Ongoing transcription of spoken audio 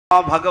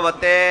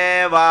भगवते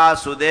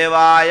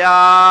वासुदेवाय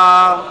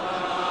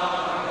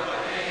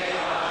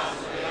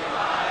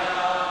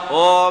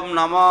ओम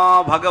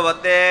नमो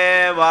भगवते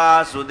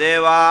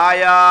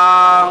वासुदेवाय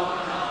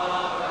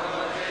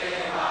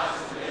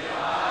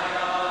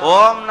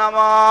ओम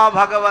नमो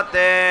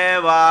भगवते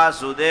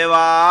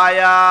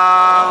वासुदेवाय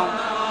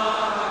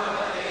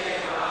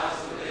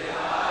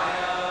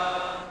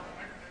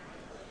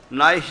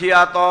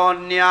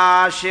नह्यतोऽन्या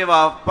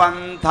शिवः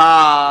पन्था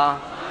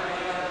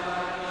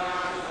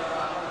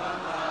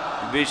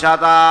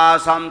विशता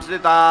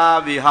संस्थिता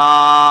विहा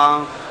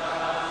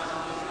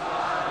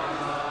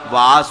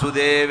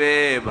वासुदेवे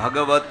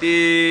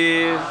भगवती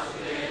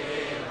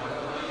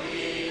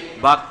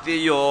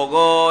भक्ति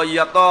योगो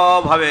यतो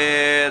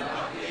भवेत्.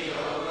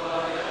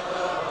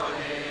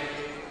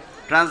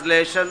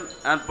 Translation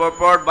and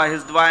purport by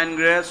His Divine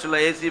Grace Srila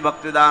A.C.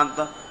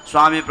 Bhaktivedanta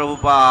Swami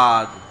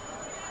Prabhupada.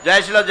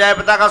 जय श्रील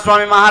जयपताका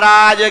स्वामी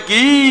महाराज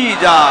की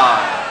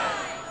जय.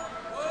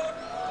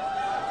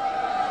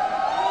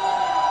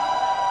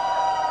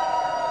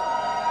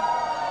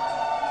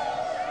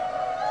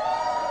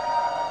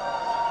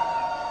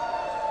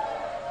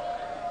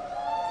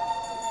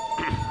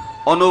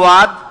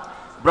 অনুবাদ.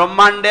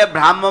 ব্রহ্মাণ্ডে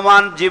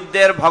ভ্রাম্যমান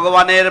জীবদের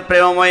ভগবানের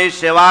প্রেমময়ী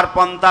সেবার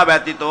পন্থা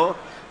ব্যতীত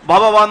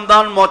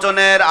ভববন্ধন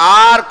মোচনের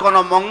আর কোন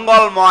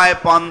মঙ্গলময়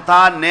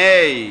পন্থা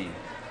নেই.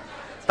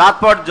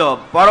 তাৎপর্য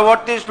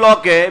পরবর্তী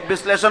শ্লোকে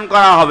বিশ্লেষণ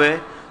করা হবে.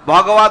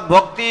 ভগবত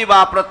ভক্তি বা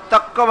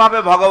প্রত্যক্ষভাবে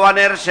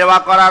ভগবানের সেবা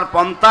করার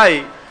পন্থাই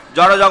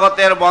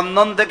জড়জগতের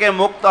বন্ধন থেকে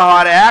মুক্ত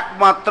হওয়ার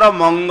একমাত্র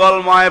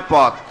মঙ্গলময়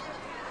পথ.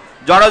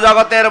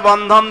 জড়জগতের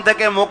বন্ধন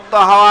থেকে মুক্ত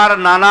হওয়ার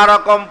নানা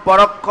রকম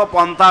পরোক্ষ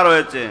পন্থা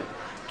রয়েছে,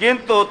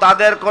 কিন্তু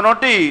তাদের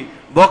কোনোটি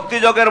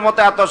ভক্তিযোগের মতো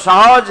এত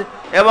সহজ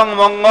এবং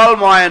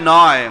মঙ্গলময়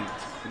নয়.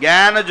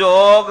 জ্ঞান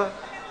যোগ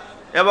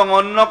এবং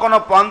অন্য কোনো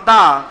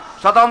পন্থা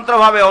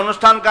স্বতন্ত্রভাবে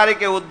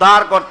অনুষ্ঠানকারীকে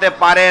উদ্ধার করতে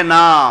পারে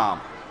না.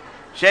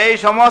 সেই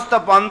সমস্ত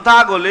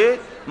পন্থাগুলি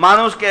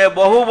মানুষকে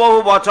বহু বহু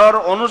বছর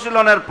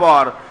অনুশীলনের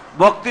পর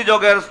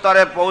ভক্তিযোগের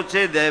স্তরে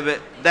পৌঁছে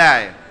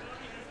দেয়.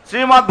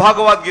 শ্রীমদ্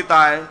ভগবদ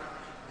গীতায়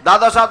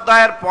দ্বাদশ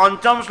অধ্যায়ের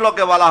 ৫ম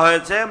শ্লোকে বলা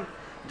হয়েছে,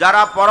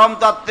 যারা পরম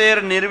তত্ত্বের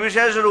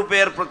নির্বিশেষ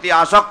রূপের প্রতি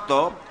আসক্ত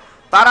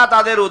তারা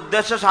তাদের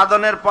উদ্দেশ্য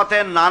সাধনের পথে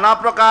নানা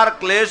প্রকার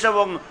ক্লেশ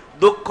এবং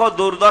দুঃখ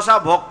দুর্দশা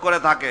ভোগ করে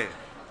থাকে.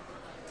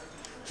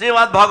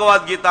 শ্রীমদ্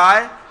ভগবদ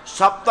গীতায়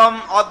 ৭ম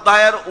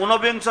অধ্যায়ের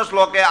ঊনবিংশ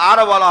শ্লোকে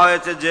আরো বলা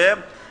হয়েছে যে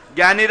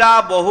জ্ঞানীরা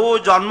বহু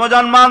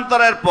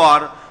জন্মজন্মান্তরের পর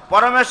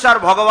পরমেশ্বর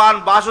ভগবান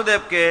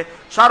বাসুদেবকে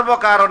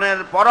সর্বকারণের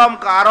পরম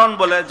কারণ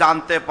বলে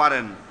জানতে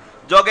পারেন.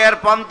 যোগের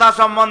পন্থা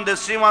সম্বন্ধে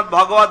শ্রীমদ্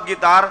ভগবদ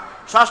গীতার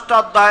 ৬ষ্ঠ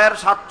অধ্যায়ের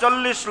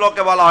 ৪৭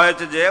 শ্লোকে বলা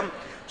হয়েছে যে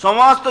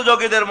সমস্ত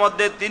যোগীদের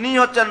মধ্যে তিনি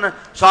হচ্ছেন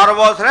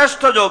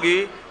সর্বশ্রেষ্ঠ যোগী,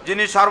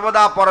 যিনি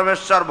সর্বদা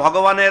পরমেশ্বর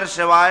ভগবানের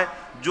সেবায়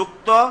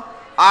যুক্ত.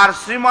 আর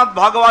শ্রীমদ্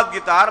ভগবদ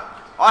গীতার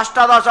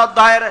অষ্টাদশ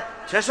অধ্যায়ের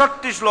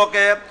 ৬৬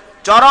 শ্লোকে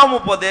চরম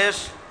উপদেশ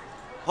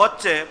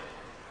হচ্ছে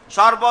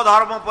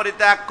সর্বধর্ম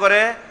পরিত্যাগ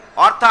করে,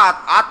 অর্থাৎ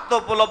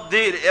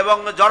আত্মোপলব্ধির এবং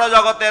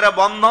জড়জগতের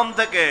বন্ধন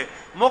থেকে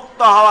মুক্ত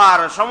হওয়ার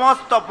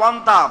সমস্ত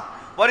পন্থা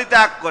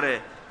পরিত্যাগ করে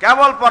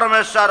কেবল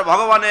পরমেশ্বর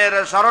ভগবানের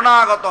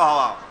শরণাগত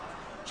হওয়া.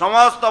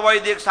 সমস্ত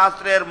বৈদিক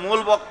শাস্ত্রের মূল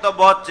বক্তব্য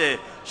হচ্ছে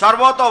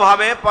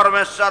সর্বতোভাবে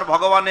পরমেশ্বর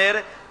ভগবানের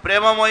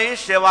প্রেমময়ী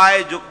সেবায়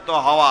যুক্ত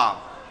হওয়া.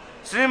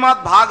 শ্রীমদ্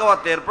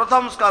ভাগবতের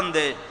প্রথম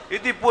স্কন্ধে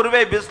ইতিপূর্বে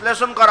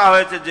বিশ্লেষণ করা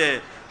হয়েছে যে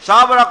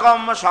সব রকম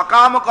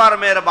সকাম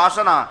কর্মের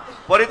বাসনা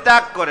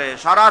পরিত্যাগ করে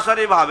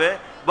সরাসরিভাবে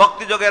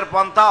ভক্তিযোগের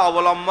পন্থা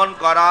অবলম্বন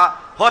করা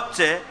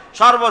হচ্ছে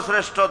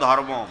সর্বশ্রেষ্ঠ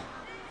ধর্ম,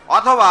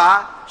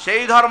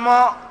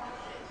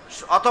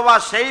 অথবা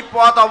সেই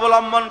পথ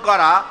অবলম্বন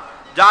করা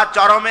যা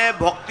চরমে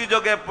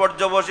ভক্তিযোগে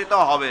পর্যবসিত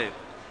হবে.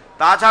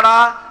 তাছাড়া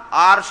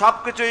আর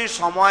সবকিছুই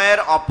সময়ের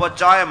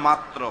অপচয়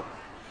মাত্র.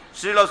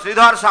 শ্রীল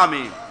শ্রীধর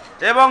স্বামী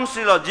এবং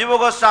শ্রীল জীব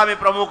গোস্বামী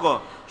প্রমুখ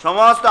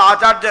সমস্ত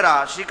আচার্যেরা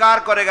স্বীকার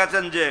করে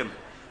গেছেন যে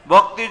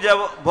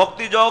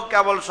ভক্তিযোগ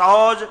কেবল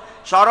সহজ,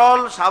 সরল,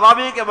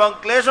 স্বাভাবিক এবং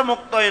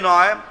ক্লেশমুক্তই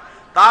নয়,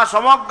 তা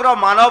সমগ্র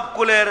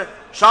মানবকুলের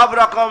সব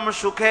রকম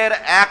সুখের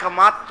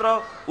একমাত্র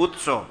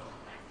উৎস.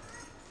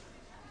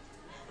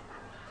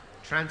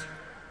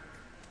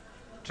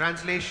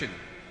 Translation.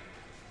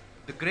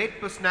 The great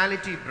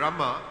personality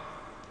Brahma.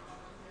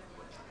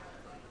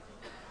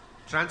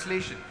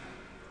 Translation.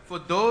 For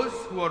those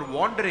who are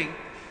wandering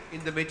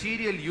in the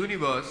material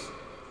universe,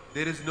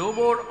 there is no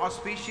more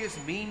auspicious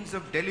means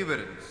of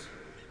deliverance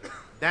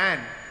than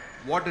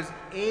what is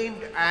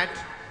aimed at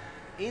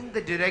in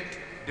the direct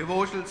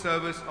devotional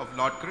service of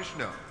Lord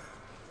Krishna.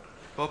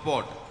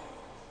 Purport.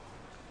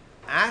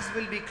 As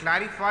will be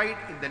clarified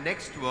in the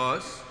next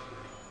verse,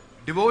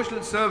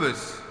 devotional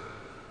service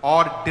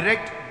or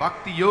direct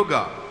bhakti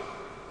yoga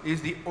is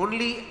the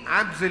only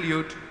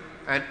absolute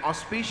and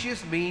auspicious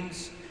means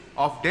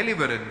of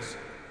deliverance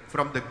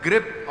from the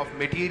grip of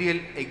material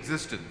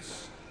existence.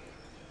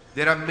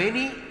 There are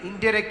many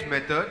indirect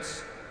methods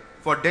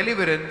for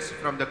deliverance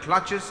from the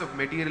clutches of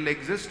material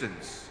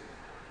existence,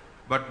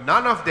 but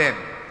none of them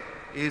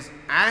is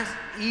as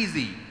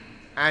easy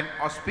and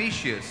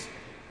auspicious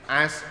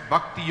as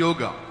Bhakti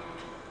Yoga.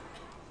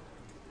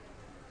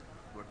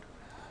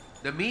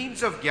 The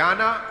means of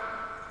jnana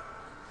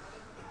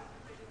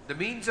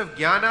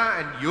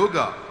and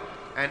yoga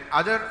and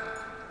other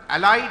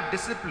allied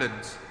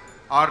disciplines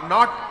are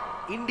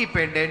not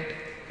independent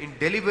in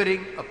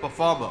delivering a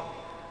performer.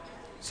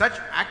 Such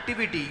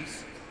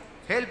activities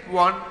help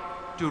one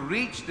to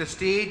reach the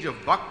stage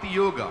of Bhakti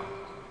Yoga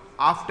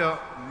after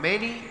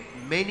many,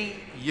 many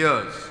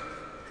years.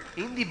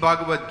 In the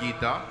Bhagavad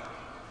Gita,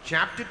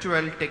 chapter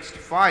 12, text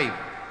 5,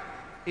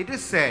 it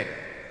is said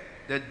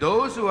that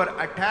those who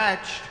are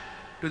attached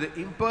to the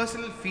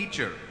impersonal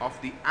feature of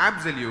the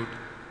Absolute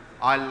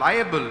are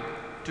liable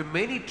to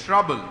many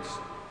troubles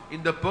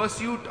in the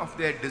pursuit of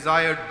their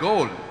desired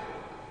goal,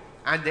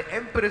 and the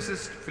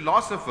empiricist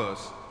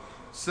philosophers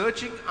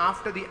searching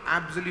after the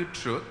absolute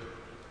truth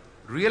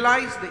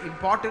realize the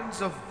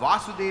importance of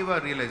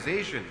Vasudeva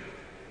realization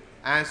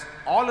as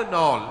all in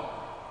all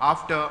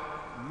after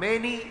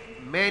many,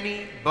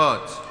 many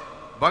births.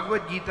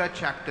 Bhagavad Gita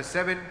chapter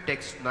 7,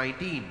 text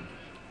 19.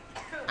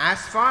 As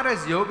far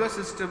as yoga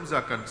systems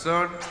are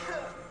concerned,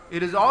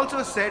 it is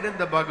also said in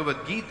the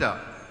Bhagavad Gita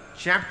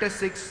chapter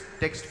 6,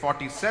 text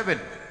 47,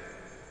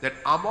 that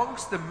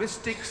amongst the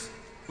mystics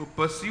who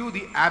pursue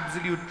the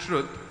absolute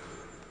truth,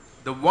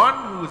 the one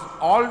who is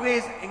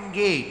always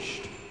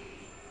engaged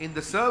in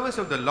the service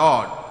of the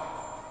Lord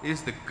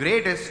is the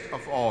greatest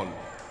of all.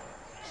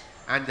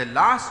 And the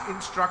last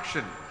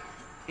instruction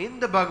in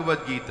the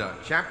Bhagavad Gita,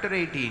 chapter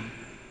 18,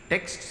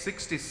 text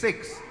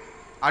 66,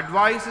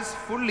 advises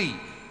fully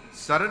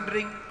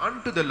surrendering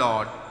unto the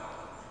Lord,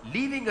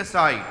 leaving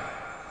aside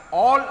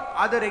all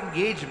other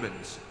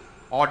engagements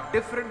or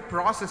different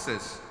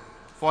processes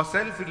for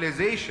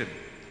self-realization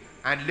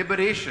and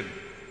liberation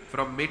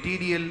from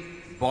material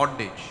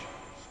bondage.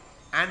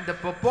 And the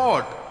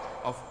purport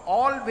of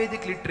all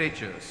Vedic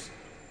literatures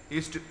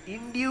is to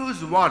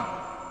induce one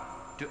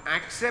to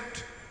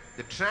accept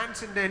the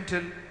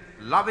transcendental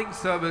loving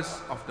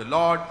service of the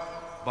Lord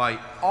by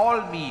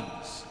all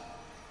means,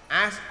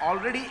 as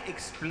already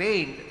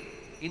explained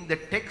in the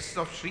texts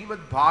of Srimad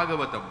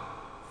Bhagavatam,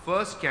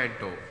 first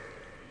canto.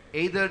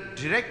 Either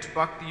direct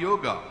Bhakti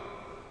Yoga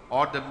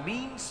or the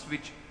means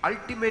which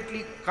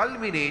ultimately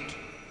culminate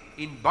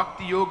in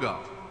Bhakti Yoga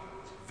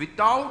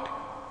without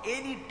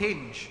any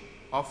tinge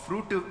of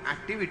fruitive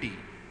activity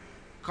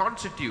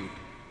constitute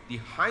the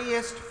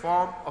highest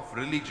form of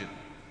religion.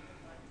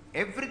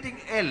 Everything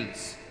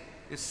else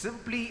is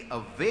simply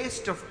a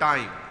waste of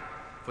time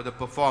for the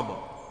performer.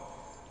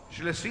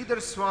 Srila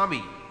Sridhar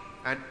Swami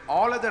and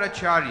all other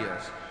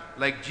acharyas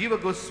like Jiva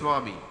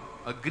Goswami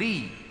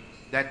agree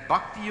that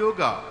Bhakti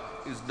Yoga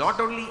is not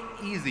only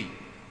easy,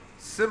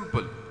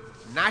 simple,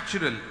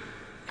 natural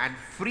and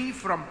free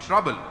from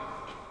trouble,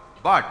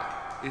 but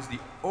is the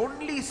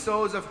only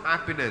source of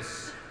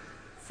happiness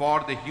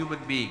for the human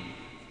being.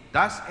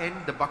 Thus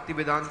end the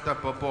Bhaktivedanta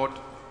purport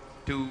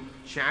to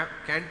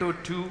Canto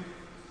 2,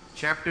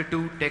 Chapter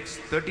 2, Text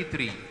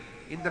 33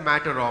 in the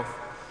matter of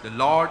the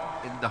Lord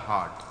in the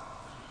heart.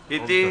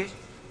 ইতি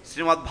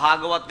শ্রীমদ্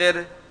ভাগবতের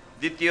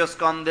দ্বিতীয়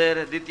স্কন্ধের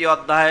দ্বিতীয়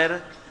অধ্যায়ের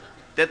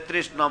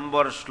 33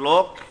 নম্বর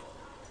শ্লোক,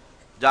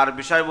 যার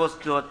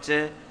বিষয়বস্তু হচ্ছে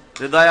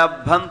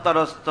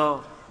হৃদয়াভ্যন্তরস্থ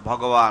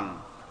ভগবান।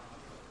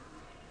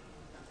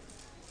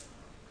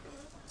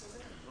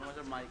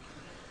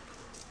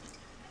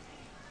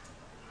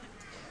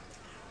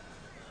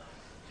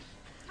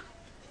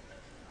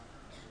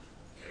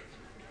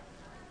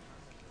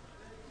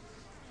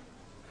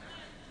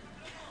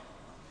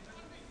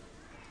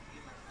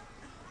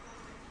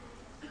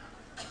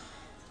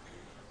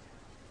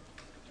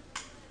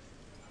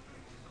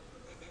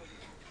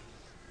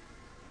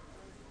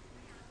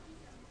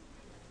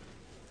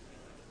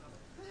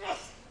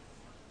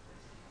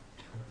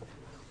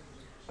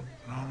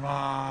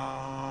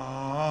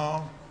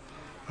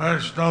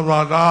 Krishna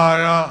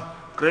Vadaya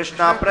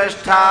Krishna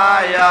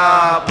Prasthaya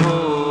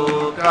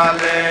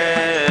Bhutale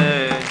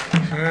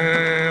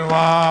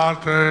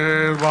Srimate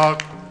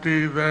Bhakti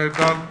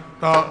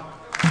Vedanta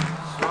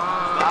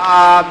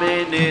Swami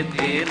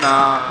Nidhina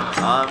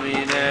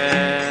Amine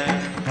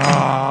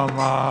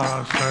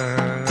Namaste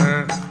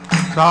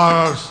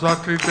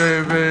Saraswati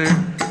Devi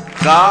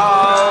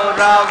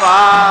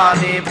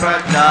Gauravani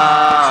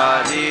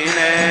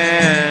Pracharine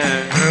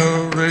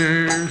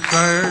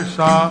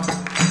Nirvishesha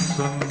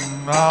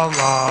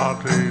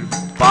Sunnavati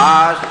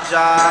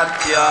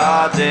Paschatya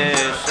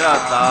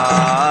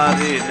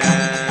Deshatarine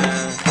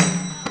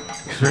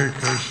Shri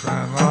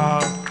Krishna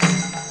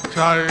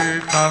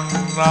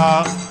Chaitanya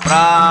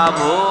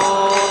Prabhu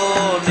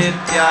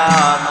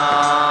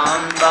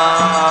Nityananda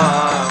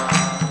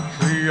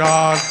Shri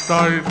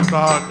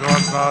Advaita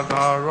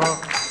Gadadhara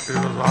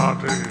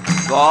Srivati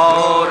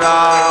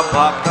Gaura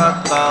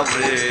Bhakta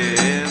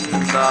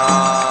Vrinda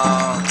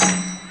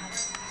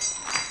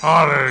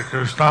Hare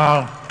Krishna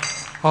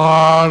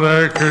Hare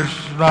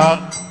Krishna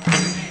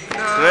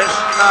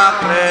Krishna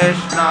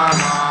Krishna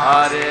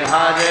Hare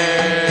Hare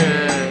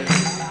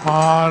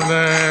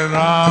Hare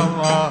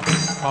Rama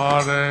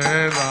Hare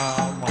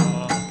Rama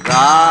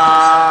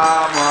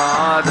Rama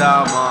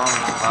Rama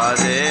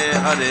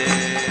Hare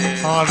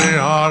Hare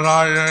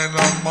Haraya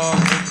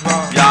Namaha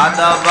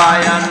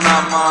Yadavaya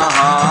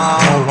Namaha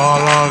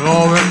Govala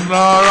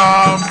Govinda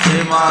Ram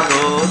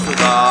Srimado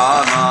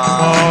Sudana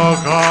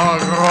Mokkha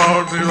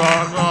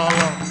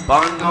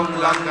Pangam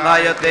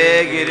Langayate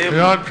Girim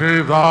Yati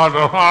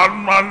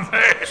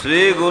Dhadavanmante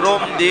Sri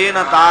Gurum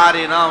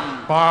Dinatarinam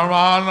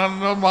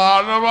Paramananda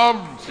Madhavam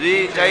Sri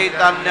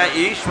Chaitanya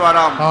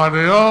Ishwaram.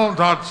 Hari Om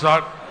Tat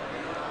Sat.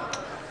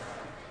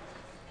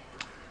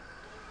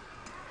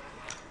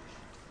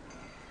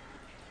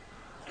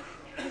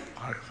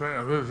 I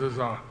think this is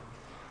a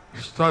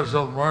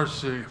special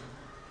mercy.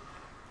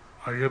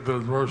 I get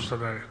this verse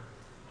today.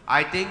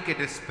 I think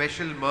it is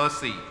special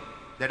mercy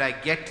that I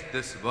get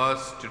this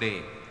verse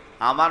today.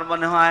 আমার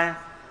মনে হয়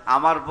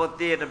আমার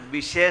প্রতি এটা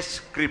বিশেষ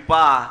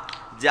কৃপা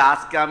যে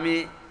আজকে আমি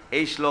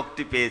এই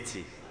শ্লোকটি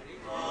পেয়েছি।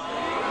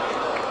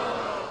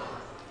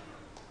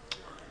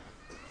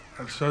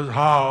 It says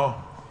how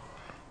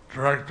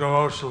direct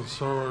devotional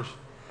service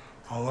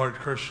of Lord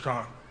Krishna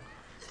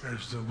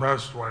is the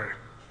best way.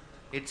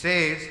 It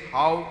says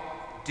how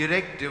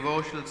direct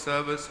devotional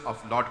service of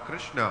Lord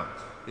Krishna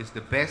is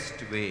the best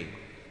way.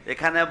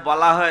 এখানে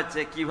বলা হয়েছে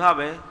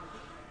কিভাবে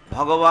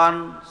ভগবান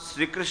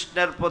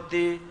শ্রীকৃষ্ণের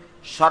প্রতি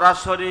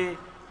সরাসরি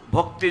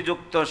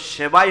ভক্তিযুক্ত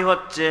সেবাই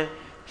হচ্ছে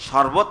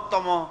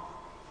সর্বোত্তম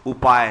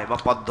উপায় বা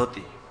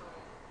পদ্ধতি।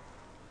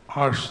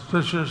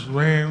 Auspicious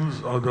means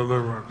of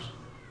deliverance.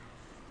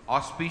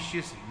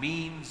 Auspicious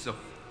means of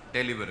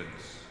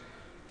deliverance.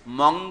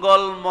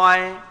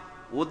 মঙ্গলময়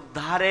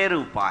উদ্ধারের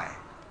উপায়।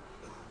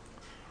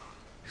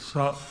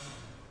 So,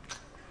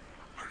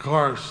 of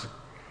course,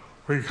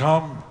 we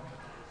come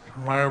to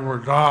Mayapur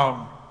Dham.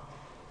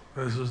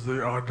 This is the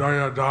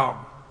Adaya Dham.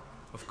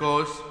 Of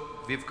course,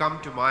 we've come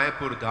to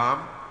Mayapur Dham.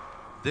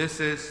 This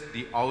is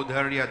the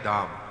Audharya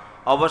Dham.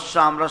 অবশ্য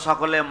আমরা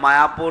সকলে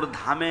মায়াপুর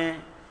ধামে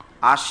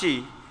আসি।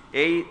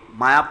 এই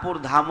মায়াপুর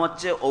ধাম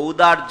হচ্ছে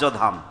ঔদার্য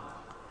ধাম।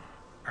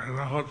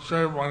 এটা হচ্ছে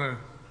মানে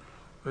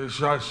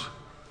বিশেষ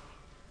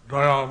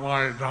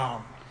দয়াময় ধাম।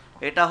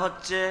 এটা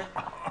হচ্ছে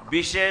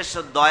বিশেষ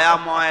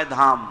দয়াময়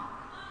ধাম।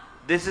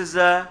 This is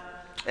a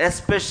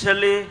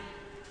especially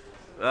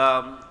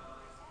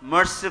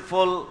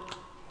merciful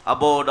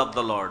abode of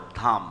the Lord,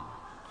 ধাম।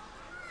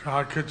 যা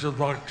কিছু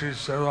ভক্তি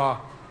সেবা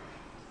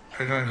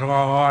এখানে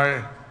করা হয়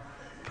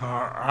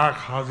তার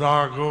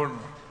 1000 গুণ।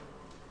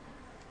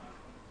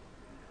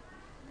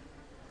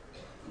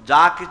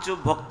 যা কিছু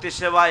ভক্তি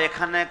সেবা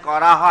এখানে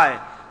করা হয়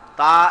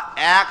তা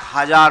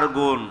 1000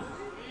 গুণ।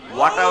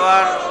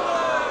 Whatever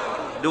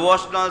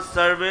devotional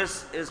service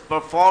is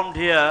performed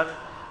here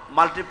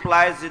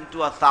multiplies into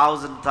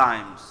 1000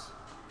 times.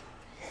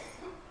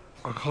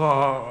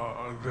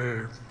 The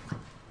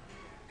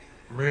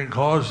being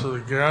close to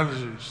the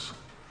Ganges,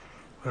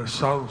 there's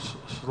some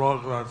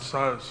sloka that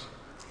says,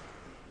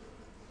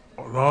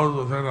 those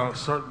within a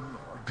certain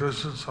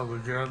distance of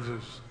the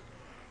Ganges,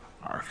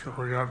 I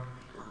forget,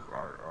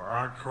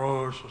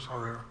 across or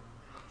something,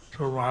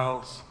 2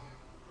 miles,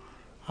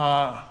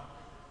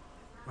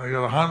 they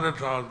get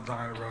 100,000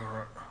 times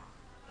better.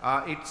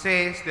 It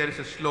says, there is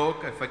a slok,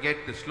 I forget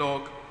the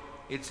slok.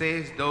 It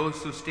says those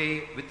who stay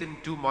within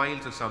 2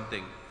 miles or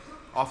something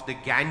of the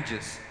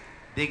Ganges,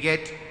 they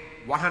get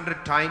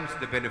 100 times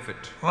the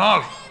benefit.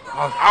 Not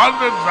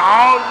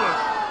 100,000.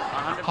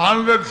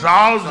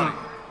 100,000.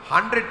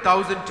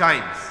 100,000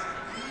 times.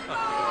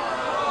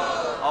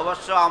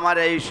 অবশ্য আমার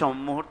এই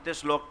মুহূর্তে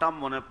শ্লোকটা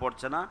মনে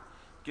পড়ছে না,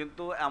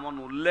 কিন্তু এমন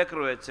উল্লেখ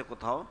রয়েছে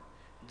কোথাও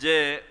যে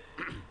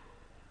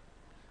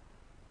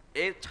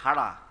এর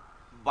ছাড়া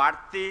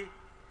বাড়তি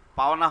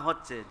পাওনা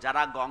হচ্ছে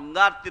যারা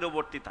গঙ্গার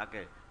তীরবর্তী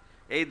থাকে।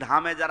 এই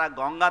ধামে যারা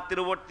গঙ্গার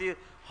তীরবর্তী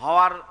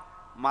হওয়ার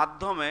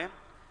মাধ্যমে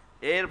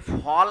এর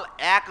ফল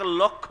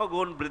 1,00,000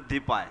 গুণ বৃদ্ধি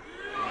পায়।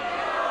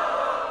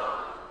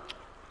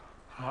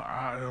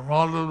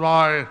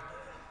 Multiply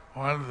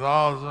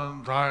 1,000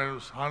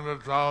 times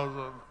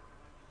 100,000.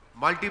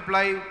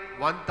 Multiply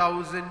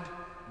 1,000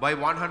 by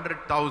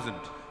 100,000.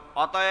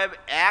 অতএব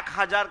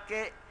 1000কে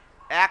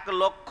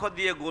 1,00,000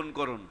 দিয়ে গুণ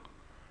করুন।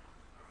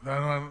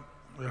 Then when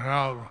you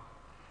have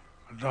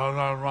a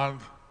Damodar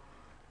month,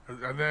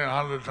 and then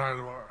 100 times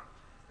more.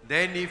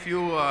 Then if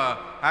you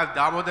have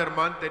Damodar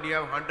month, then you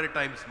have 100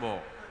 times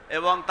more.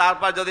 এবং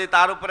তারপর যদি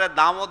তার উপরে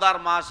দামোদর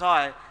মাস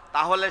হয়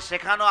তাহলে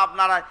সেখানেও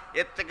আপনারা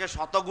এর থেকে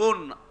শতগুণ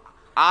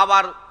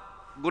আবার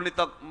গুণিত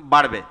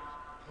বাড়বে।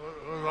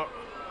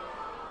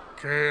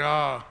 কে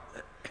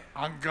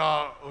অঙ্কা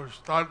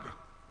উস্তাদ?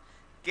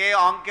 কে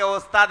অঙ্কে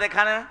ওস্তাদ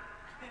এখানে?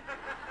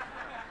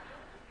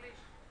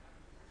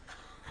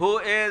 Who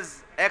is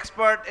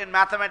expert in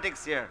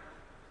mathematics here?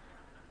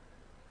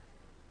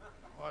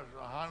 What's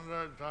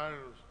 100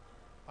 times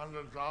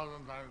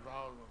 100,000 times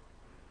 1,000?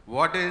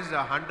 What is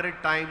 100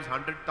 times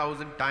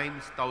 100,000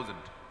 times 1,000?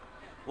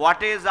 What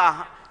is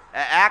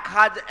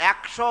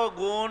 100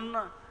 গুণ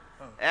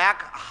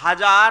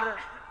 1000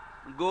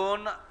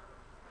 গুণ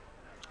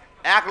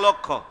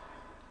 1,00,000?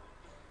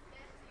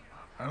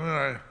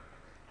 Anyway,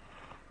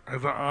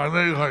 এটা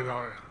অনেক হয়ে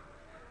যাবে।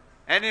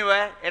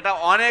 Anyway, এটা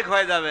অনেক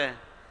হয়ে যাবে।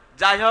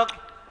 যাই হোক,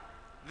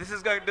 This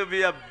is going to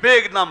be a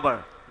big number.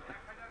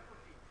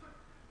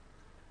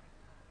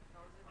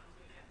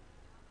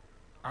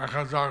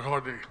 1000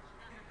 কোটি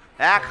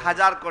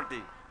 1000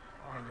 কোটি।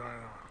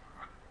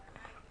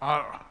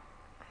 আর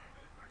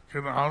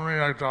কিন্তু আমি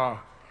একটা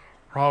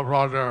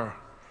প্রভুপাদের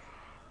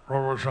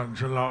প্রবচন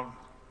ছিলাম,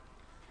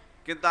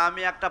 কিন্তু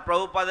আমি একটা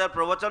প্রভুপাদের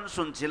প্রবচন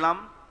শুনছিলাম।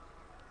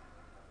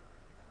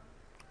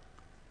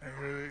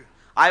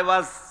 I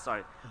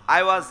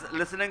was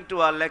listening to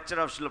a lecture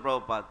of Srila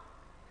Prabhupada.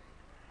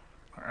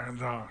 And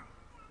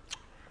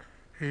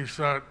he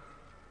said,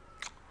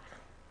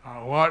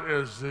 what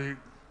is the,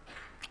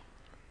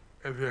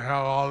 if you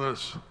have all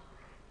this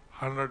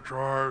 100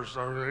 drawers,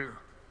 everything,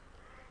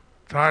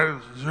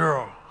 times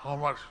 0, how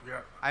much you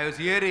get? I was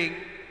hearing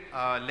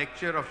a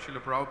lecture of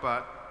Srila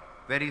Prabhupada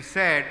where he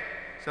said,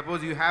 suppose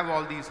you have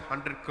all these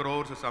 100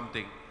 crores or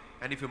something,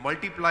 and if you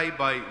multiply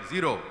by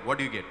 0, what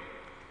do you get?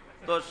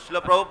 তো শিল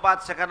প্রভুপাদ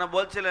সেখানে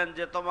বলছিলেন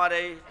যে তোমার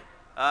এই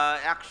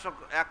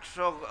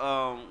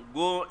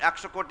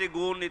 100 কোটি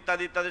গুণ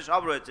ইত্যাদি ইত্যাদি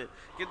সব রয়েছে,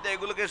 কিন্তু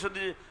এগুলোকে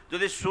শুধু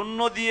যদি শূন্য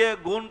দিয়ে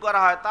গুণ করা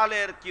হয় তাহলে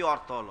এর কি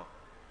অর্থ হলো?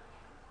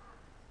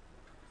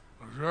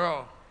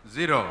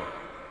 0.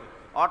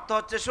 অর্থ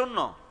হচ্ছে শূন্য।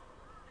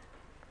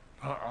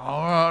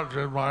 আমরা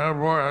যে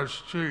মায়াপুর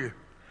এসেছি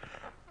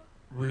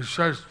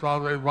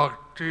বিশেষভাবে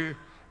ভক্তি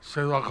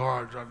সেবা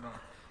করার জন্য।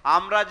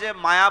 আমরা যে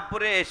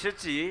মায়াপুরে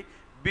এসেছি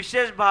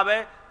বিশেষভাবে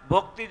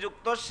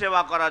ভক্তিযুক্ত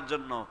সেবা করার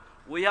জন্য।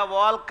 We have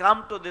all come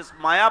to this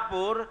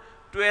Mayapur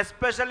to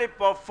especially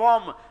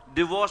perform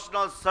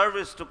devotional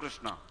service to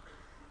Krishna.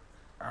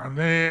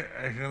 আমি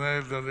এখানে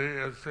যদি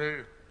এসে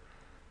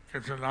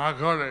কিছু না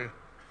করে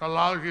তা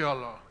লাভ কি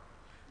হলো?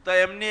 তো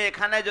এমনি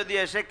এখানে যদি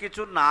এসে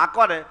কিছু না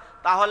করে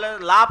তাহলে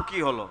লাভ কি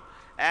হলো?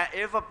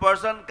 If a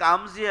person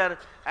comes here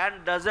and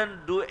doesn't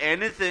do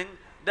anything,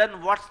 then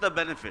what's the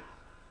benefit?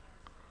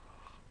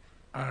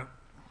 And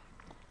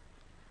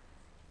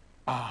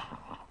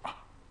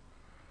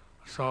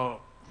so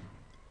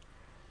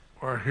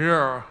we're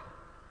here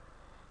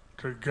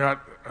to get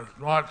as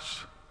much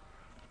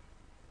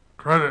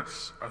credits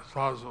as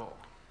possible.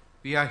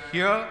 We are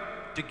here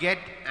to get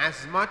as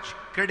much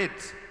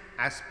credits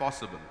as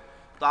possible.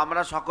 তো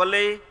আমরা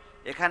সকলেই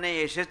এখানে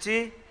এসেছি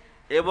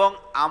এবং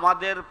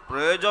আমাদের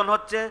প্রয়োজন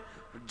হচ্ছে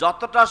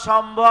যতটা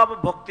সম্ভব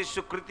ভক্তি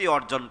স্বীকৃতি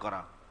অর্জন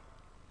করা।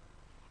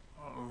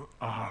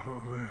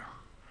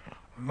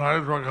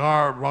 নয়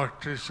প্রকার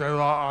ভক্তি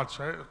সেবা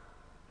আছে।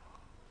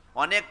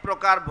 অনেক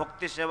প্রকার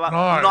ভক্তি সেবা,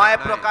 9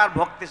 প্রকার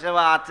ভক্তি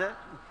সেবা আছে।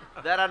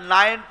 There are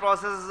 9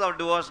 processes of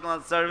devotional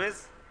service.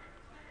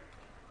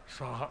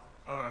 So,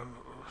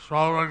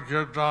 Shravan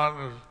Kirtan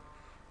is,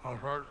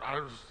 I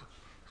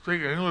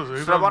speak English,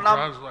 he doesn't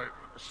translate.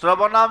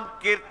 শ্রবণম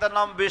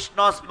কীর্তনম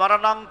Vishnu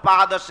স্মরণং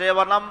পাদ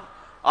সেবনম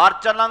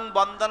অর্চনং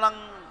বন্দনং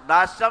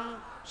দাস্যম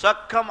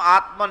সক্ষম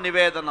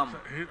আত্মনিবেদনম।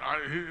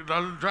 He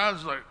doesn't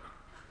translate.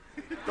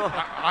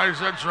 I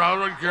said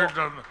Shravan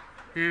Kirtan,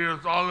 he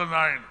is all the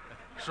 9.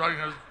 So he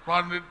has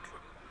Pandit.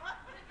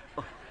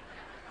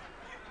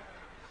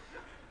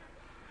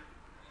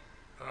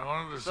 I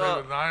wanted to say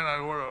the 9, I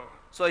would have.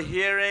 So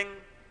hearing,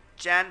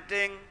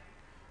 chanting,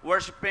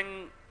 worshipping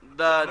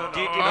the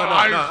deity.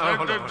 I said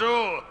the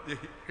 2.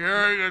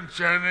 Hearing and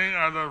chanting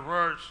are the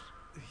first.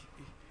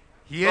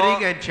 Hearing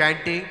and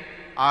chanting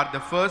are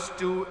the first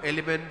 2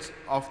 elements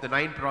of the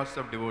 9 process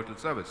of devotional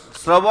service.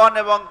 শ্রবণ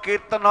এবং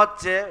কীর্তন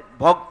হচ্ছে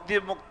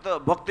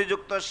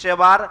ভক্তিযুক্ত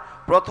সেবার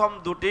প্রথম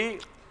দুটি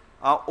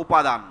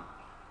উপাদান।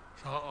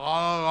 So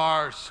all of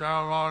our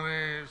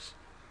ceremonies,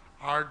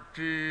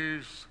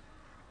 artis,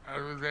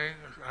 everything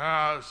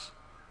has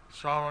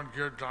Shravan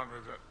Kirtan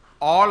with it.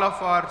 All of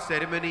our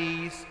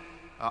ceremonies,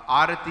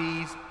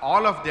 aratis,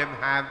 all of them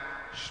have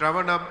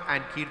Shravanam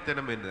and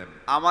Kirtanam in them.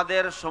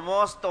 আমাদের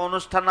সমস্ত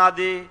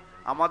অনুষ্ঠানাদি,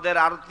 আমাদের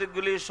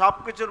আরতিগুলি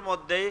সবকিছুর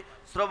মধ্যেই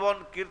শ্রবণ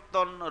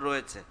কীর্তন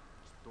রয়েছে।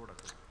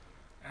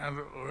 And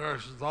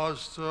we're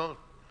supposed to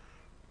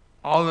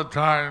all the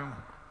time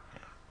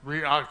be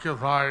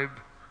occupied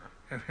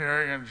in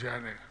hearing and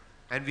chanting.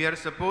 And we are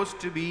supposed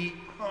to be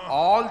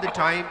all the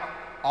time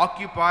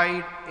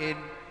occupied in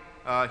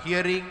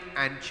hearing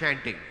and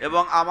chanting.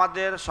 এবং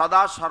আমাদের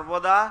সদা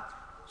সর্বদা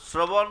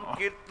শ্রবণ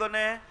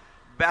কীর্তনে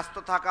ব্যস্ত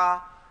থাকা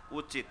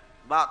উচিত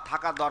বা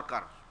থাকা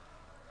দরকার।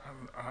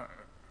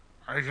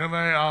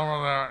 এখানে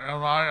আমাদের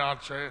এমআই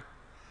আছে,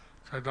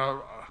 সেটা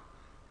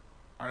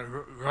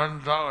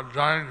গ্রন্থ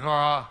অধ্যয়ন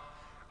করা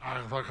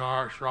এক প্রকার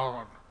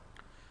শ্রবণ।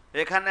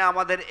 এখানে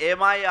আমাদের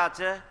এমআই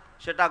আছে,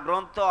 সেটা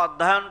গ্রন্থ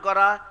অধ্যয়ন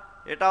করা,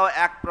 এটাও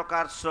এক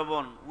প্রকার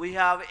শ্রবণ। We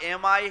have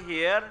MI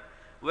here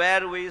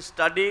where we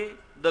study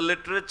the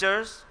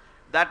literatures,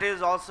 that is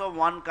also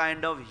one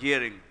kind of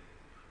hearing.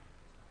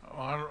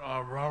 One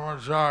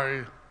brahmachari,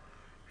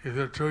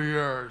 either 2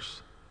 years,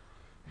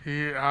 he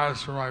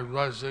asked for my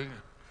blessing.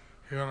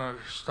 He's going to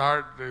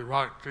start the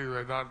Bhakti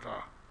Vedanta.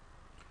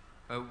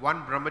 One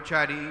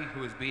brahmachari who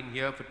has been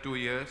here for 2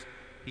 years,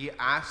 he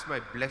asked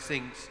my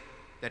blessings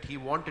that he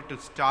wanted to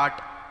start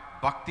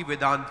Bhakti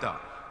Vedanta.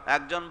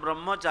 একজন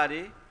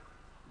ব্রহ্মচারী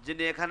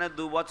যিনি এখানে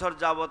 2 বছর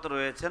যাবত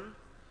রয়েছেন,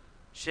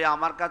 সে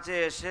আমার কাছে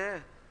এসে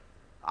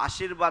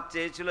আশীর্বাদ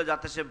চেয়েছিল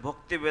যাতে সে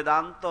ভক্তি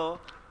বেদান্ত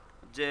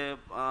যে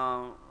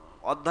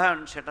অধ্যয়ন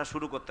সেটা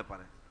শুরু করতে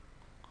পারে।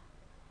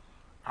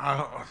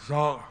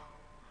 So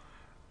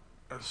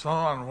if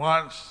someone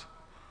wants,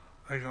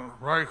 they can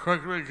very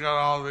quickly get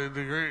all the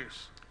degrees.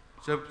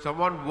 So if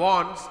someone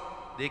wants,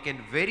 they can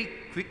very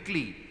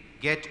quickly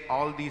get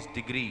all these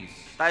degrees.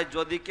 তাই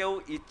যদি কেউ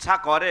ইচ্ছা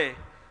করে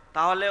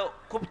তাহলে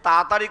খুব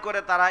তাড়াতাড়ি করে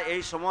তারা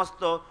এই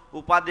সমস্ত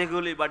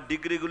উপাধিগুলি বা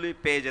ডিগ্রিগুলি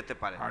পেয়ে যেতে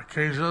পারে।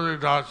 Keshavi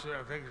Dasi,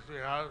 I think she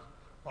has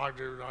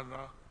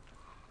Bhaktivedanta.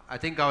 I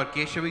think our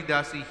Keshavi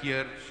Dasi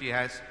here, she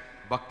has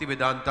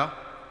Bhaktivedanta.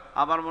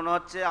 আমার মনে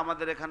হচ্ছে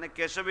আমাদের এখানে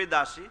কেশবী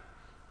দাসী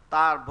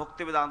তার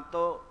ভক্তি বেদান্ত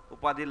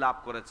উপাধি লাভ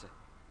করেছে।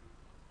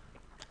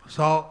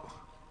 So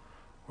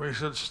we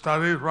should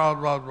study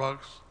Prabhupada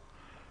books,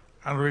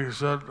 and we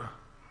should,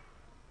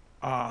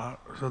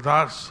 so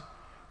that's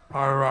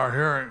part of our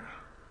hearing.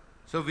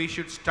 So we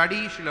should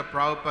study Srila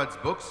Prabhupada's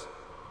books.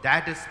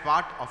 That is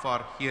part of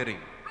our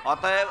hearing.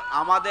 অতএব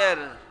আমাদের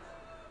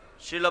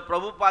শিল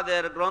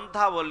প্রভুপাদের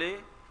গ্রন্থাবলী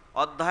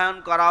অধ্যয়ন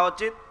করা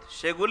উচিত,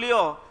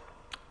 সেগুলিও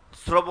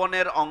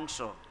শ্রবণের অংশ।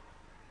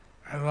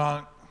 এবং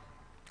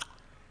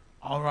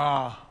আমরা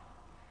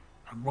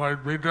বই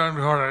বিতরণ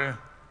করে,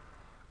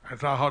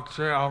 এটা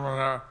হচ্ছে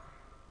আমাদের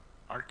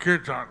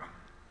কীর্তন।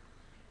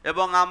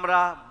 এবং আমরা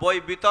বই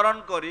বিতরণ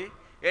করি,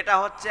 এটা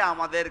হচ্ছে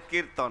আমাদের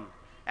কীর্তন।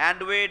 And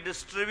we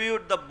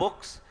distribute the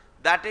books,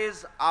 that is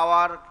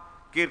our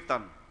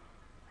kirtan.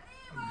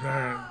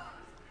 Then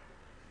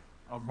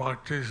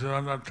Bhakti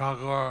Siddhanta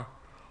Thakur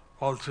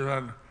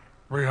বলছিলেন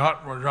বৃহৎ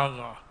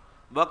মৃদঙ্গ।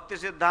 ভক্তি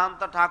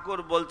সিদ্ধান্ত ঠাকুর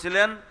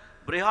বলছিলেন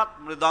বৃহৎ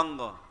মৃদঙ্গ।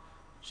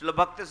 শ্রীল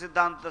ভক্তি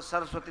সিদ্ধান্ত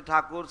সরস্বতী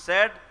ঠাকুর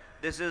said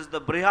this is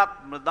the বৃহৎ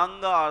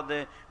মৃদঙ্গ or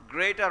the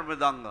greater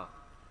মৃদঙ্গ।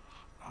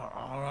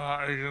 আমরা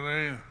এখানে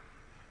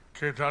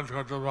কীর্তন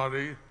করতে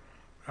পারি,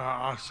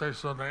 আসছে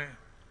শুনে।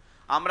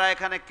 আমরা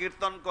এখানে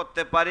কীর্তন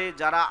করতে পারি,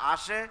 যারা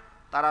আসে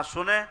তারা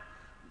শুনে।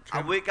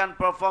 We can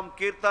perform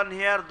kirtan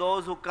here,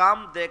 those who come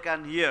they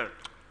can hear.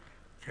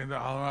 কিন্তু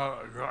আমরা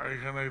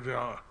এখানে যে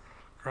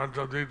গ্রন্থ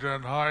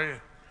বিতরণ হয়,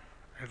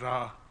 এটা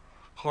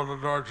কত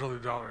দূর চলে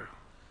যাবে।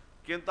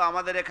 কিন্তু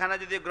আমাদের এখানে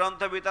যদি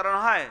গ্রন্থ বিতরণ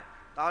হয়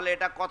তাহলে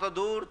এটা কত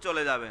দূর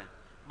চলে যাবে।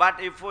 But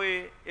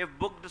if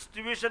book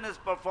distribution is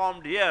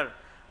performed here,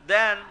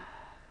 then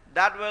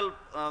that will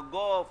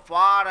go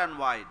far and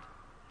wide.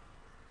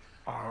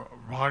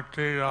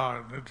 Bhakti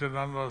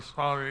Nityananda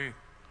Swami,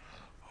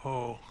 who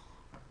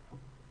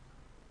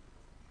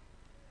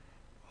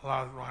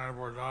left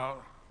Mayapur Dham,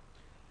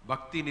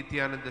 Bhakti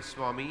Nityananda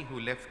Swami, who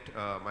left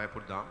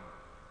Mayapur Dham.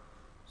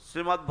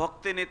 Srimat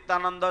ভক্তি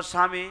নিত্যানন্দ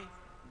স্বামী,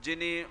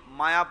 যিনি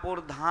মায়াপুর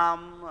ধাম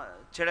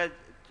ছেড়ে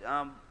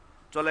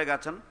চলে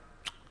গেছেন।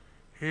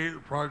 he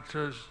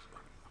purchased,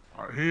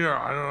 here,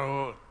 I don't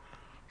know,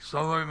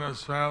 someone in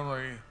his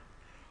family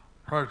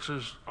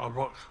purchased a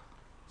book.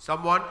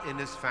 Someone in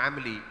his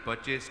family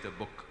purchased a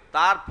book.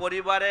 তার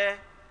পরিবারে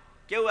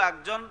কেউ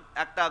একজন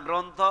একটা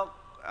গ্রন্থ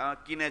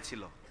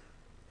কিনেছিল।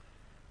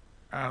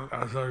 And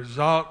as a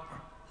result,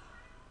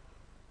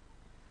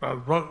 that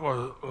book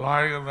was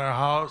lying in their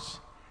house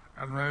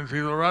and many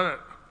people read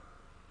it.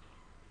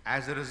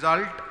 As a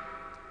result,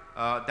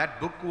 that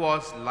book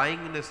was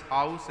lying in his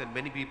house and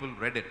many people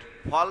read it.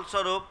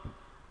 ফলস্বরূপ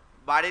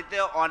বাড়িতে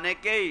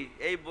অনেকেই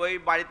এই বই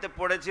বাড়িতে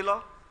পড়েছিল,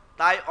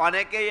 তাই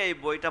অনেকেই এই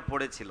বইটা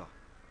পড়েছিল।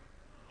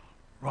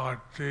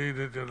 Bhakti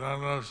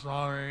Nityananda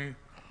Swami,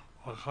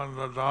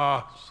 Mukunda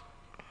Das,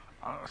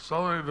 so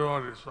many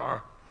devotees, our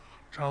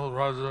temple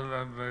president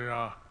under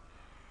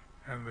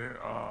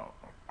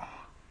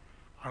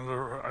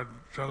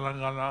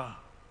Telangana.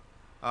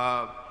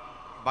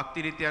 Bhakti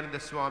Nityananda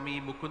Swami,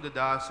 Mukunda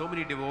Das, so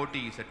many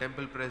devotees, a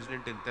temple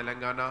president in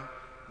Telangana.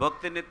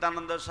 ভক্তি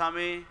নিত্যানন্দ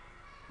স্বামী,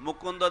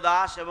 মুকুন্দ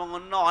দাস এবং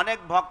অন্য অনেক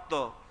ভক্ত,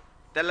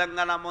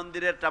 তেলেঙ্গানা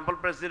মন্দিরের temple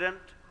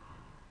president.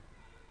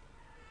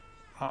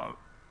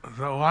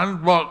 The one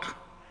book,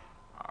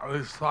 at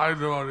least 5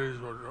 devotees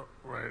were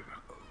made.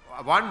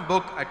 One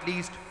book, at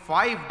least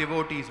 5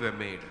 devotees were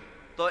made.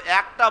 তো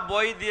একটা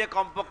বই দিয়ে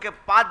কমপক্ষে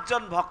 5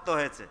 জন ভক্ত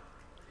হয়েছে।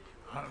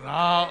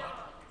 Now,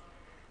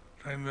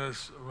 in this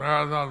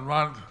marathon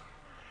month,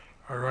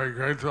 we're very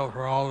grateful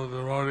for all the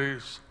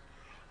devotees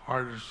who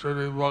are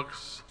distributing books.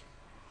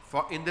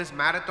 For in this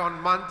marathon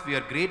month, we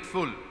are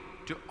grateful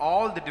to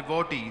all the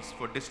devotees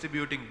for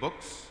distributing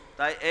books.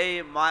 তাই এই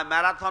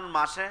marathon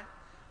মাসে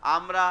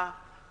আমরা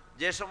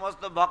যে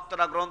সমস্ত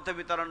ভক্তরা গ্রন্থ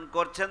বিতরণ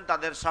করছেন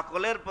তাদের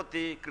সকলের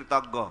প্রতি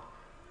কৃতজ্ঞ।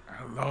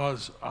 And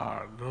those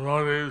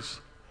devotees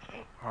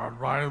are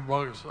buying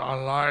books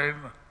online,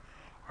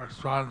 are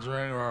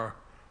sponsoring, we're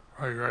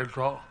very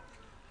grateful.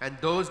 And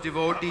those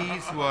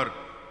devotees who are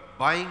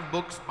buying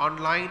books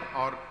online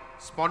or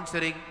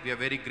sponsoring, we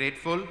are very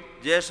grateful.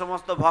 যে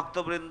সমস্ত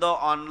ভক্তবৃন্দ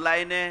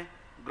অনলাইনে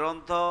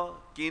গ্রন্থ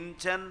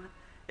কিনছেন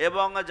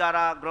এবং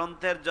যারা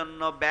গ্রন্থের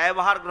জন্য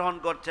ব্যয়ভার গ্রহণ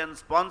করছেন,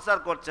 স্পন্সর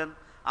করছেন,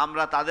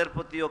 আমরা তাদের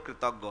প্রতিও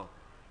কৃতজ্ঞ।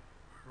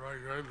 Very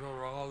grateful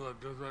for all the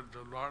different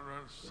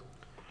departments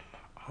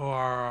who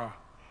are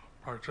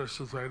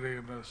participating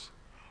in this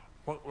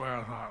book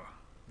marathon.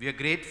 We are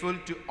grateful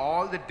to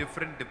all the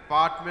different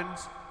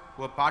departments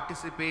who are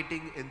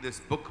participating in this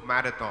book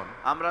marathon.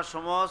 আমরা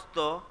সমস্ত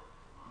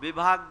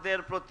বিভাগদের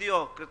প্রতিও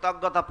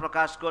কৃতজ্ঞতা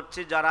প্রকাশ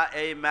করছি যারা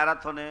এই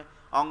ম্যারাথনে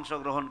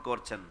অংশগ্রহণ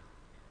করছেন।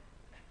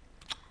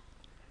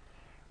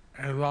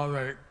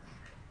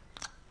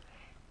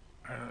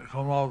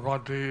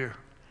 কমলাপতি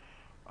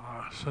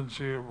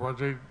শুনছি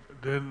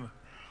প্রতিদিন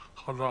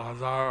কত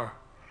হাজার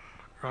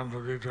গ্রন্থ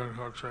বিতরণ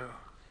করছে।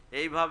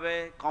 এইভাবে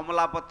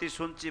কমলাপতি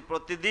শুনছি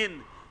প্রতিদিন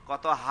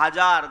কত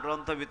হাজার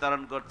গ্রন্থ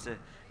বিতরণ করছে।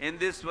 In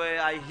this way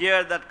I hear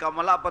that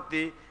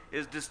Kamalapati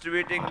is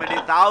distributing many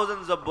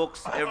thousands of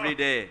books every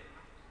day.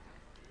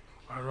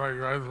 I'm very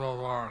grateful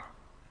for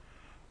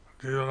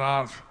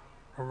Jayapataka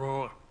Prabhu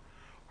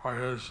for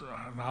his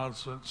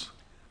announcements.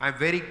 I'm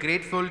very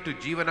grateful to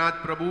Jivanath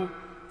Prabhu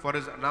for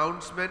his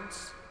announcements.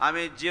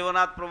 আমি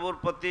জীবনাথ প্রভুর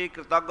প্রতি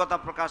কৃতজ্ঞতা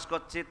প্রকাশ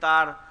করছি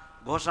তার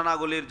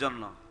ঘোষণাগুলির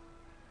জন্য।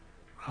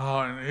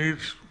 In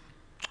each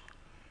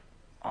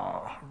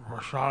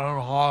prasadam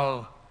hall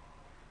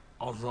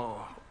of the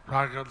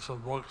packets of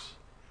books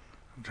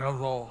in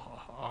temple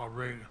are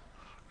being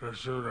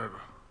distributed.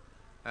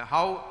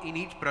 How in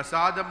each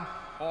prasadam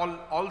hall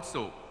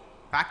also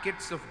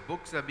packets of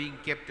books are being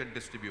kept and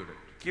distributed.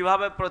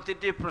 কিভাবে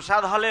প্রতিটি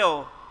প্রসাদ হলেও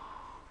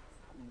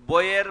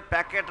বইয়ের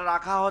প্যাকেট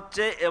রাখা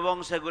হচ্ছে এবং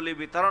সেগুলি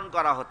বিতরণ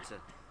করা হচ্ছে।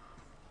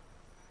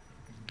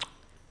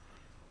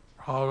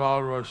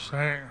 Prabhupada was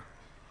saying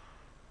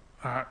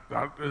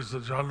that is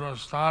the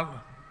Janmastan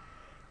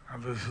and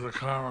this is the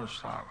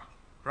Karmastan.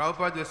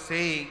 Prabhupada was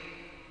saying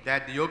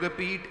that the Yoga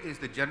Peeth is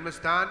the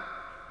Janmastan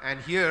and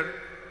here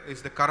is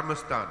the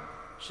Karmastan.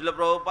 শিল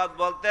প্রভুপাদ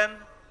বলতেন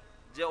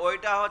যে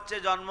ওইটা হচ্ছে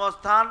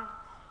জন্মস্থান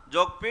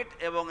যোগপীঠ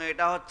এবং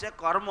এটা হচ্ছে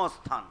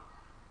কর্মস্থান।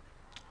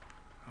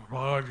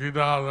 Bhagavad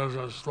Gita, there's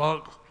a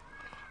slok,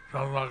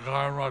 Janma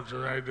Karma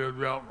Chame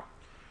Divyam.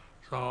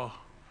 So,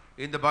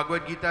 In the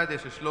Bhagavad Gita,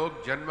 there's a slok,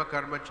 Janma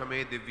Karma Chame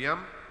Divyam.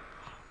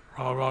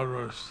 Prabhupada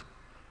was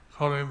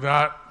quoting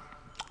that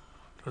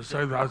to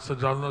say that's the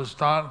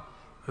Janmastan,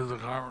 this is the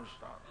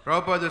Karmastan.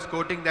 Prabhupada is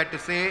quoting that to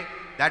say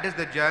that is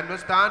the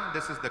Janmastan,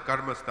 this is the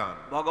Karmastan.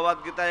 ভগবদ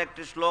গীতায়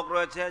একটি শ্লোক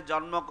রয়েছে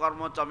জন্ম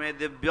কর্ম চমে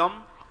দিব্যম।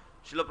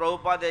 শিল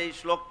প্রভুপাদ এই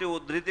শ্লোকটি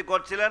উদ্ধৃতি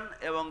করছিলেন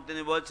এবং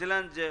তিনি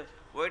বলছিলেন যে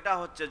ওইটা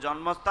হচ্ছে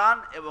জন্মস্থান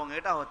এবং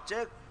এটা হচ্ছে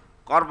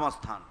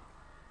কর্মস্থান।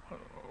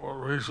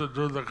 We should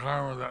do the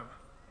karma then.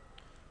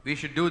 We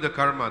should do the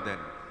karma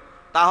then.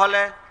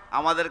 তাহলে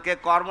আমাদেরকে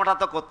কর্মটা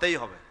তো করতেই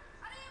হবে।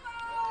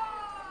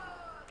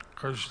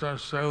 Krishna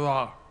Seva,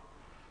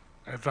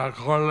 এটা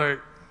করলে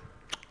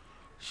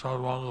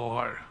সর্বমঙ্গল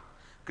হয়।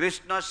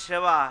 কৃষ্ণ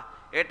সেবা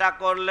এটা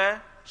করলে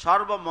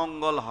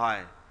সর্বমঙ্গল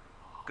হয়।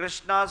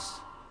 Krishna's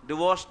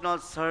devotional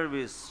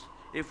service,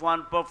 if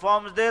one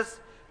performs this,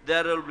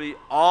 there will be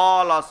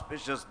all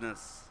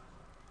auspiciousness.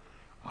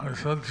 আমি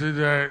শুনছি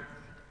যে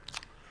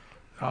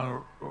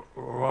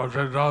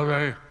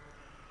রজতধামে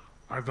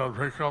একটা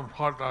বিক্রম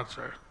পথ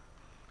আছে।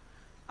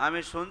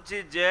 আমি শুনছি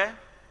যে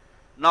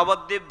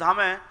নবদ্বীপ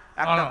ধামে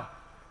একটা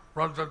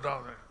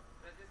রজতধামে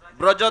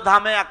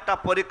ব্রজধামে একটা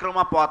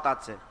পরিক্রমা পথ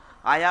আছে।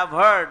 I have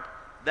heard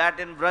that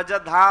in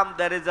Brajadham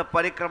there is a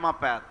parikrama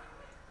path.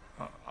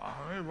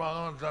 আমি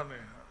বাংলা জানি।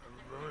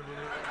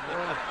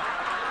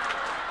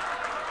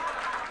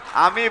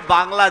 আমি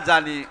বাংলা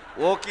জানি,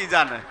 ও কি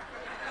জানে?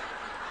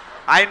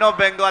 I know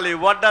Bengali.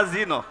 What does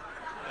he know?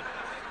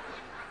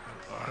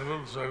 I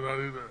don't say that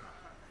either.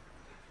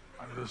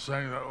 I'm just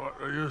saying that what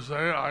you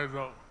say, I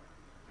know.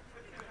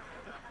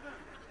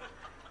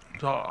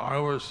 So I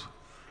was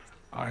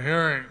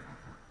hearing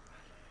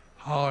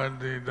how in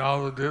the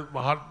Navadip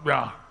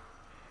Mahatmya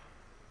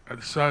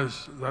it says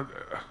that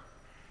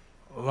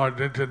Lord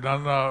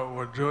Nityananda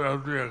would do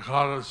every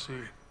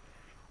Ekadasi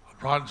a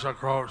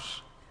Panchakrosh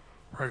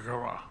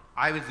Parikrama.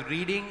 I was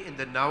reading in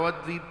the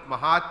Navadvip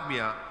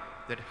Mahatmya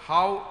that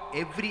how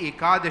every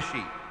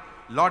Ekadashi,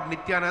 Lord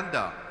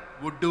Nityananda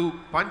would do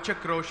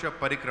Panchakrosha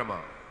Parikrama.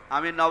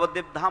 আমি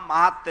নবদ্বীপ ধাম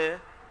মাহাত্ম্যে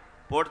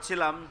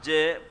পড়ছিলাম যে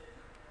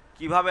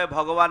কিভাবে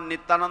ভগবান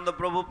নিত্যানন্দ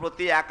প্রভু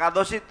প্রতি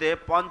একাদশীতে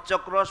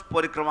পঞ্চক্রোশ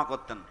পরিক্রমা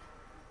করতেন।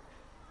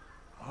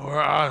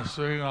 We're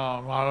asking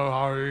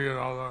Madhavari and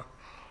other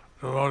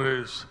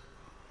devotees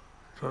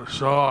to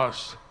show us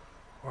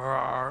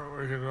where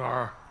we can do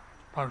our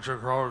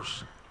Panchakrosh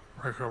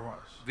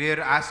Parikramas. We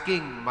are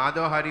asking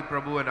Madhavari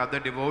Prabhu and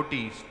other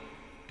devotees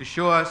to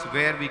show us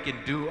where we can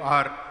do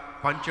our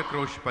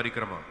Panchakrosh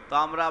Parikrama. তো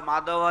আমরা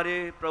মাধবহরি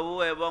প্রভু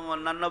এবং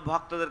অন্যান্য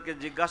ভক্তদেরকে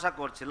জিজ্ঞাসা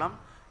করছিলাম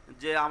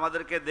যে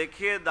আমাদেরকে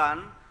দেখিয়ে দেন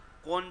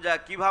কোন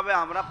কিভাবে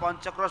আমরা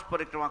পঞ্চক্রোশ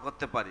পরিক্রমা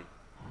করতে পারি।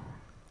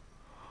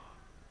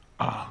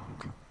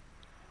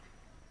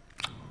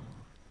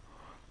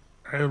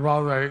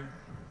 এইভাবে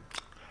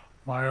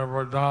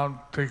Mayapur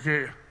থেকে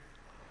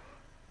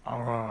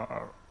আমরা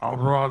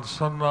অপরাধ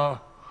শূন্য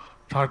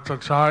থাকতে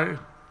চাই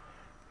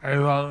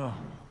এবং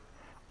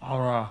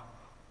আমরা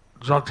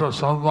যত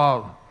সম্ভব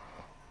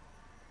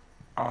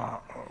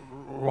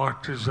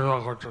ভক্তি সেবা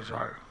করতে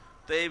চাই।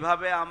 তো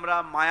এইভাবে আমরা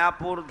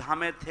মায়াপুর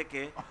ধামে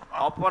থেকে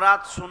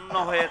অপরাধ শূন্য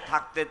হয়ে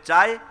থাকতে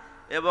চাই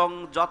এবং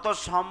যত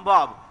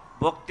সম্ভব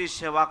ভক্তি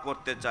সেবা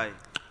করতে চাই।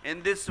 In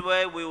this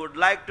way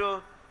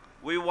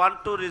we want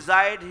to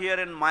reside here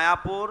in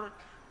Mayapur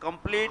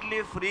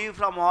completely free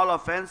from all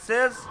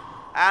offenses,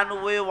 and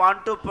we want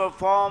to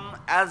perform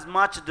as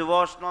much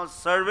devotional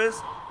service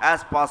as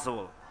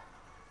possible.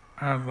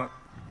 And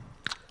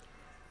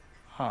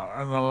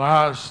in the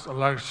last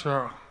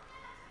lecture,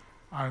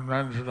 I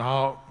mentioned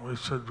how we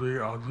should be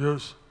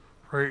abuse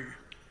free.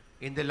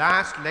 In the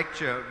last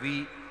lecture,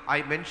 I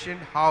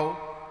mentioned how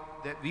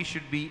that we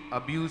should be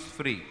abuse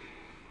free.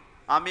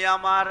 আমি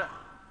আমার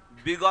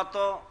বিগত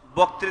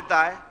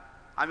বক্তৃতায়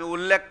আমি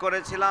উল্লেখ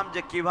করেছিলাম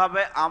যে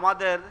কিভাবে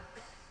আমাদের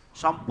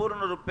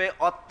সম্পূর্ণরূপে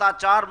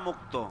অত্যাচার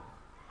মুক্ত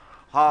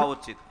হওয়া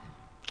উচিত।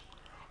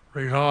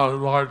 Because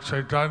Lord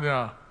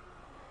Chaitanya,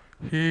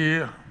 he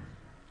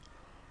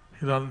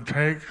doesn't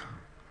take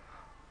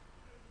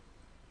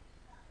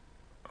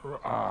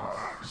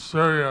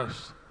serious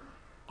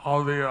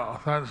all the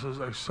offenses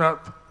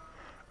except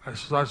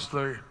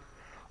especially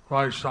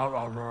Vaishnava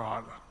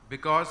Aparad.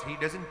 Because he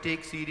doesn't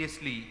take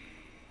seriously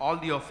all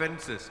the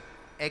offenses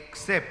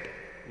except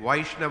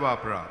Vaishnava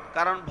Aparad.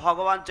 কারণ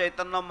ভগবান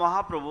চৈতন্য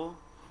মহাপ্রভু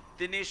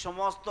তিনি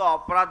সমস্ত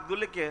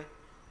অপরাধগুলিকে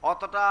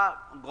অতটা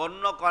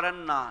গণ্য করেন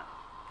না,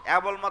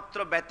 কেবলমাত্র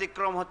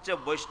ব্যতিক্রম হচ্ছে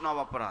বৈষ্ণব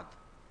অপরাধ।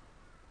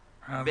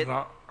 And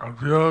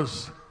abuse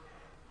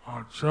of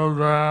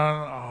children,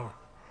 of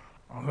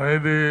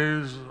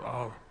ladies,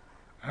 of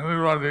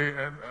anybody,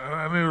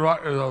 any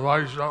is a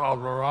Vaishnava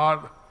Aparad,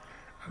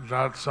 and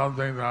that's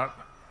something that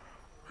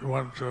we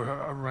want to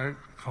make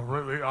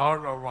completely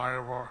out of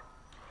Mayapur.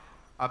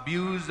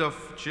 Abuse of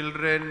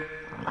children,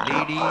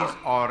 ladies,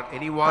 or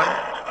anyone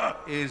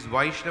is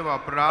Vaishnava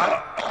Aparad,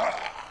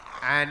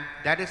 and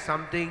that is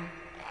something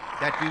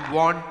that we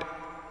want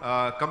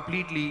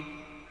completely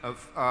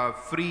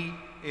free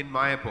in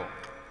Mayapur.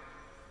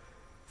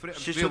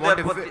 We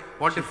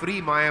want to free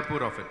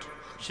Mayapur of it.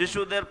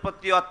 শিশুদের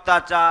প্রতি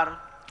অত্যাচার,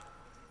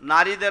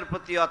 নারীদের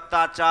প্রতি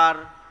অত্যাচার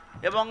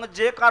এবং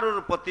যে কারোর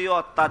প্রতি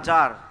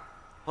অত্যাচার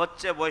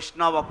হচ্ছে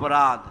বৈষ্ণব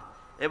অপরাধ,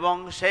 এবং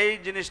সেই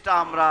জিনিসটা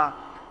আমরা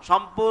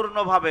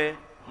সম্পূর্ণভাবে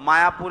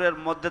মায়াপুরের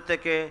মধ্যে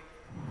থেকে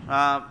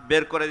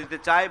বের করে দিতে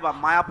চাই বা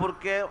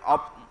মায়াপুরকে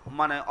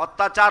মানে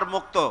অত্যাচার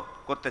মুক্ত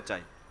করতে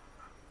চাই।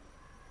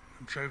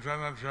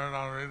 Chaitanya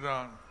Charitamrita,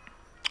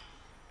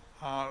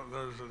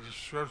 there's a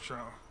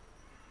description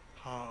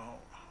how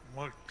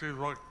Mukti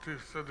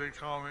Siddhi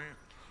Kami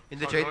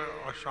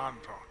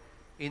Ashanta.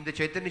 In the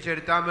Chaitanya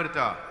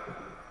Charitamrita,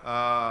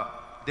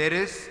 there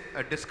is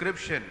a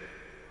description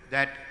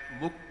that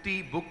Mukti,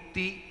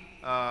 Bhukti,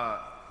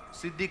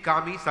 Siddhi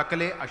Kami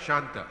Sakale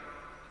Ashanta.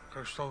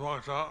 Krishna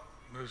Bhakta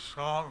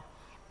Nishkam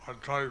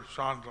Ataiv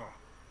Shanta.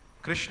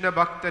 Krishna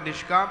Bhakta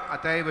Nishkam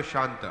Ataiv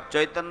Shanta.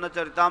 Chaitanya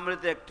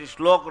চরিতামৃতে একটি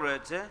শ্লোক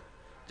রয়েছে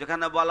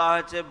যেখানে বলা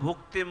হয়েছে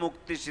ভুক্তি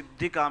মুক্তি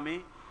সিদ্ধিকামী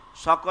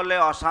সকলে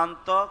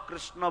অশান্ত,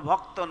 কৃষ্ণ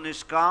ভক্ত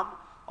নিষ্কাম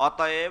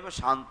অতএব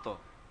শান্ত।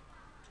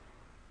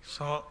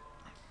 So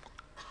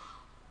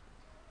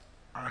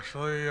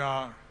actually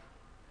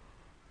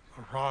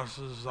the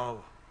process of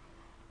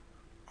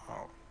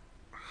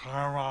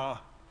karma,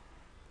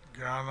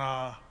 jnana,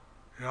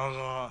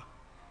 yoga,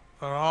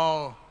 they're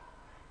all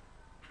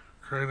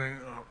creating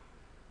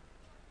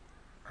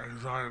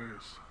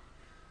anxieties.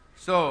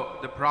 So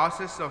the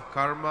process of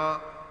karma,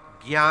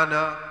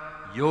 jnana,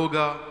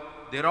 yoga,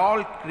 they're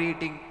all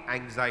creating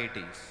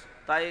anxieties.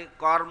 তাই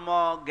কর্ম,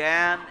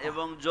 জ্ঞান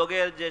এবং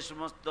যোগের যে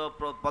সমস্ত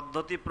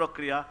পদ্ধতি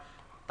প্রক্রিয়া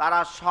তারা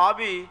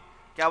সবই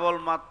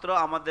কেবলমাত্র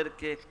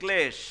আমাদেরকে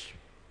ক্লেশ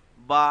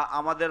বা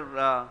আমাদের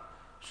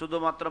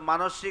শুধুমাত্র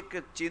মানসিক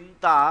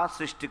চিন্তা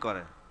সৃষ্টি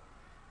করে।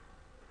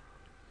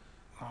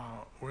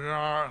 We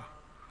are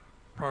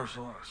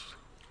personalists.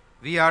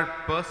 We are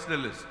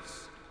personalists.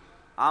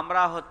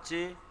 আমরা হচ্ছি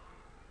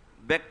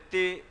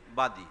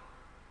ব্যক্তিবাদী।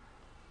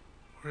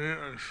 We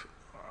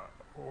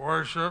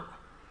worship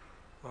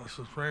the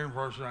Supreme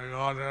Personality of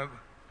Godhead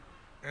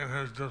in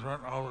His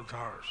different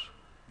avatars.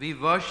 We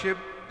worship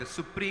the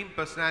Supreme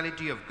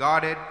Personality of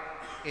Godhead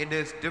in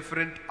His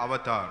different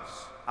avatars.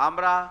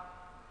 আমরা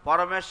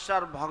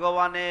পরমেশ্বর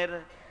ভগবানের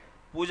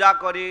পূজা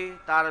করি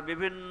তার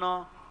বিভিন্ন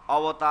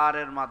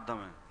অবতারের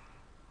মাধ্যমে।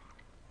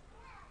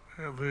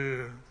 The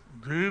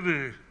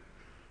deity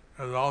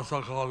is also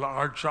called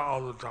Archa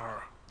Avatar.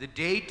 The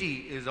deity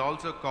is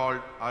also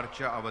called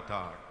Archa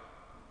Avatar.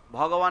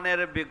 ভগবানের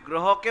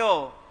বিগ্রহকেও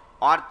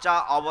অর্চা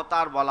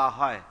অবতার বলা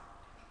হয়।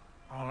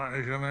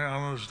 এখানে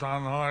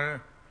অনুষ্ঠান হয়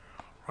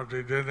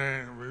প্রতিদিনে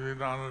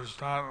বিভিন্ন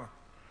অনুষ্ঠান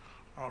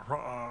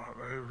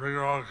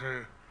বিগ্রহকে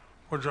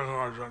পূজা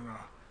করার জন্য।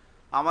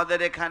 আমাদের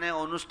এখানে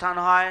অনুষ্ঠান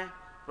হয়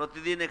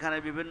প্রতিদিন, এখানে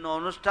বিভিন্ন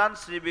অনুষ্ঠান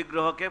শ্রী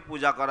বিগ্রহকে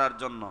পূজা করার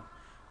জন্য।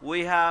 We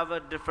have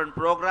different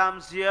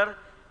programs here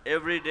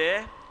every day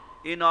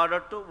in order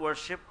to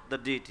worship the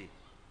deity.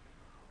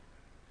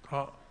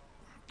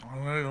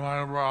 অনেক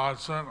মায়াপুর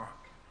আছেন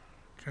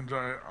কিন্তু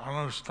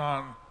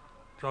অনুষ্ঠান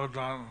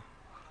যোগদান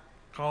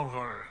কম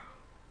করে।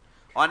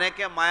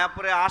 অনেকে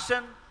মায়াপুরে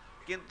আসেন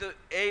কিন্তু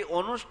এই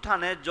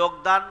অনুষ্ঠানে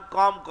যোগদান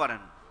কম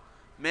করেন।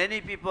 Many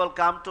people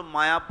come to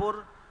Mayapur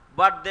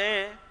but they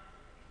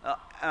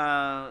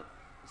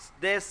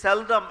they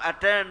seldom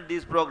attend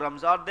these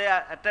programs, or they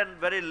attend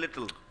very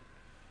little.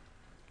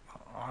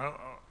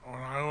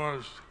 When I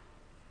was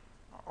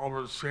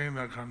overseeing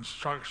the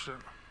construction,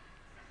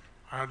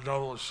 I had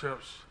double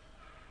shifts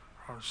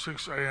from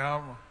 6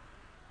 a.m.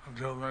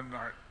 until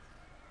midnight.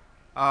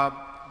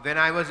 When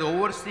I was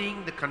overseeing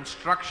the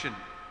construction,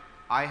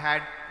 I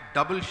had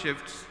double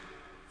shifts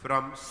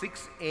from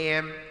 6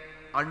 a.m.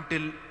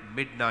 until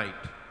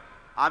midnight.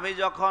 আমি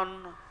যখন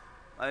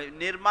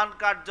নির্মাণ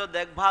কার্য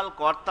দেখভাল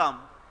করতাম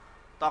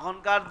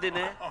তখনকার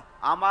দিনে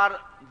আমার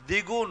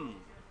দ্বিগুণ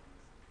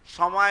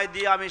সময়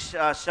দিয়ে আমি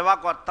সেবা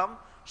করতাম,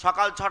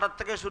 সকাল 6টা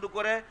থেকে শুরু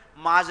করে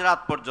মাঝরাত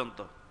পর্যন্ত।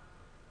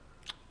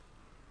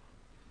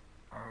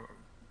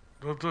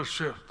 দুটো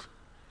শিফট,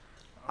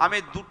 আমি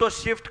দুটো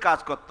শিফট কাজ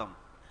করতাম।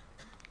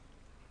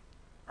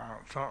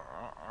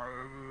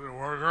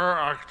 ওয়ার্কার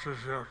একটা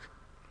শিফট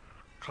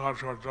কাজ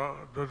করতো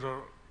দুটো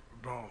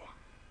দল।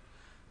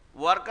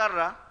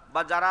 ওয়ার্কাররা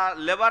বা যারা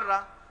লেবাররা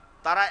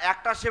তারা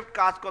একটা শিফট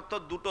কাজ করতো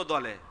দুটো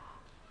দলে।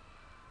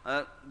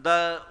 The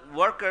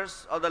workers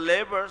or the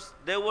laborers,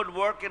 they would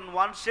work in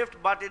one shift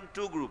but in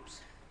two groups.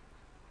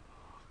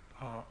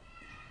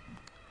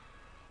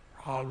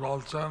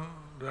 বলছেন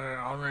যে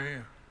আমি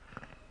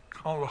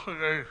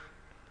কমপক্ষে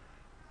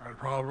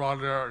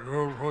প্রভুপাদের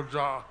গুরু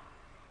পূজা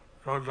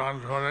যোগদান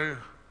করে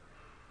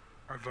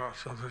এটা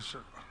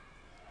সাফিসিয়েন্ট।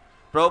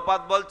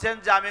 প্রভুপাদ বলছেন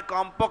যে আমি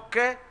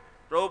কমপক্ষে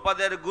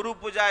প্রভুপাদের গুরু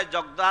পূজায়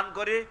যোগদান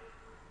করি,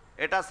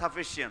 এটা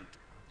sufficient.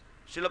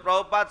 Srila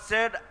Prabhupada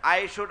said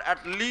I should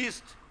at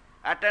least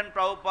attend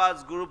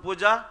Prabhupada's Guru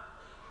Puja,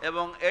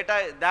 এবং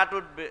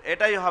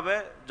এটাই হবে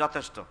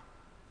যথেষ্ট।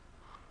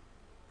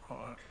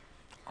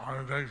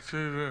 আমি দেখছি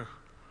যে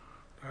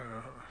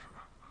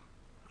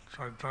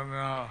চৈতন্য,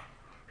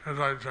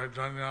 হৃদয়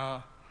চৈতন্য,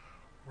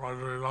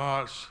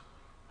 ব্রজবিলাস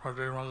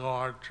প্রতি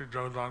মঙ্গলারতি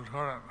যোগদান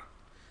করেন।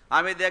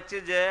 আমি দেখছি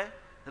যে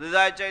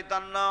হৃদয়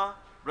চৈতন্য,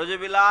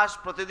 ব্রজবিলাস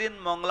প্রতিদিন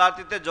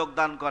মঙ্গলারতিতে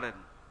যোগদান করেন।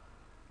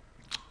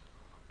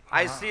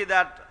 I see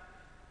that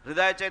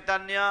Hridaya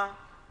Chaitanya,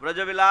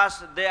 Brajavilas,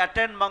 they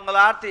attend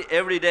Mangalarti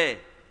every day.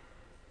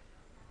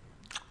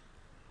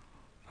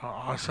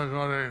 আশা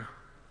করি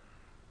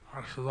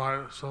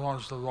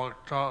সমস্ত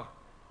ভক্ত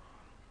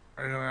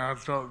এখানে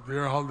এত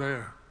ভিড় হবে,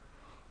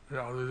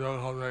 অভিযোগ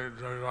হবে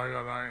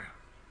জায়গা নাই।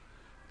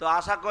 তো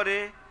আশা করি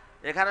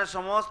এখানে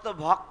সমস্ত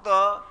ভক্ত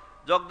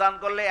যোগদান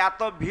করলে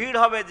এত ভিড়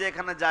হবে যে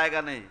এখানে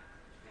জায়গা নেই।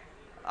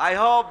 I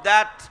hope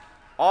that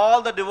all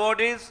the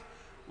devotees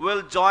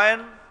will join,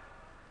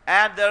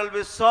 and there will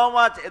be so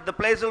much, the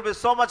place will be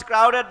so much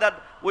crowded that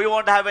we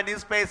won't have any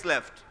space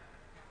left.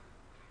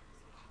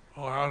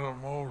 We'll have to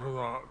move to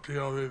the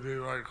TOVP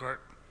right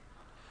quick.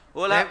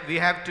 We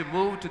have to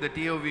move to the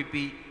TOVP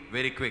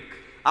very quick.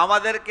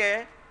 আমাদেরকে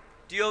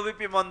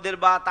টিওভিপি মন্দির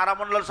বা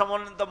তারামণ্ডল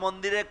সমন্বিত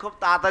মন্দিরে খুব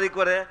তাড়াতাড়ি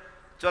করে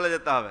চলে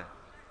যেতে হবে।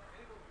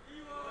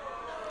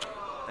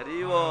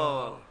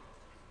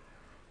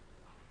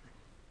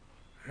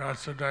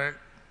 Yesterday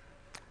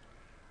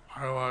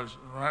I was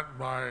met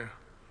by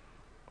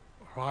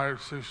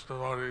 5-6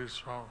 devotees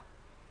from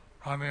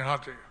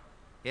Panihati.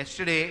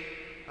 Yesterday,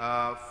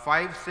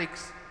 5-6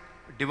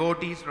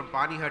 devotees from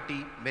Panihati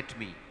met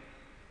me.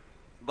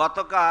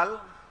 গতকাল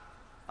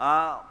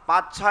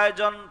 5-6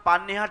 জন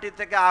পান্নিহাটি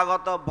থেকে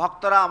আগত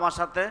ভক্তরা আমার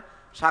সাথে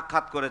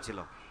সাক্ষাৎ করেছিল।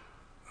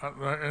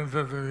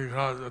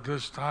 Because at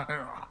this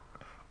time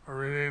we're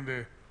reading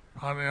the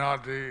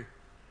Panihati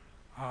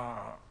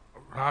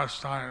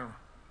pastime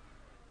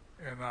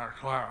in our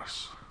class.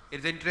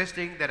 It's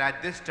interesting that at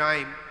this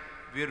time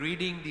we're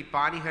reading the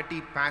Panihati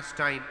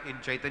pastime in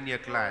Chaitanya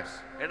class.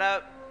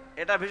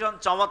 এটা ভীষণ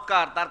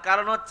চমৎকার, তার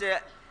কারণ হচ্ছে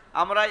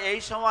আমরা এই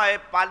সময়ে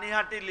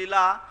পানিহাটি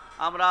লীলা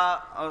আমরা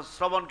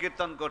শ্রবণ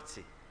কীর্তন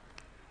করছি,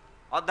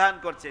 অধ্যয়ন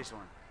করছি এই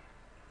সময়।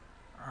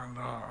 And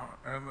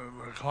in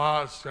the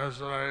class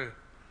yesterday,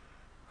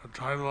 the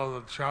title of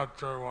the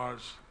chapter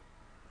was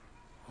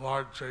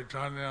Lord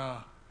Chaitanya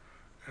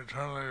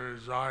eternally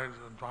resides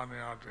in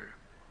Panihati.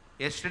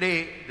 Yesterday,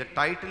 the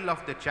title of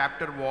the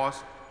chapter was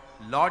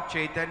Lord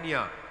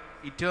Chaitanya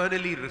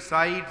eternally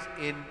resides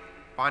in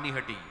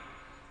Panihati.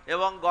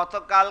 এবং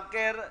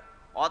গতকালকের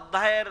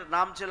অধ্যায়ের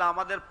নাম ছিল,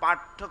 আমাদের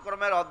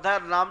পাঠ্যক্রমের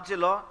অধ্যায়ের নাম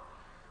ছিল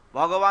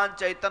ভগবান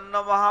চৈতন্য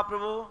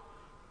মহাপ্রভু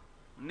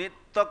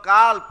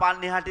নিত্যকাল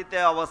পানিহাটিতে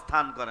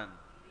অবস্থান করেন।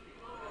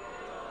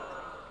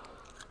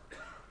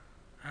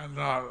 And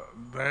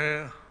they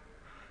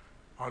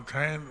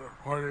obtained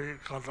 40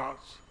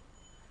 katas.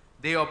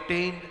 They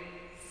obtained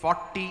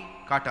 40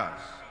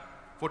 katas.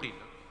 14.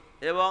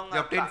 এবং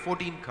They obtained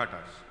 14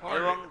 katas.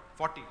 এবং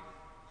 40.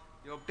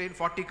 They obtained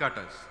 40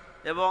 katas.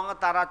 এবং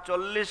তারা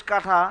 40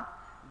 কাঠা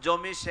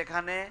জমি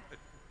সেখানে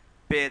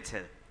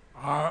পেয়েছে।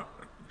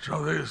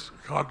 40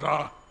 কাঠা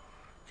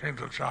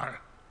কিনতে চায়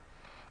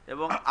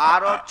এবং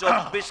আরো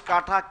 24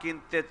 কাঠা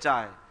কিনতে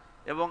চায়,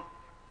 এবং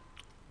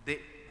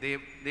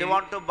they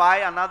want to buy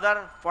another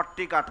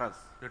 40 kathas.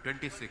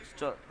 26.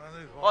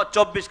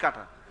 24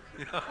 কাঠা।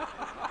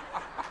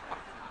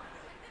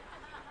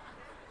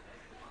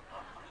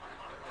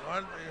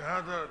 You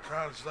have to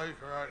translate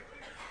right.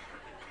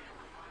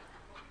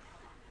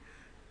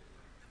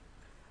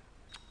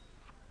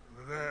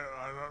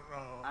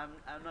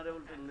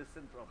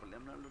 listen properly.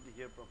 I'm not able to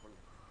hear properly.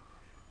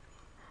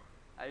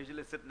 I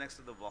usually sit next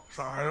to the box.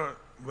 So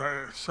they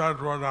said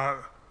for that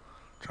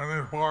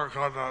 24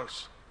 katas,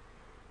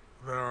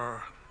 the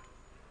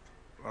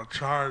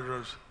charge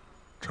was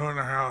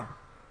 2.5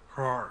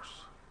 crores.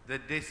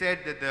 That they said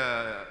that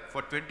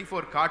for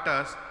 24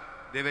 katas,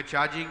 they were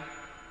charging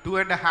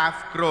 2.5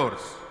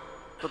 crores.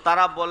 তো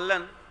তারা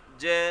বললেন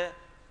যে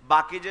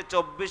বাকি যে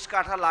 24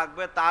 কাঠা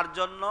লাগবে তার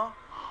জন্য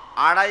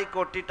 2.5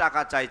 কোটি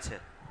টাকা চাইছে।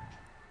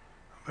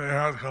 They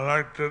had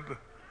collected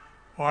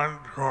 1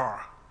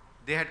 crore.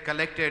 They had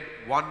collected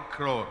 1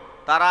 crore.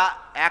 তারা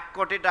 1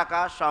 কোটি টাকা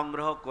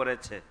সংগ্রহ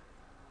করেছে।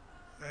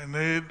 They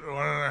need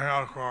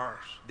 1.5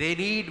 crores. They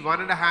need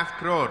 1.5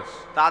 crores.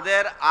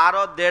 তাদের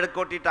আরো 1.5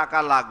 কোটি টাকা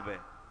লাগবে।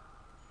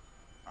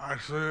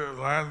 Actually,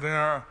 land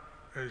there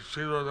is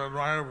cheaper than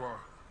Mayapur.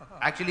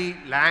 Actually,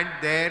 land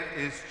there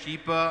is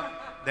cheaper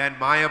than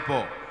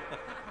Mayapur.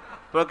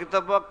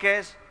 প্রকৃতপক্ষে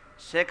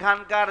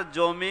সেখানকার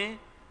জমি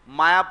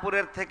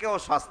মায়াপুরের থেকেও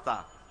সস্তা।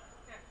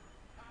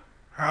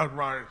 Half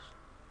price.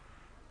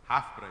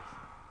 Half price.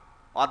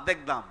 অর্ধেক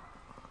দাম।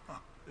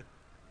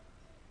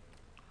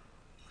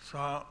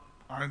 So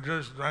I'm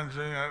just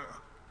mentioning it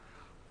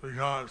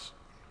because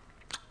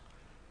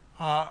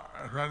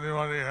if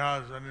anybody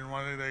has any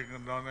money they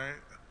can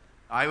donate.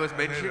 I was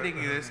mentioning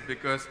this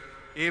because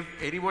if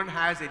anyone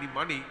has any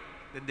money,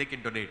 then they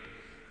can donate.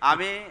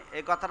 আমি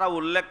এই কথাটা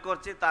উল্লেখ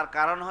করছি তার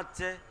কারণ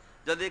হচ্ছে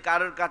যদি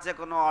কারোর কাছে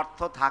কোনো অর্থ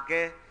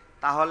থাকে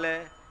তাহলে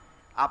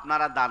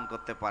আপনারা দান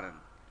করতে পারেন।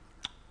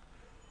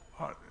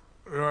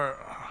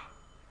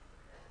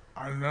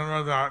 I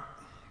remember that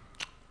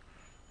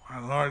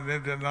when Lord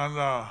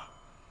Nityananda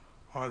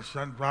was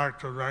sent back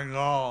to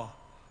Bengal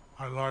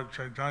by Lord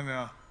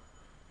Chaitanya,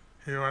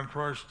 he went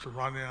first to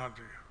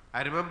Panihati.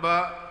 I remember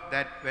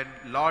that when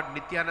Lord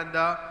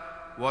Nityananda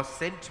was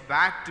sent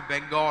back to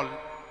Bengal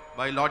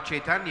by Lord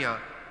Chaitanya,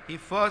 he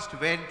first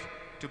went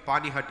to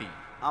Panihati.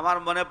 আমার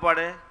মনে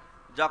পড়ে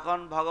যখন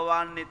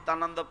ভগবান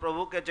নিত্যানন্দ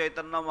প্রভুকে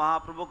চৈতন্য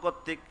মহাপ্রভু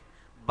কর্তৃক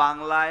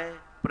বাংলায়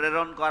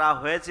প্রেরণ করা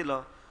হয়েছিল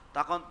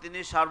তখন তিনি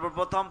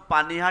সর্বপ্রথম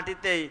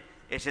পানিহাটিতেই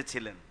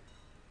এসেছিলেন।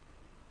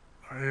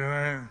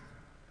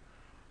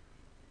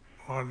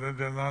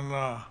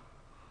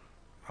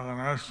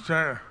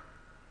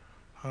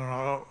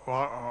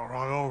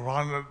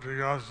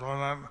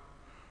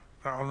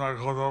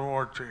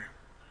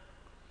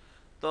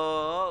 তো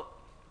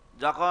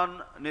যখন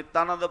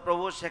নিত্যানন্দ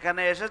প্রভু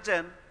সেখানে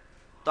এসেছেন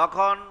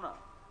তখন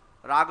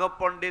রাঘব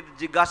পণ্ডিত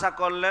জিজ্ঞাসা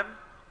করলেন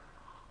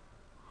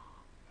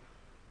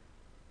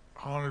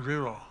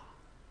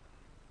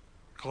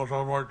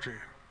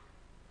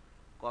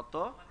কত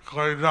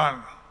কয়জন?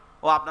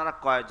 ও আপনারা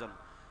কয়জন?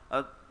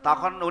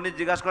 তখন উনি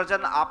জিজ্ঞাসা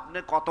করেছেন আপনি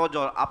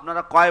কতজন,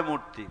 আপনারা কয়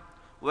মূর্তি?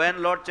 When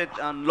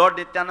Lord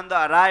Nityananda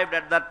arrived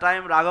at that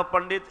time, Raghav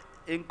Pandit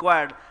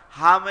inquired,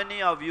 how many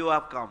of you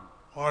have come?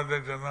 Lord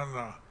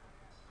Nityananda.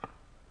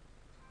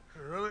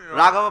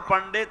 Raghav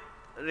Pandit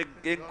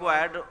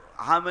inquired,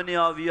 how many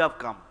of you have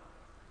come?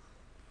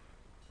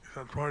 He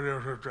said 40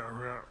 or 50.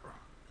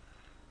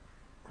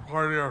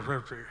 40 or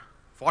 50.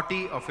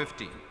 40 or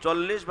 50.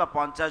 40 বা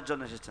 50 জন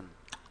এসেছেন।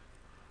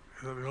 He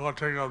said, go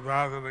take a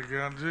bath in the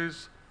Ganges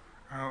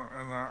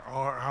and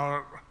have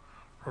it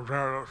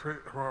prepared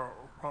for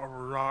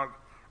prasad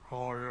for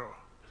all you.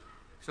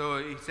 So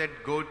he said,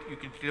 you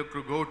can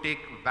go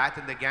take bath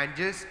in the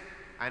Ganges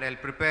and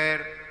I'll prepare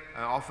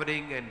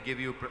offering and give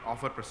you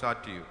offer prasad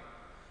to you.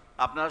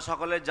 আপনারা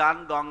সকলে যান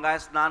গঙ্গায়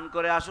স্নান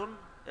করে আসুন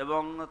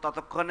এবং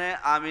ততক্ষণে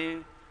আমি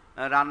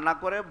রান্না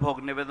করে ভোগ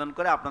নিবেদন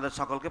করে আপনাদের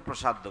সকলকে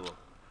প্রসাদ দেব।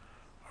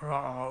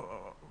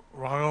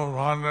 Raghav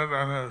Pandit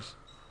and his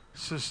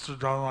sister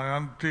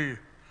Damayanti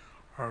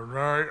are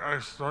very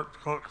expert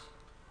cooks.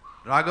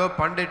 Raghav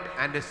Pandit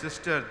and his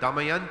sister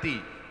Damayanti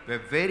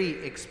were very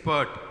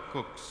expert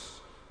cooks.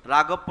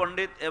 রাঘব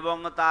পণ্ডিত এবং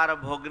তার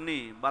ভগ্নী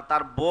বা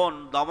তার বোন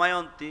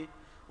দময়ন্তী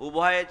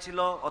উভয়ে ছিল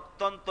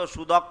অত্যন্ত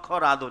সুদক্ষ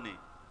রাঁধুনি।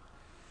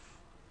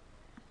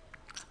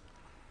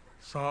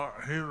 So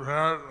he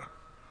prepared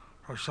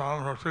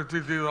prasadam for 50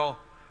 people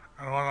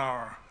in 1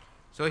 hour.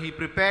 So he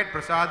prepared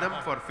prasadam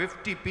for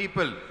 50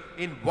 people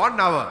in 1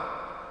 hour.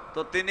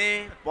 তো তিনি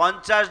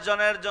 50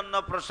 জনের জন্য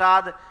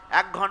প্রসাদ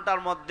 1 ঘন্টার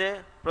মধ্যে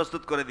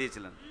প্রস্তুত করে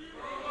দিয়েছিলেন।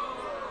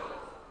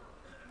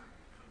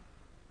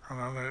 And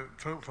then they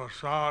took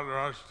prasad,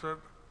 rested,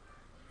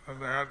 and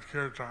they had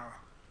kirtan.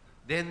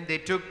 Then they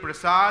took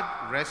prasad,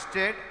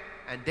 rested,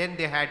 and then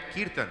they had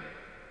kirtan.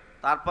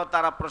 তারপর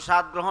তারা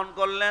প্রসাদ গ্রহণ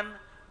করলেন,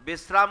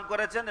 বিশ্রাম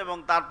করেছেন এবং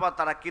তারপর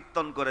তারা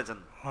কীর্তন করেছেন।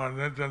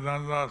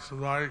 Nityananda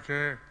সবাইকে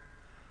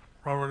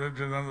প্রভু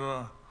নিত্যানন্দ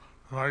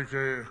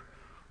সবাইকে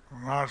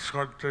নাচ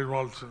করতে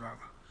বলছিলেন।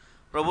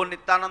 প্রভু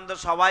নিত্যানন্দ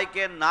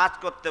সবাইকে নাচ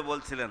করতে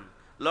বলছিলেন।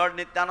 Lord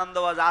Nityananda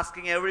was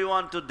asking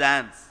everyone to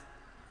dance.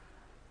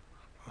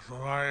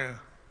 সবাই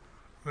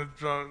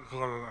নৃত্য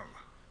করলেন।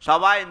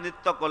 সবাই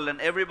নৃত্য করলেন।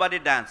 Everybody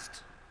danced.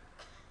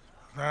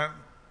 Then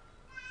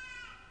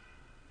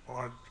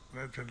Lord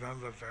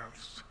Nityananda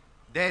danced.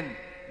 Then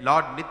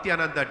Lord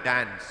Nityananda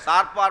danced.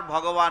 তারপর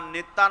ভগবান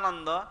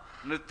নিত্যানন্দ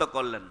নৃত্য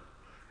করলেন।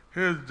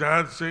 his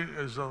dancing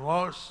is the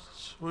most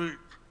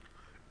sweet.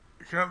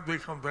 It can't be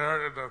compared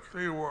in the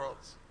three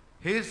worlds.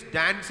 His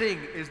dancing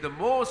is the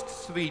most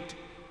sweet,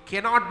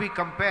 cannot be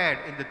compared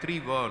in the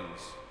three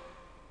worlds.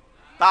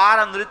 তার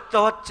নৃত্য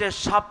হচ্ছে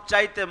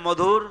সবচাইতে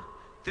মধুর,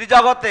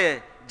 ত্রিজগতে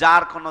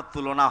যার কোনো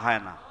তুলনা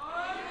হয় না।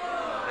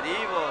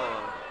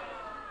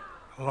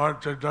 Lord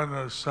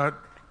Chaitanya said,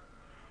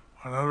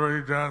 whenever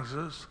he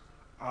dances,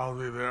 I'll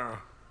be there.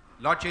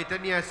 Lord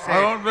Chaitanya I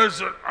said, won't miss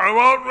it. I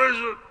won't miss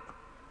it.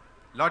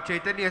 Lord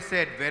Chaitanya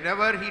said,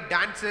 whenever he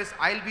dances,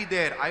 I'll be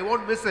there. I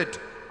won't miss it.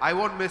 I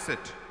won't miss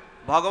it.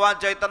 ভগবান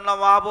চৈতন্য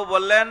মহাপ্রভু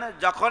বললেন,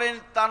 যখনই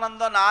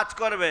নিত্যানন্দ নাচ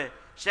করবে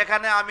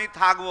সেখানে আমি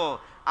থাকবো,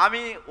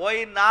 আমি ওই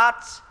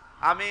নাচ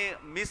আমি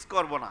মিস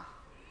করব না।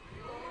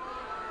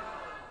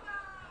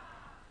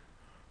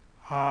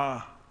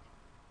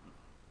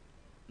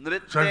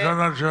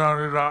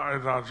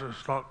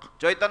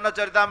 চৈতন্য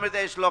চরিতামৃতে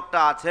এই শ্লোকটা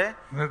আছে,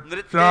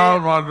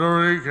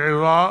 মাধুরী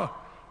কেবা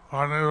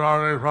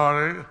অনিবারে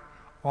ভারে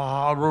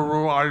মহাপ্রভু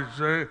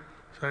আইসে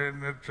সেই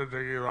নৃত্য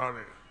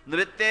দেখিবারে।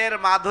 নৃত্যের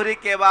মাধুরী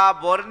কেবা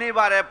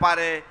বর্ণিবারে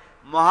পারে,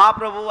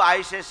 মহাপ্রভু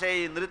আইসে সেই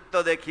নৃত্য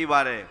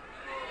দেখিবারে।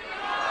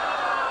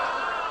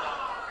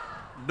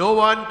 No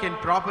one can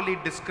properly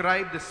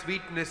describe the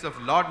sweetness of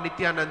Lord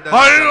Nityananda.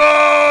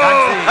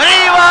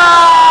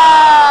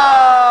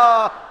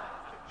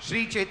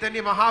 Sri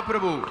Chaitanya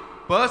Mahaprabhu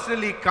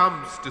personally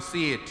comes to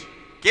see it.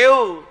 কেউ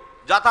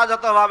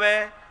যথাযথভাবে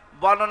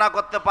বর্ণনা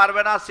করতে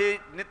পারবে না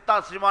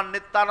শ্রীমান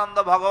নিত্যানন্দ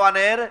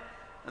ভগবানের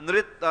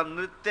নৃত্য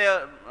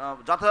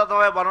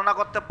যথাযথভাবে বর্ণনা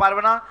করতে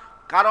পারবে না,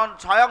 কারণ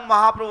স্বয়ং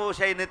মহাপ্রভু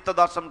সেই নৃত্য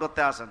দর্শন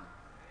করতে আসেন।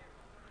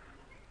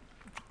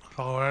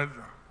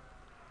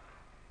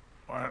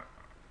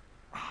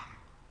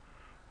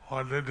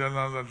 When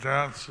Nityananda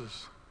dances,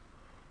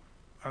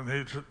 and he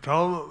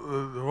told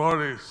the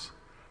devotees,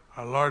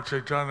 Lord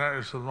Chaitanya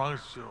is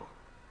amongst you.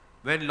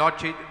 When Lord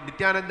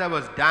Nityananda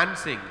was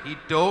dancing, he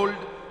told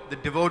the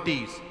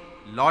devotees,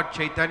 Lord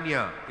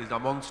Chaitanya is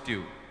amongst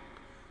you.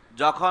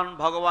 যখন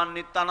ভগবান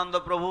নিত্যানন্দ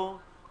প্রভু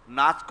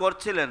নাচ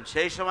করছিলেন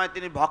সেই সময়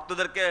তিনি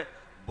ভক্তদেরকে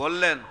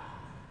বললেন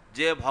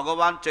যে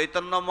ভগবান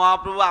চৈতন্য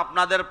মহাপ্রভু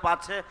আপনাদের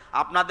পাশে,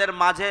 আপনাদের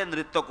মাঝে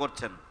নৃত্য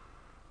করছেন।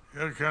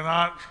 You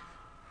cannot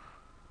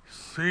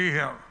see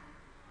him,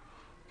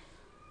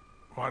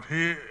 but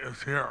he is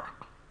here.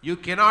 You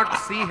cannot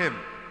see him,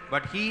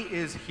 but he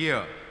is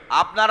here.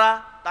 আপনারা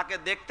তাকে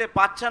দেখতে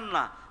পাচ্ছেন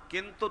না,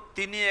 কিন্তু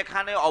তিনি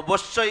এখানে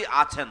অবশ্যই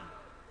আছেন।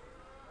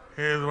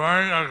 He is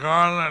wearing a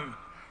garland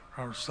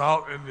from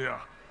South India.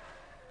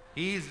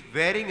 He is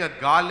wearing a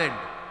garland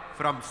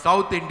from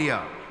South India.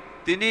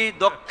 তিনি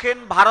দক্ষিণ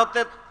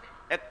ভারতের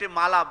একটি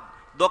মালা,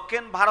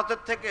 দক্ষিণ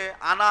ভারতের থেকে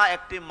আনা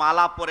একটি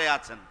মালা পরে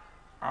আছেন।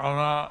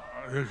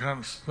 You can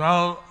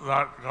smell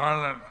that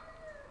garland.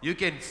 You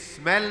can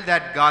smell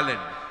that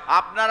garland.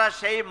 আপনারা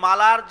সেই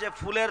মালার যে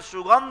ফুলের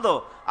সুগন্ধ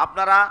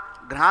আপনারা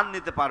ঘ্রাণ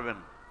নিতে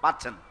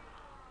পাচ্ছেন।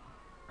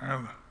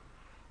 And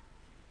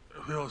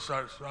people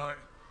start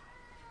smelling.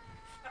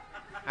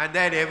 And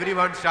then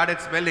everyone started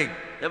smelling.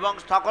 এবং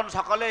তখন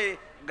সকলেই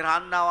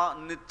ঘ্রাণ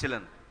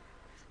নিচ্ছিলেন।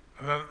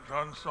 And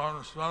then some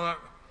smell it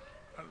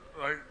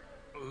like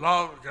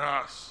love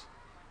gas,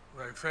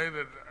 like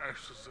fainted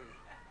ecstasy.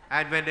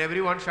 And when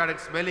everyone started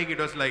smelling, it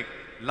was like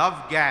love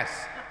gas.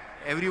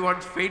 Everyone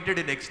fainted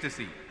in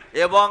ecstasy.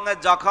 এবং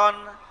যখন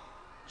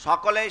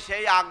সকলেই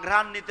সেই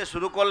আঘ্রাণ নিতে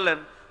শুরু করলেন,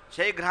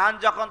 সেই ঘ্রাণ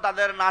যখন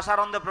তাদের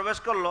নাসারন্ধে প্রবেশ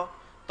করলো,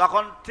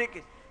 তখন ঠিক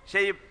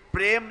সেই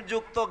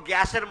প্রেমযুক্ত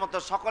গ্যাসের মতো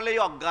সকলেই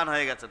অজ্ঞান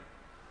হয়ে গেছেন।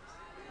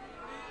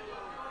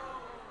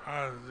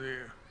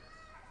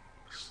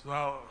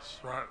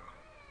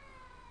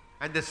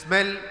 And the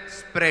smell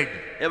spread.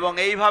 এবং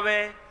এইভাবে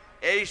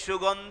এই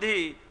সুগন্ধি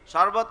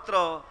সর্বত্র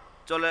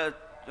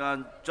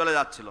চলে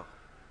যাচ্ছিল।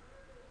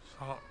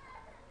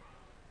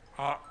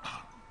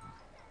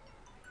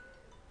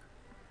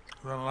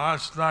 Then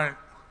last night,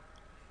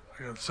 I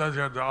can say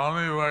that the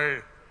only way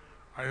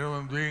a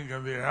human being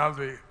can be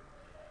happy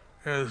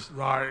is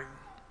by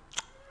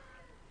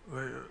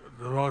the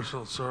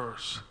devotional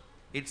service.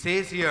 It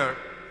says here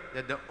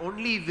that the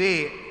only way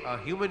a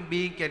human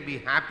being can be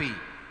happy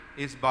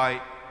is by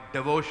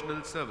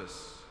devotional service.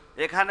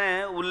 এখানে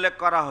উল্লেখ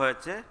করা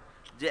হয়েছে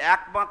যে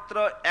একমাত্র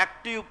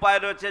একটি উপায়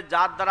রয়েছে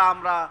যার দ্বারা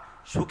আমরা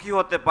সুখী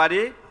হতে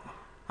পারি,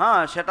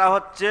 হ্যাঁ, সেটা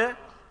হচ্ছে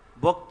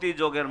ভক্তি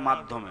যোগের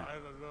মাধ্যমে।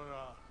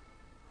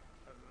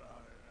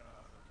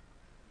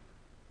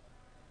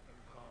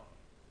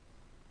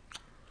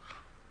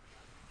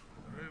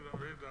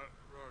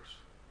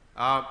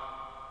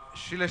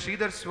 Srila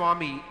Sridhar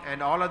Swami and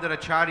all other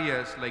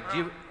acharyas like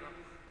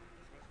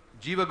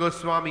Jiva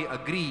Goswami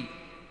agree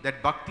that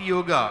Bhakti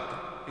Yoga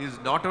is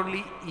not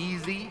only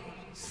easy,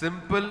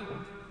 simple,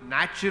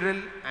 natural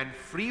and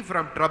free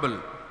from trouble,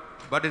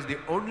 but is the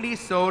only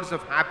source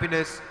of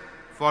happiness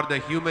for the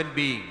human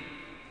being.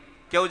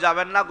 কেউ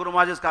যাবেন না, গুরু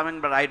মহারাজ is coming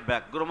right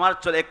back. গুরু মহারাজ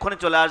এক্ষুনি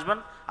চলে আসবেন,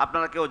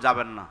 আপনারা কেউ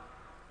যাবেন না।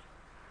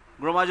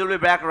 গুরু মহারাজ will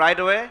be back right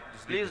away,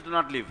 please do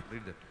not leave.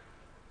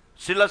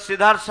 Srila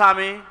Sridhar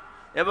স্বামী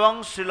এবং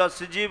শ্রীল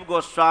শ্রীজীব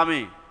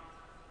গোস্বামী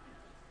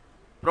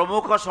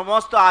প্রমুখ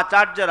সমস্ত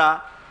আচার্যরা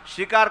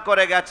স্বীকার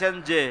করে গেছেন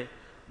যে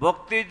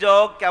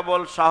ভক্তিযোগ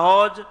কেবল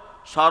সহজ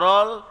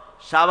সরল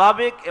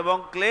স্বাভাবিক এবং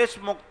ক্লেশ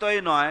মুক্তই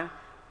নয়,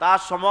 তা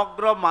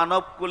সমগ্র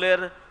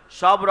মানবকুলের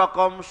সব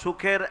রকম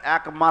সুখের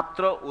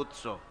একমাত্র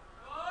উৎস।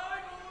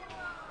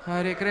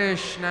 Hare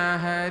Krishna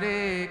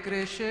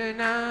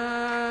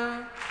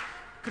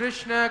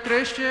Krishna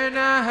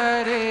Krishna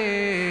Hare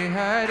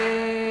Hare,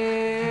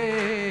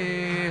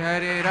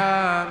 Hare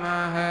Rama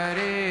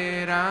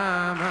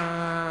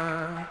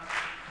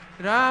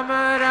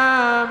Rama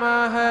Rama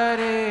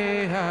Hare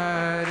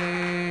Hare.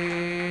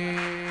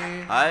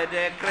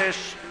 Hare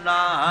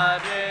Krishna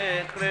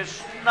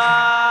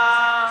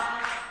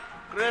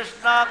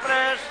Krishna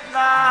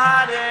Krishna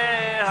Hare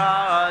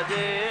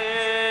Hare,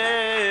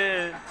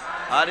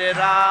 Hare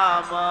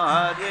Rama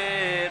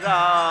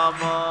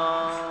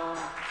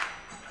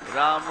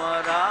Rama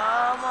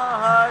Rama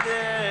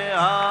Hare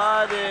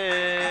Hare.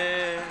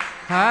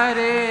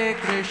 Hare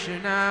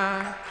Krishna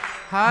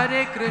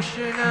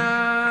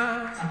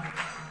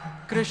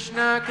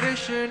Krishna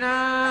Krishna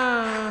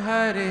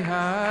Hare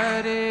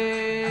Hare,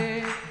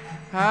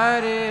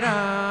 Hare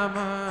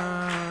Rama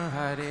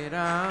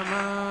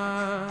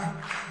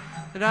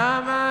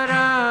Rama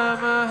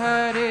Rama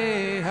Hare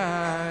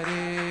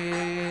Hare.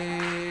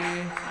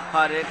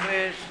 Hare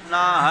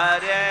Krishna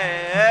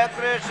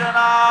Krishna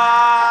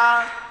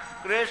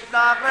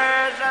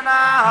Krishna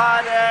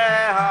Hare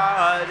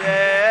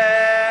Hare,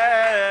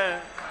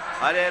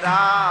 Hare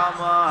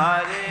Rama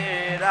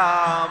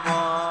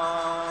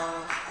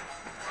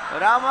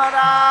Rama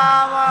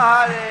Rama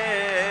Hare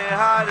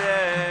Hare.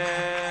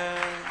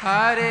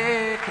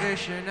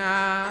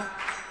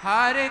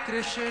 Hare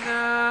Krishna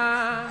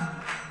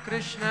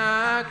Krishna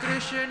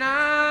Krishna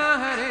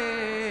Hare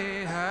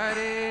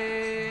Hare,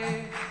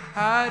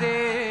 Hare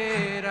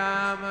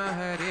Rama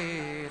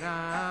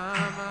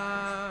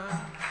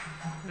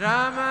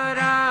Rama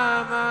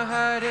Rama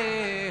Hare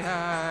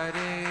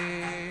Hare.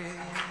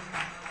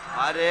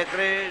 Hare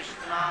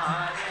Krishna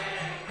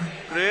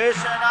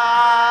Krishna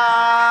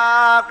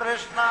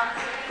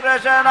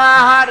Krishna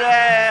Hare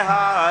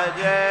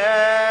Hare,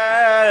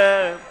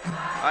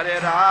 Hare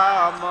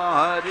Rama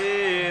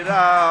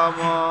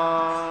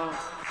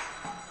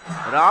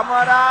Rama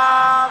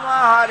Rama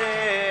Hare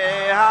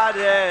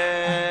Hare.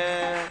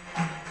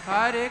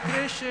 Hare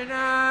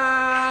Krishna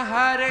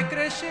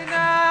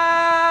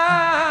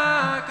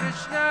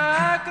Krishna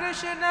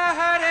Krishna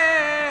Hare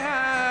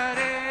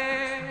Hare,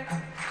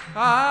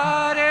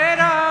 Hare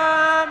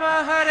Rama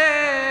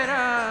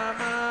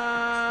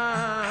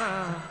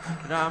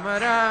Rama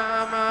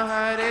Rama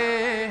Hare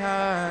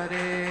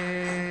Hare.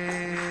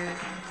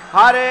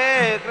 Hare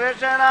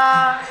Krishna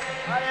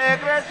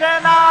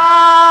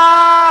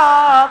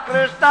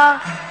Krishna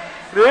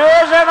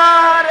Krishna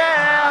Hare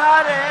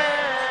Hare,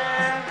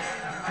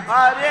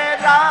 Hare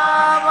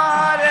Rama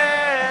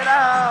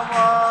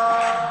Rama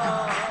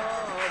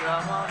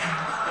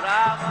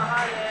Rama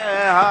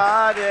Hare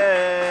Hare.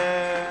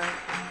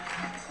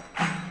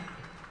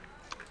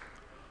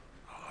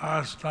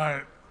 Last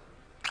night,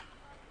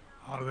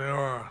 they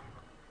were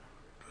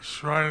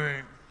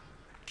describing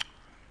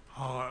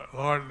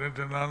Lord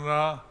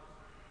Nityananda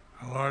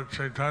and Lord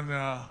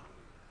Chaitanya.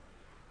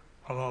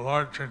 Although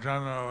Lord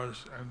Chaitanya was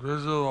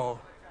invisible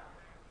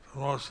to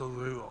most of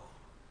the people.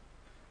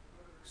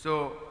 So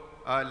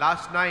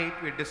last night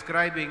we are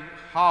describing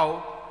how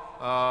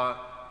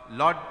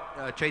Lord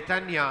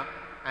Chaitanya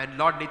and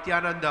Lord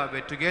Nityananda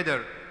were together,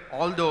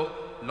 although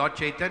Lord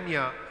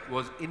Chaitanya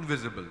was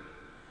invisible.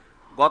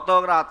 গত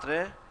রাত্রে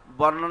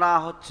বর্ণনা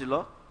হচ্ছিল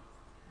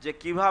যে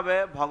কিভাবে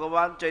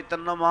ভগবান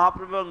চৈতন্য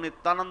মহাপ্রভু এবং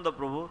নিত্যানন্দ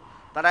প্রভু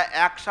তারা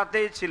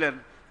একসাথেই ছিলেন,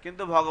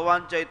 কিন্তু ভগবান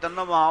চৈতন্য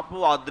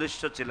মহাপ্রভু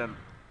অদৃশ্য ছিলেন।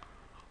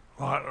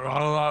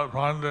 Raghava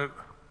Pandit,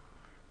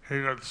 he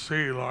could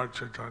see Lord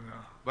Chaitanya.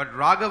 But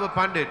Raghava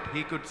Pandit,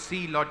 he could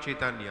see Lord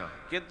Chaitanya.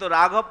 কিন্তু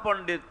রাঘব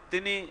পণ্ডিত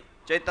তিনি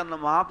চৈতন্য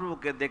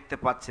মহাপ্রভুকে দেখতে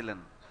পাচ্ছিলেন।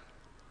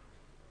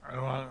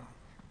 এবং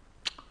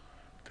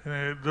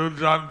তিনি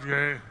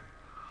দুজনকে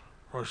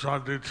প্রসাদ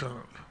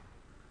দিচ্ছিলেন।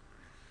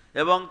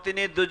 এবং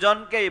তিনি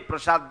দুজনকেই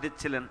প্রসাদ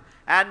দিচ্ছিলেন,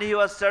 and he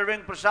was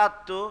serving prasad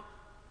to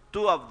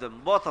two of them,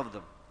 both of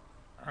them.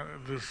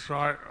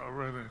 Describe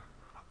already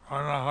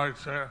রান্না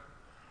হয়েছে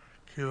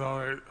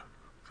কিভাবে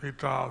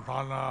পিঠা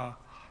পানা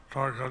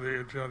তরকারি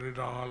ইত্যাদি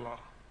দেওয়া হলো।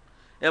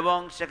 এবং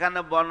সেখানে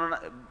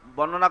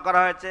বর্ণনা করা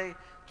হয়েছে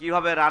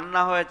কিভাবে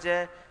রান্না হয়েছে,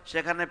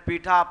 সেখানে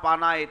পিঠা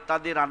পানা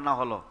ইত্যাদি রান্না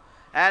হলো।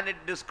 And it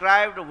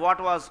described what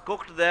was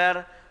cooked there.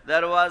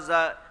 There was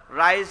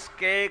rice,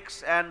 cakes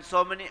and so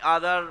many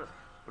other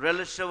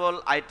relishable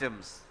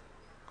items.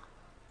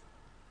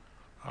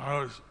 I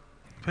was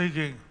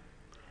thinking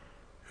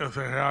if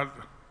they had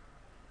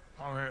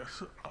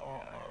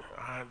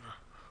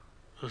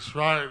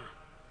described,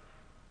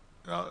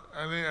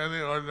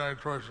 any ordinary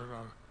person,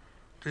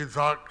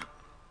 Deepak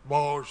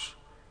Bose,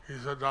 he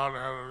sat down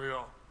and had a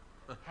meal.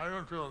 I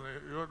don't feel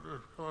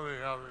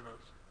any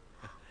happiness.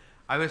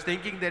 I was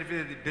thinking that if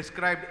they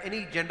described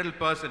any general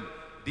person,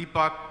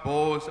 Deepak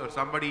Bose or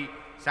somebody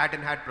sat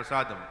and had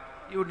prasadam,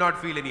 you would not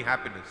feel any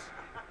happiness.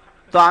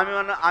 তো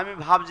আমি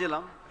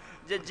ভাবছিলাম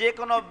যে যে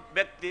কোনো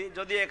ব্যক্তি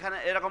যদি এখানে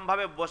এরকম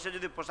ভাবে বসে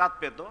যদি প্রসাদ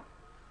পেত,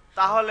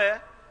 তাহলে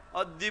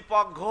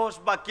দীপক ঘোষ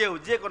বা কেউ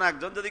যে কোনো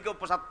একজন যদি কেউ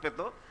প্রসাদ পেত,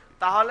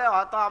 তাহলে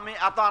হয়তো আমি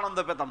এত আনন্দ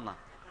পেতাম না।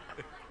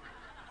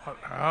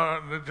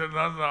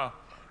 Nityananda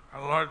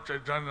and Lord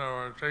Chaitanya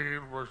were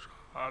taking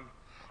prasad,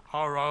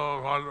 how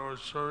Radharani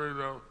was serving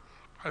them.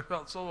 I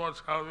felt so much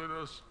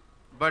happiness.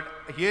 But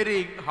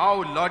hearing how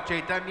Lord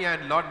Chaitanya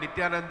and Lord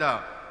Nityananda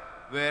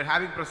were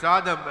having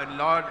prasadam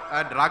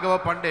and Raghava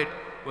Pandit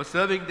was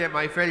serving them,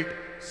 I felt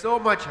so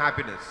much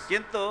happiness.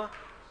 কিন্তু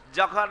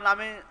যখন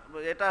আমি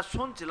এটা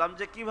শুনছিলাম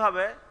যে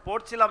কিভাবে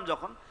পড়ছিলাম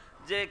যখন,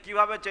 যে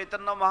কিভাবে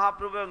চৈতন্য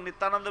মহাপ্রভু এবং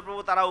নিত্যানন্দ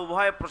প্রভু তারা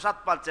উভয়ে প্রসাদ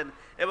পাচ্ছেন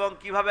এবং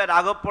কিভাবে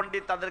রাঘব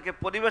পণ্ডিত তাদেরকে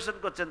পরিবেশন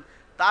করছেন,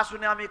 তা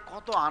শুনে আমি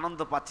কত আনন্দ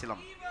পাচ্ছিলাম।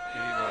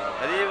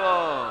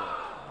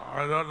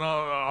 I don't know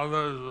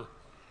others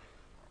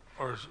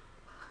are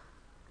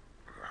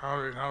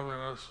having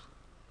happiness.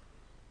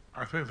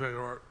 I think they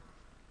were.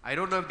 I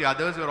don't know if the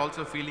others were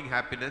also feeling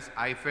happiness.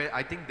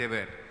 I think they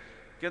were.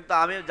 কিন্তু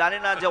আমি জানি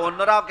না যে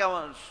অন্যরাও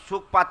কেমন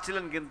সুখ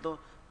পাচ্ছিলেন, কিন্তু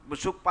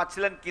সুখ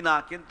পাচ্ছিলেন কিনা,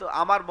 কিন্তু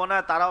আমার মনে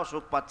হয় তারাও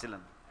সুখ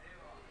পাচ্ছিলেন।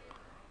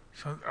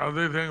 Since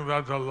everything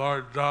that the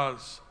Lord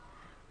does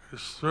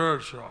is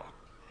spiritual,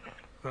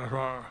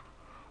 therefore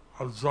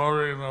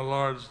observing the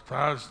Lord's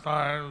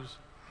pastimes,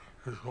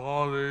 His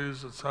qualities,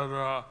 etc.,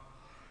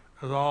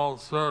 is all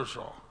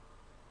spiritual.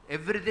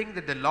 Everything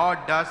that the Lord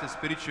does is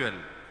spiritual.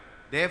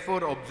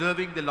 Therefore,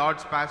 observing the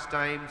Lord's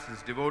pastimes,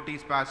 His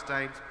devotees'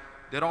 pastimes,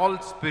 they're all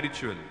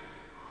spiritual.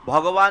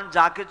 ভগবান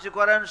যা কিছু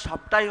করেন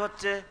সবটাই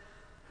হচ্ছে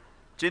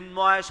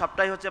চিন্ময়,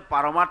 সবটাই হচ্ছে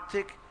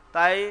পারমার্থিক।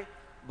 তাই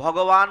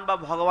ভগবান বা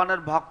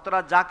ভগবানের ভক্তরা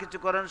যা কিছু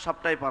করেন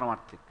সবটাই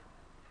পারমার্থিক।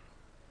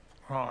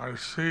 I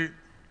see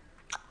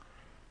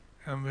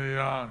in the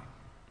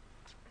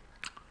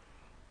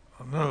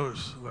news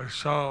they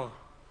show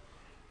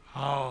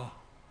how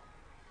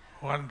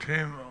one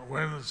team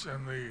wins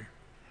in the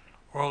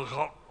World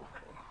Cup.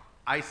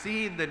 I see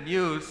in the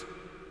news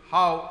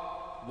how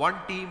one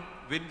team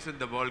wins in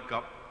the World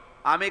Cup.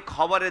 আমি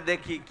খবরে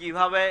দেখি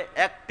কিভাবে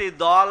একটি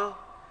দল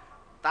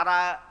তারা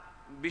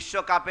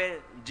বিশ্বকাপে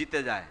জিতে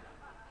যায়।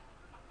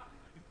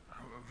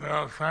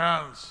 Their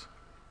fans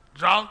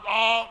jump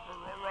up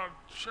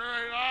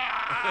cheering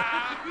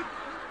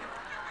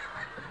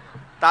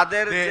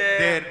তাদের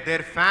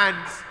their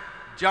fans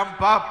jump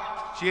up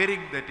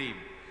cheering the team.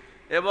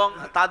 এবং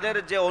তাদের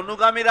যে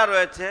অনুগামীরা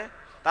রয়েছে,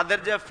 তাদের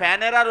যে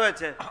ফ্যানেরা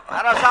রয়েছে,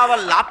 তারা সব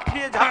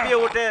লাফিয়ে ঝাঁপিয়ে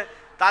উঠে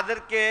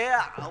তাদেরকে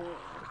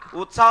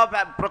উৎসাহ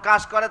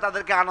প্রকাশ করে,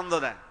 তাদেরকে আনন্দ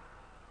দেয়।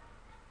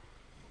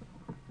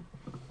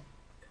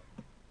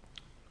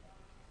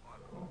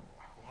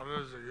 What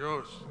is the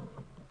use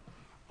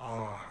of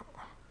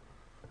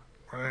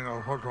playing a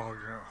football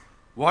game?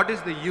 What is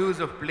the use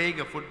of playing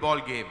a football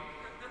game?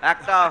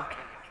 একটা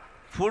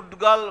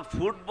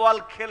ফুটবল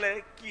খেলে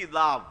কি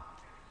লাভ?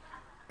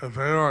 If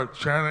they were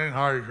chanting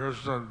Hare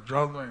Krishna and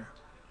jumping,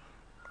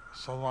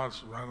 so much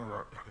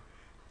benefit.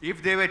 If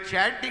they were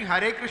chanting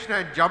Hare Krishna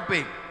and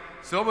jumping,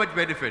 so much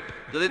benefit.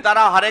 যদি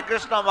তারা হরে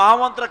কৃষ্ণ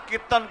মহামন্ত্র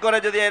কীর্তন করে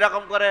যদি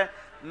এরকম করে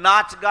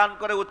নাচ গান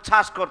করে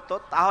উচ্ছ্বাস করত,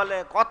 তাহলে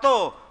কত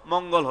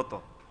মঙ্গল হতো।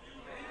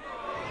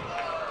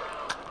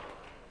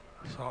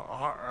 So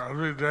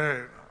every day,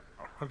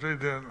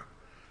 প্রতিদিন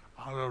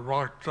আমাদের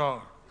ভক্ত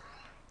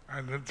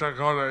and Nitya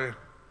Gore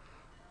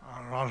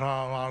and Radha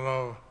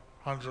Madhav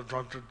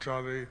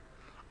পঞ্চতত্ত্বচারী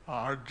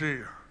আরতি,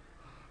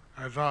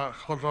 এটা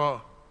কত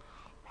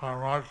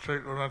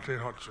পারমার্থিক উন্নতি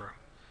হচ্ছে।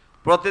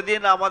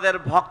 প্রতিদিন আমাদের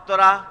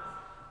ভক্তরা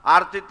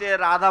আরতিতে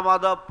রাধা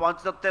মাধব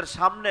পঞ্চতত্ত্বের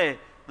সামনে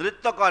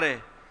নৃত্য করে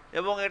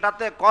এবং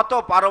এটাতে কত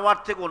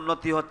পারমার্থিক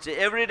উন্নতি হচ্ছে।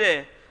 Everyday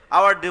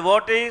hour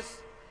devotees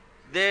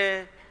they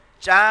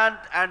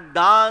chant and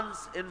dance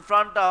in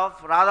front of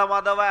Radha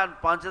Madhava and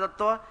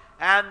Panchatattva,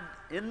 and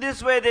in this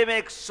way they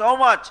make so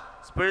much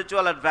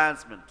spiritual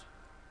advancement.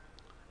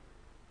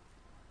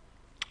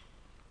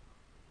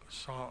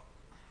 So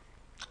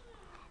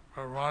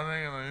we're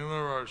running in the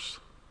universe,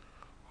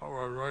 but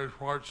we're very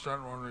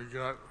fortunate when we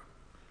get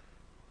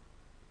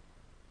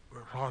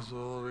the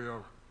possibility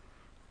of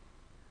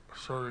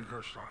serving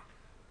Krishna.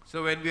 So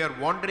when we are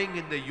wandering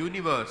in the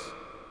universe,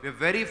 we are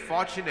very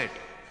fortunate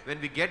when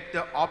we get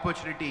the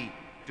opportunity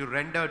to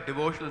render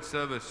devotional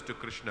service to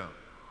Krishna.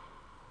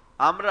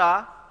 আমরা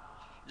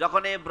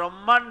যখন এই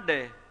ব্রহ্মাণ্ডে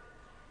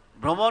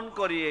ভ্রমণ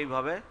করি,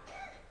 এইভাবে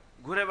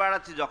ঘুরে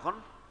বেড়াচ্ছি যখন,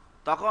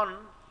 তখন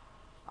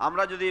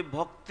আমরা যদি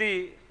ভক্তি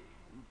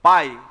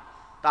পাই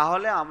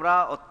তাহলে আমরা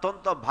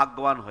অত্যন্ত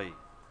ভাগ্যবান হই।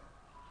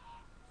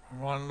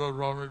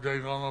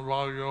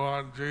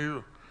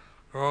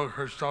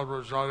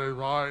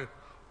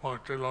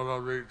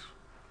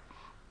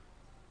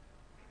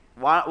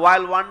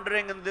 While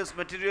wandering in these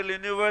material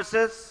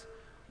universes,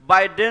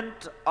 by dint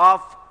of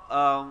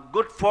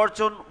good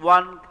fortune,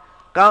 one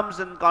comes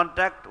in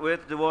contact with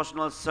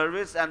devotional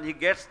service and he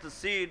gets the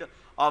seed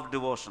of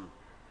devotion.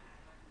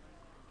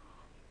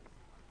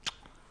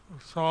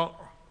 So,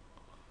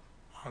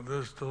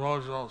 this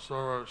devotional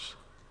service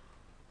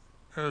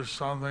is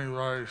something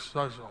very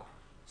special.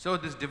 So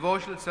this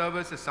devotional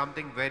service is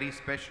something very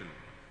special.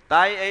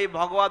 তাই এই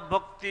ভগবত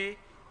ভক্তি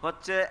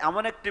হচ্ছে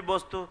এমন একটি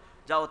বস্তু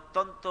যা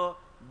অত্যন্ত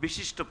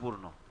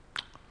বিশিষ্টপূর্ণ।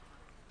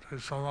 এই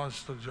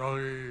সমস্ত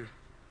যোগী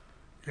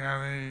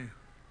জ্ঞানী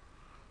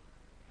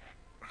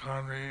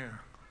এখানে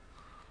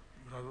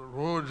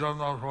রোজ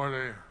জন্ম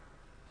করে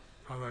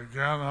তাদের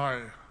জ্ঞান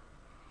হয়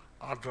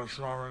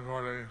আত্মসমর্পণ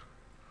করে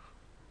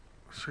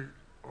শ্রী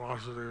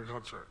বাসুদেবের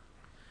কাছে।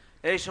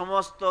 এই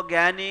সমস্ত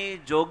জ্ঞানী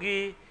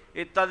যোগী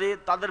ইত্যাদি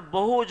তাদের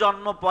বহু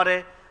জন্ম পরে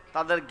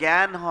তাদের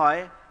জ্ঞান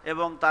হয়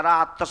এবং তারা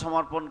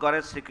আত্মসমর্পণ করে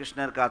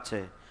শ্রীকৃষ্ণের কাছে।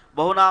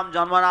 বহু নাম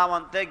জন্মনাম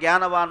অন্তে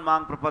জ্ঞানবান মাং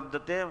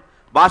প্রপদ্যতে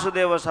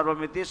Basudeb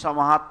সর্বমিতি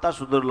সমহাত্মা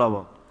সুদুর্লভ।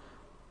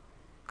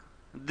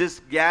 These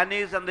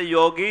jnanis and the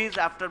yogis,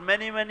 after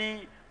many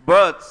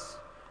births,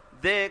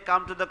 they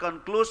come to the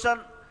conclusion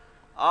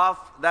of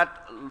that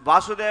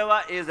Vasudeva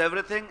is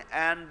everything,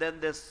 and then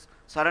they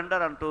surrender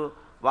unto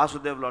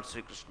Vasudeva Lord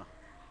Sri Krishna.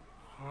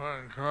 We're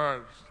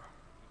encouraged,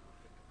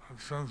 and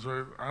since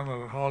we've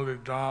entered holy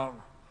Dham,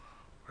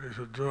 we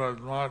should do as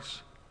much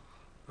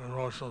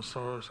devotional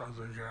service as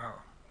we can.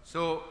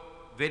 So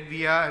when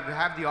we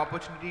have the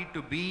opportunity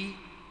to be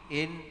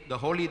in the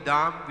holy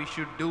Dham, we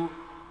should do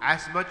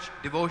as much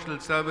devotional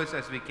service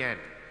as we can.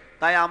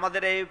 তাই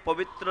আমাদের এই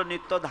পবিত্র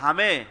নিত্য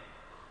ধামে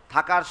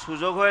থাকার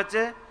সুযোগ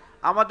হয়েছে,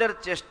 আমাদের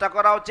চেষ্টা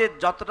করা উচিত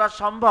যতটা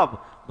সম্ভব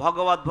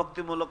ভগবত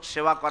ভক্তিমূলক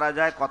সেবা করা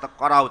যায়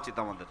করা উচিত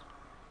আমাদের।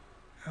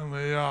 And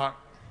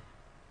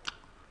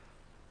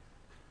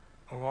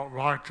about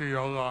Bhakti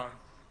Yoga,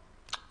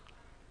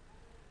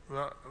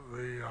 the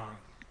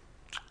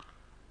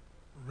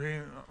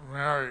being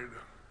married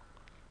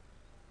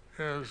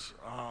is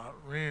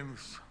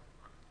means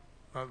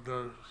that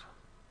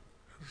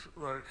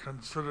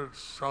considered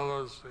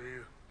celibacy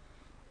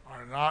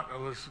are not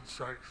illicit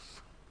sex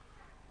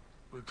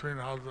between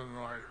husband and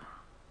wife.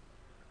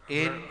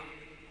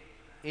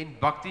 In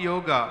Bhakti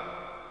Yoga,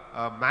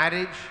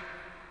 marriage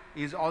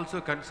is also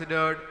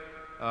considered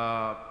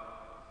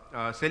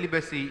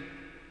celibacy,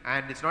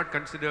 and it's not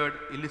considered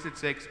illicit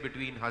sex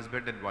between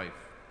husband and wife.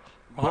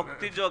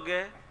 ভক্তি যোগে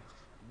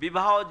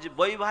বিবাহ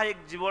বৈবাহিক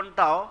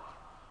জীবনটাও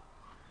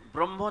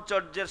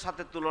ব্রহ্মচর্যের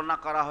সাথে তুলনা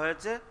করা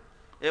হয়েছে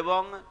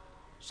এবং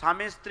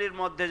স্বামী স্ত্রীর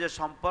মধ্যে যে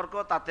সম্পর্ক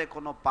তাতে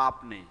কোনো পাপ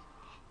নেই।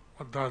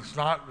 But that's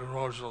not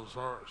devotional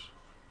service.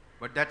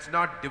 But that's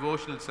not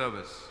devotional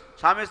service.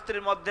 স্বামী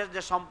স্ত্রীর মধ্যে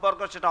যে সম্পর্ক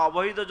সেটা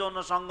অবৈধ যৌন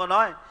সঙ্গ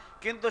নয়,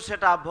 কিন্তু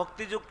সেটা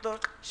ভক্তিযুক্ত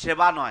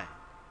সেবা নয়।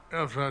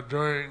 If they're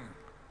doing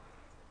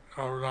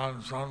Garbhadan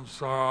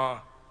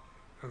samskara,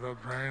 if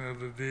they're praying to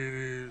the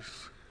deities,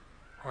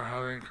 or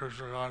having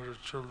Krishna conscious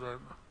children,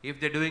 if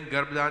they're doing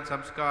Garbhadan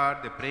samskar,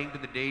 they're praying to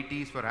the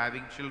deities for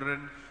having children.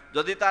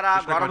 যদি তারা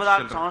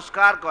গর্ভধান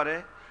সংস্কার করে,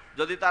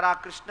 যদি তারা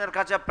কৃষ্ণের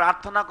কাছে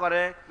প্রার্থনা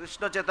করে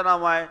কৃষ্ণ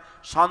চেতনাময়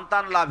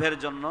সন্তান লাভের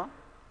জন্য,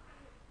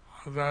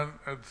 then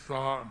it's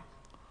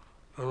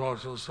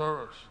devotional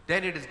service.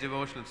 Then it is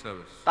devotional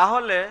service.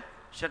 তাহলে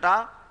সেটা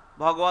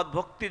ভগবত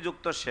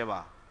ভক্তিযুক্ত সেবা।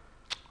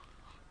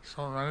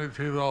 So many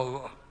people,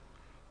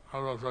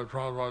 as I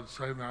Prabhupada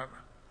saying that,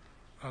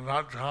 are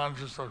not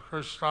conscious of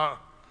Krishna,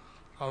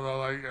 or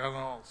they're like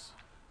animals.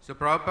 So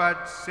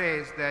Prabhupada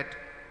says that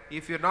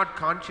if you're not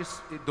conscious,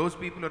 those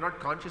people who are not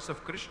conscious of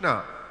Krishna,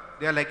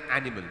 they are like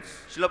animals.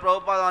 শিল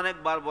প্রভুপাদ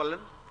অনেকবার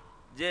বলেন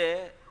যে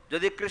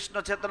যদি কৃষ্ণ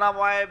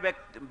চেতনাময়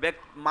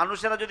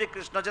মানুষেরা যদি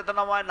কৃষ্ণ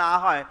চেতনাময় না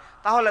হয়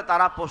তাহলে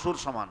তারা পশুর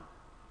সমান।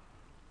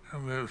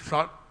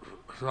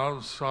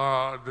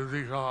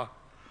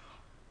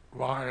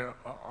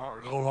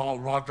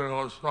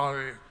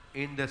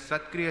 In the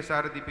Satkriya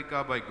Saradipika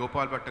by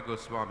Gopal Bhatta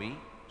Goswami,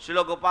 শিল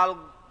গোপাল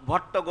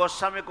ভট্ট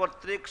গোস্বামী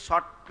কর্তৃক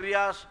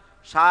সৎক্রিয়া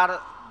সার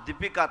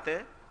দীপিকাতে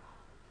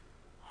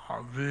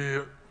the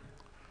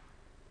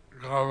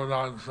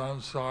Garbhadan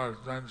samskar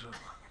is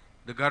mentioned.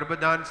 The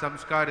Garbhadan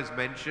samskar is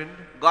mentioned.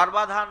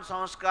 গর্ভাধান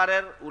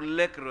সংস্কারের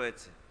উল্লেখ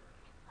রয়েছে।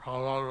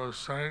 Prabhupada was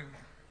saying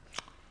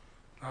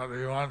that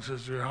he wants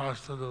his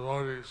Grihastha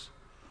devotees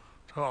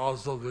to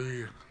also be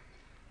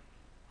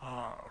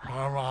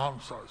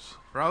Paramahamsas.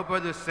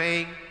 Prabhupada is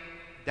saying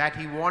that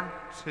he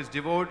wants his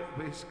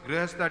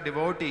Grihastha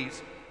devotees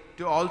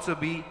to also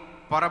be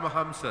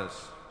Paramahamsas.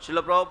 শিল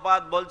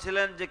প্রভুপাদ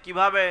বলছিলেন যে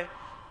কিভাবে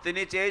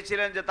তিনি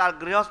চেয়েছিলেন যে তার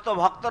গৃহস্থ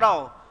ভক্তরাও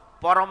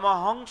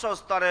পরমহংস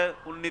স্তরে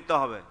উন্নীত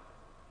হবে।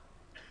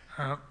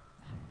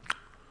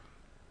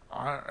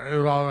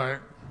 এইভাবে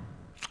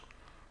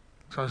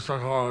চেষ্টা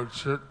করা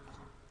উচিত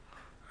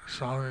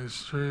স্বামী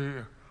স্ত্রী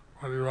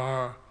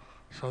পরিবার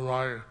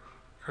সবাই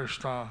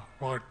কৃষ্ণ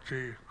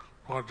ভক্তি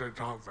করতে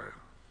থাকবে।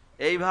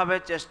 এইভাবে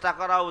চেষ্টা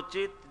করা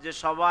উচিত যে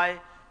সবাই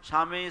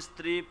স্বামী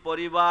স্ত্রী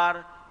পরিবার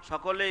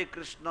সকলেই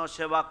কৃষ্ণ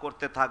সেবা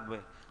করতে থাকবে।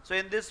 So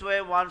in this way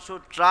one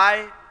should try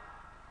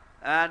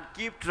and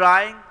keep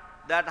trying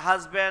that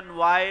husband,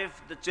 wife,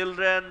 the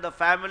children, the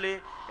family,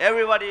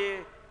 everybody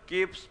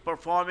keeps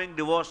performing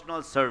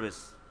devotional service.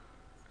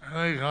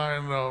 Any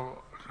kind of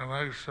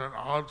connection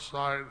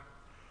outside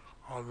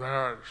of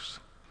marriage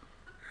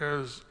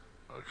is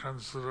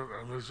considered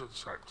illicit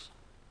sex.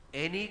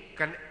 Any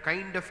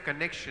kind of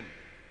connection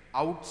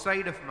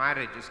outside of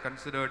marriage is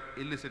considered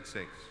illicit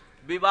sex.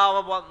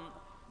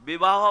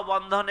 বিবাহ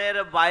বন্ধনের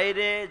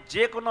বাইরে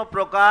যে কোনো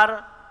প্রকার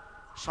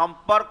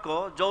সম্পর্ক,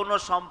 যৌন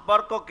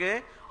সম্পর্ককে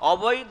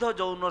অবৈধ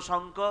যৌন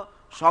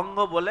সঙ্গ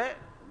বলে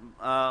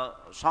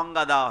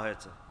সংজ্ঞা দেওয়া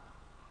হয়েছে।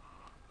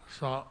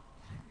 So,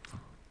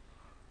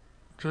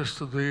 just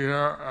to be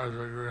here as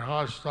a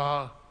grihastha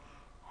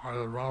or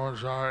the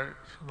brahmachari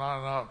is not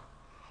enough.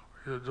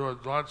 You do as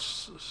much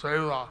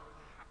seva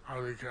as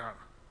we can.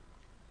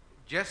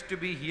 Just to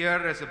be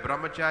here as a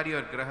brahmachari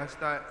or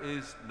grihastha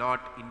is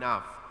not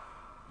enough.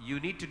 You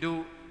need to do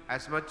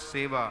as much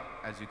seva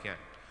as you can.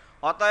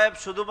 অতএব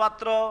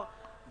শুধুমাত্র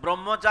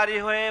ব্রহ্মচারী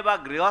হয়ে বা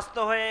গৃহস্থ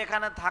হয়ে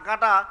এখানে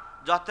থাকাটা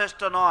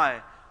যথেষ্ট নয়,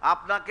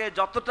 আপনাকে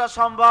যতটা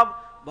সম্ভব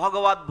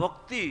ভগবত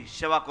ভক্তি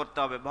সেবা করতে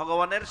হবে,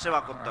 ভগবানের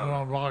সেবা করতে হবে।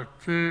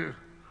 ভক্তি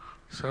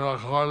সেবা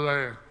করলে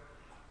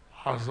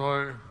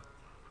আসলে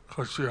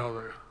খুশি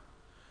হবে।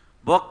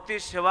 ভক্তি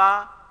সেবা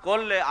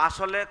করলে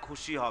আসলে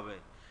খুশি হবে।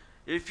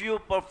 If you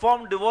perform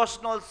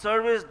devotional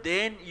service,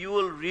 then you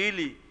will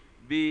really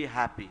be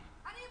happy.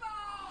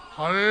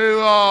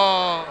 Haribo!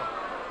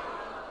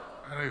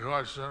 Any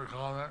question,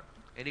 comment?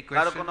 Any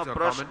কারো questions কোনো or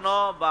প্রশ্ন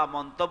comments? বা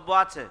মন্তব্য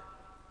আছে?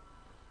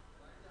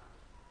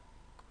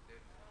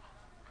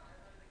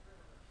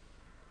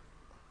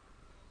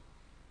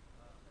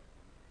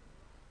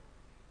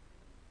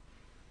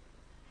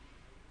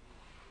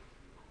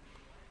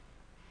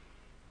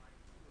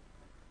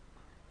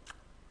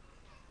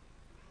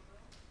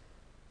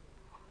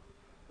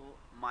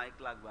 মাইক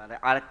লাগবে,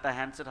 আরেকটা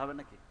হ্যান্ডসেট হবে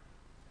নাকি?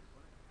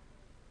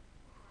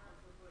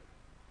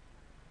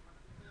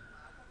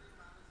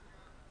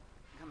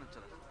 এখানে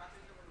চলে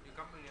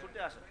ছুটে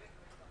আসো।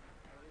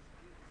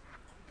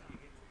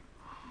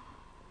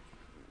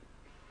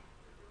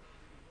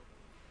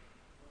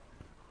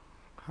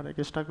 হরে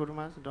কৃষ্ণ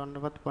গুরুমাজ,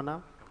 ধন্যবাদ, প্রণাম।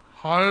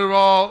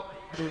 Haribo!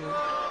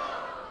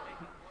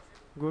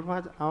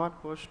 গুরুমাজ, আমার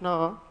প্রশ্ন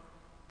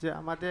যে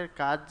আমাদের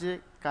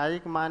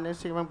কায়িক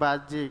মানসিক এবং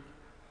বাহ্যিক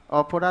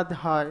অপরাধ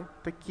হয়,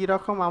 তো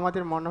কীরকম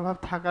আমাদের মনোভাব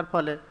থাকার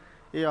ফলে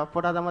এই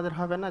অপরাধ আমাদের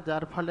হবে না,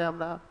 যার ফলে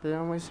আমরা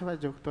প্রেমময় সেবায়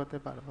যুক্ত হতে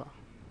পারবো?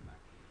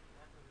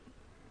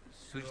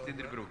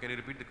 Sujitendra Guru, can you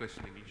repeat the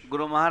question in English?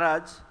 Guru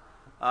Maharaj,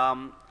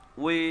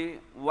 we,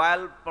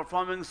 while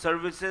performing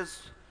services,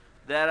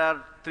 there are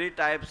three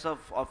types of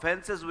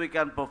offenses we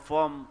can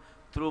perform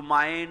through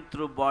mind,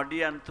 through body,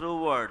 and through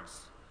words,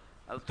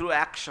 through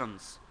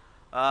actions.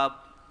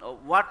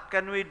 What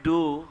can we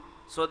do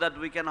so that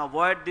we can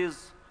avoid these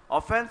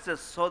offenses,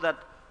 so that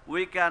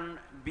we can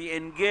be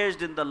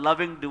engaged in the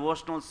loving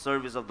devotional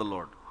service of the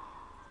Lord?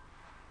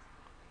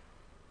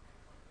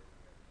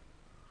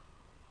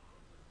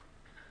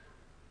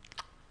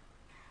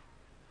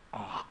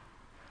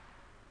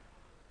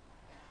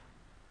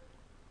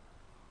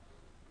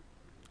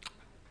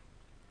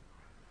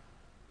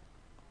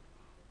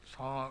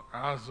 Someone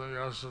asked me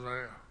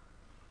yesterday,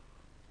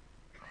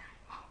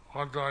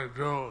 what do I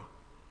do?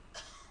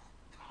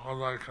 How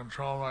do I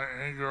control my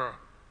anger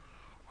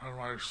when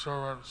my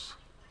servants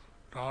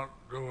don't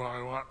do what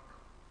I want?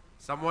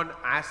 Someone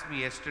asked me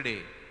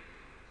yesterday,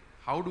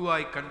 how do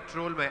I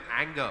control my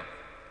anger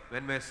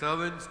when my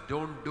servants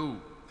don't do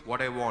what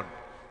I want?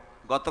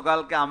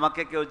 গতকালকে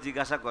আমাকে কেউ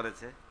জিজ্ঞাসা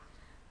করেছে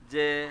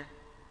যে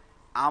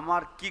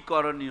আমার কি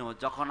করণীয়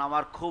যখন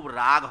আমার খুব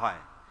রাগ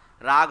হয়।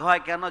 রাগ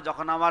হয় কেন?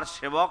 যখন আমার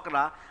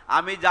সেবকরা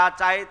আমি যা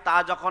চাই তা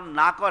যখন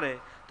না করে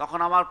তখন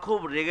আমার খুব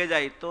রেগে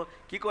যাই। তো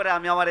কি করে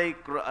আমি আমার এই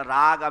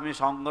রাগ আমি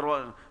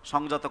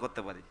সংযত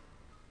করতে পারি?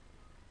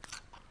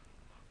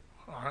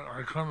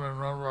 I couldn't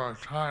remember a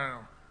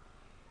time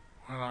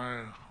when I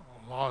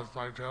lost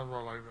my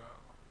temper like that.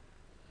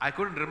 I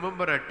couldn't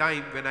remember a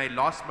time when I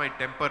lost my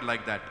temper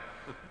like that.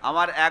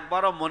 আমার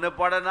একবারও মনে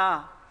পড়ে না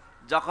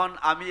যখন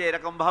আমি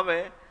এরকম ভাবে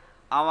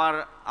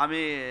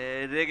আমি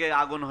রেগে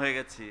আগুন হয়ে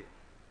গেছি।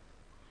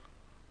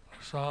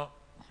 So,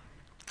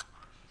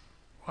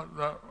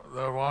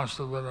 there must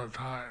have been a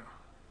time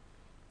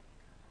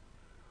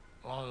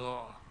long ago.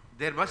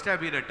 There must have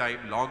been a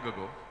time long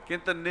ago.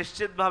 কিন্তু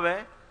নিশ্চিতভাবে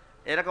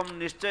এরকম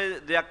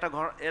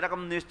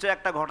নিশ্চয়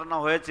একটা ঘটনা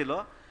হয়েছিল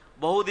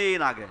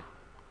বহুদিন আগে।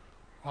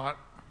 But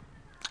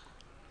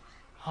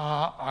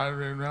I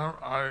remember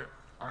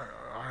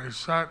I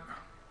said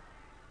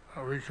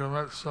we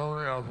commit so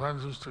many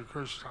offenses to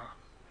Krishna.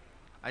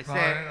 I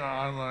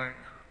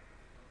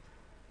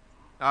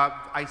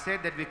said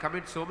that we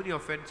commit so many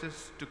offenses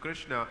to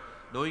Krishna,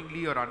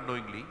 knowingly or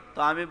unknowingly. তো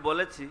আমি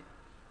বলেছি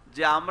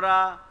যে আমরা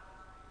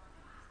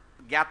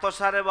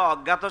জ্ঞাতসারে বা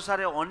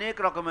অজ্ঞাতসারে অনেক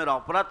রকমের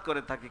অপরাধ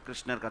করে থাকি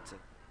কৃষ্ণের কাছে।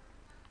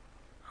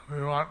 We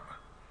want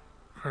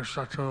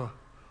Krishna to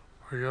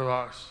forgive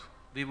us.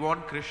 We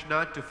want Krishna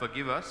to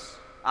forgive us.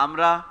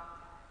 আমরা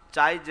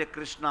চাই যে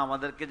কৃষ্ণ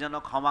আমাদেরকে যেন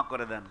ক্ষমা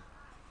করে দেন।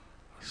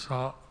 So,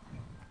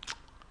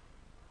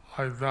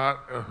 like that,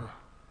 if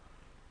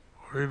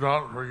we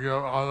don't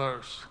forgive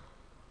others,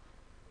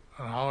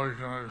 and how we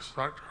can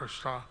expect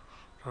Krishna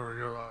to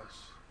forgive us?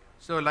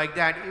 So like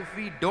that, if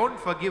we don't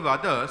forgive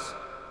others,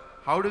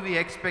 how do we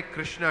expect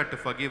Krishna to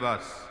forgive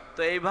us?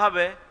 তো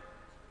এইভাবে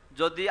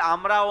যদি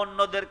আমরা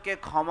অন্যদেরকে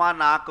ক্ষমা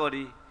না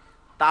করি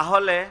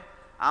তাহলে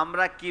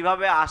আমরা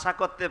কিভাবে আশা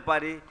করতে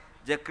পারি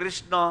যে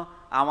কৃষ্ণ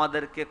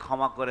আমাদেরকে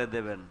ক্ষমা করে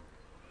দেবেন?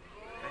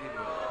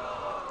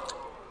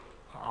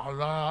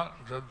 আপনার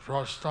যে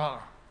প্রশ্ন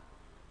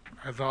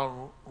এটা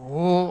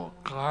মূল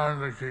কারণ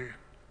কি?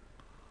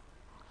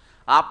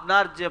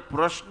 আপনার যে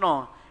প্রশ্ন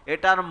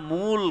এটার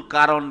মূল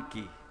কারণ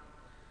কি?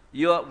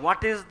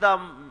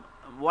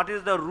 What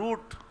is the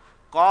root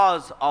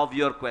cause of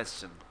your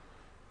question?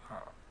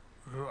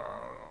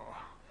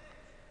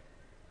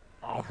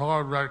 অপর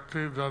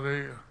ব্যক্তি যদি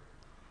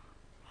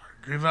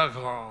ঘৃণা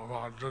করো বা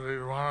যদি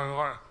মনে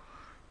করে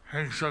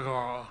হিংসা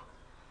করো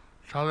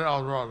তাহলে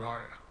অপরাধ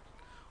হয়।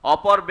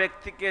 অপর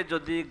ব্যক্তিকে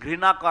যদি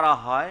ঘৃণা করা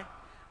হয়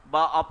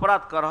বা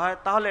অপরাধ করা হয়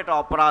তাহলে এটা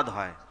অপরাধ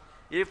হয়।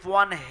 If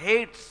one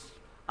hates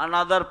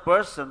another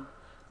person,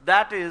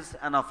 that is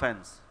an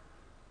offense.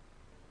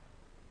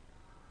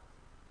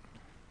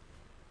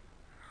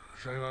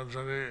 সেটা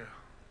যদি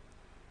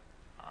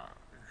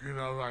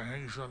ঘৃণা বা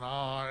হিংসা না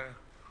হয়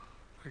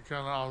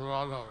কেন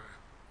অপরাধ হবে?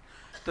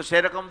 তো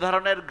সেরকম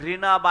ধরনের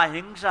ঘৃণা বা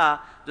হিংসা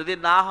যদি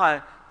না হয়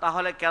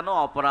তাহলে কেন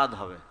অপরাধ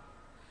হবে?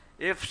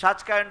 If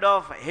such kind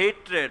of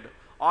hatred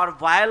or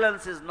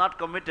violence is not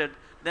committed,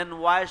 then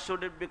why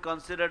should it be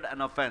considered an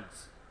offense?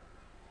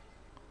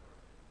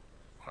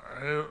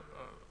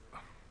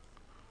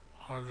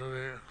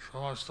 যদি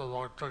সমস্ত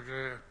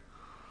ভক্তকে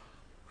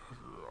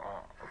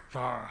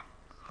তার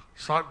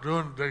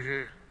সদ্গুণ দেখে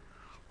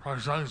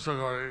প্রশংসা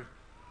করে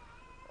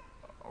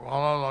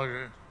ভালো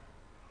লাগে,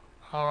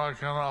 আমরা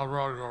কেন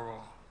অপরাধ করবো?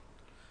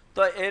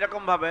 তো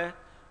এইরকম ভাবে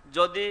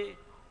যদি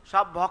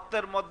সব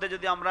ভক্তের মধ্যে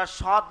যদি আমরা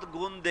সৎ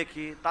গুণ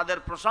দেখি, তাদের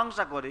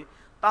প্রশংসা করি,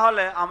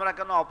 তাহলে আমরা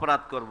কেন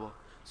অপরাধ করব?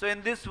 So in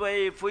this way,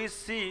 if we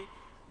see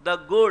the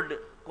good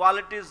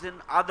qualities in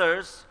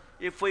others,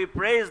 if we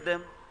praise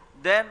them,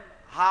 then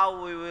how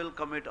we will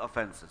commit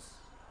offenses?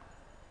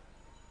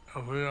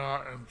 If we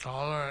are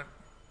intolerant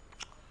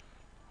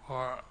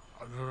for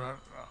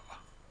different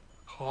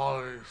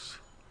qualities,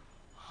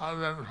 how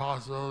then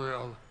possibility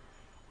of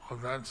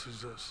offense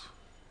exists?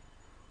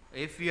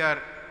 If we are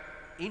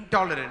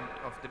intolerant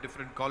of the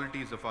different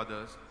qualities of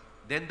others,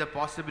 then the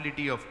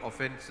possibility of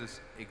offenses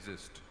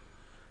exist.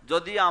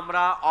 যদি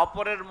আমরা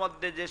অপরের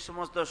মধ্যে যে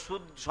সমস্ত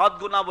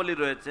সদ্গুণাবলী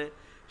রয়েছে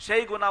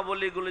সেই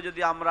গুণাবলীগুলো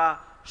যদি আমরা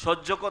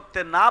সহ্য করতে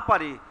না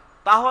পারি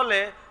তাহলে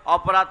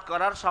অপরাধ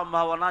করার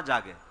সম্ভাবনা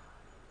জাগে।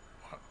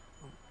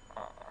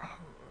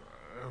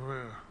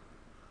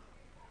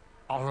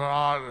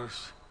 Ọপরাধ is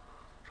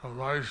to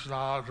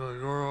Vaishnava, to the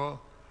Guru,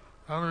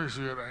 then we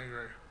should get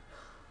angry.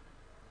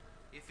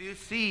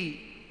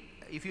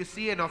 If you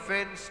see an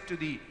offense to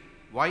the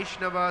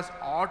Vaishnavas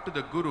or to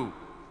the Guru,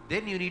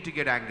 then you need to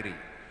get angry.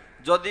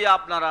 যদি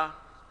আপনারা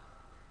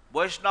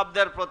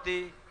বৈষ্ণবদের প্রতি,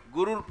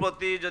 গুরুর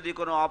প্রতি যদি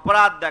কোনো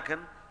অপরাধ দেখেন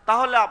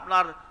তাহলে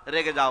আপনার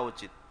রেগে যাওয়া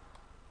উচিত।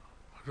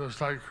 Just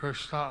like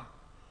Krishna,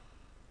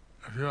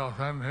 if you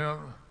offend him,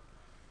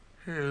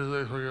 he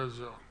usually forgives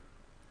you.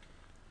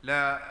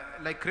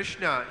 Like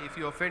Krishna, if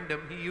you offend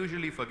him, he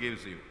usually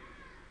forgives you.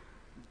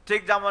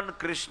 ঠিক যেমন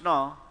কৃষ্ণ,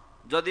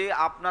 যদি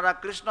আপনারা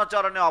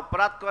কৃষ্ণচরণে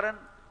অপরাধ করেন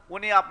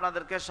উনি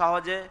আপনাদেরকে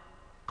সহজে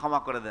ক্ষমা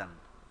করে দেন।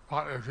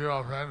 But if you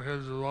offend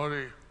his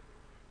devotee,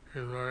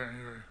 he's very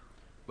angry.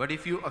 But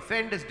if you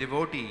offend his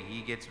devotee, he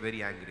gets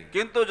very angry.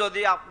 কিন্তু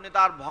যদি আপনি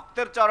তার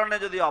ভক্তের চরণে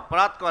যদি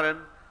অপরাধ করেন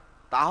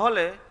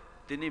তাহলে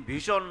তিনি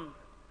ভীষণ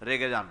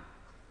রেগে যান।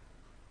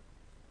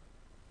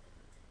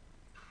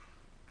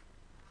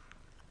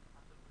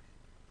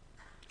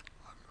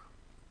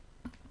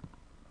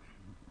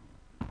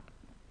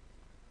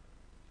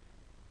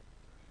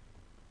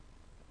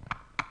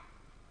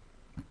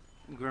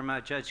 Guru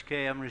Maharajকে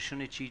আমরা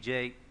শুনেছি যে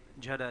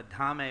যারা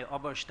ধামে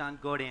অবস্থান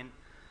করেন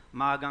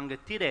মা গঙ্গা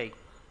তীরে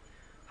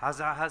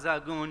হাজার হাজার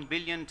গুণ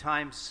বিলিয়ন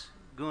টাইমস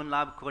গুণ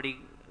লাভ করি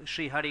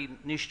শ্রীহরি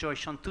নিশ্চয়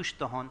সন্তুষ্ট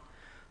হন।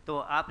 তো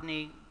আপনি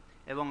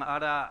এবং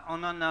আরা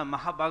অন্যান্য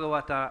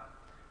মহাভাগবতা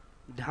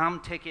ধাম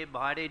থেকে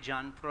বাইরে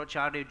যান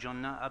প্রচারের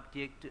জন্য, আপনি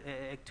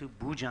একটু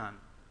বুঝান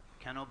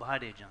কেন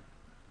বাইরে যান?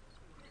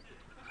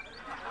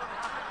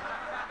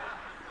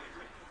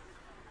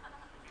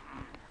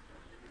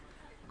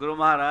 Guru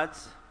Maharaj,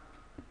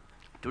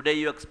 today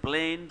you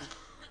explained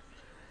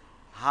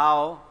how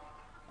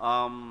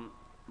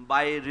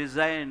by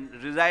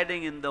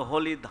residing in the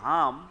holy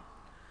dham,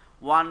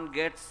 one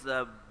gets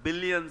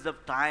billions of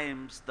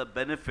times the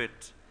benefit.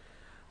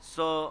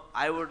 So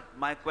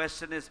my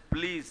question is,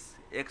 please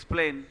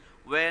explain,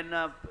 when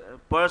a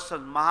person,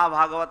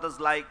 Mahabhagavatas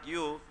like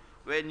you,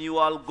 when you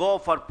all go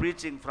for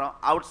preaching from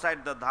outside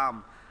the dham,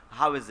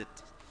 how is it?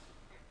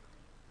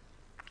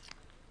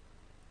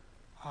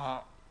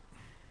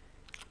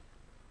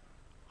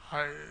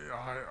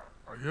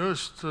 I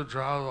used to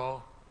travel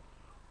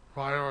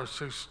 5 or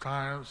 6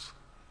 times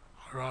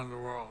around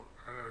the world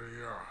every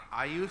year.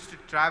 I used to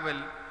travel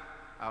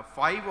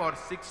 5 or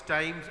 6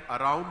 times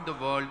around the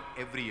world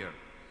every year.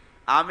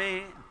 আমি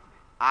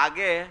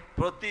আগে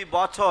প্রতি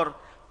বছর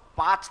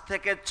 5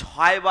 থেকে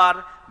 6 বার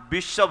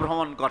বিশ্ব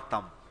ভ্রমণ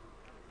করতাম।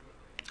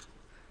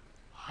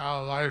 I have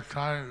a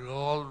lifetime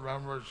gold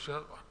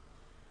membership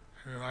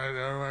in United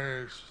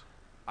Airways.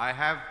 I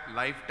have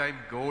lifetime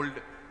gold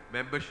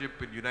membership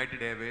in United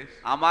Airways.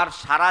 আমার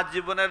সারা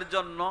জীবনের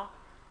জন্য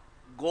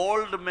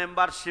গোল্ড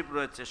মেম্বারশিপ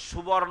রয়েছে,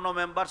 সুবর্ণ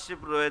মেম্বারশিপ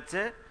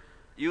রয়েছে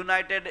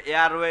ইউনাইটেড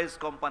এয়ারওয়েজ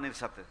কোম্পানির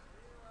সাথে।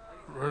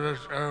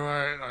 British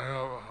Airways, I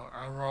have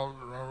Emerald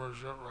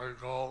membership like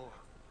gold.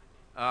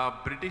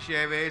 British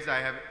Airways, I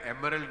have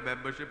Emerald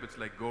membership. It's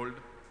like gold.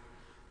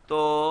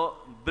 তো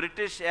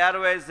British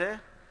এয়ারওয়েজে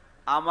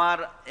আমার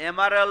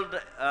এমারেল্ড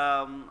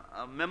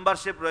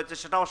মেম্বারশিপ রয়েছে,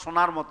 সেটাও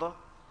সোনার মতো।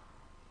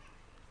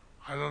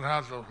 I don't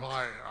have to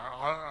fly.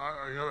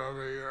 I get it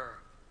every year.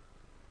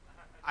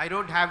 I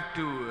don't have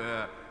to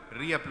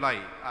reapply.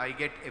 I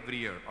get every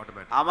year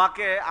automatically.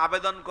 আমাকে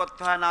আবেদন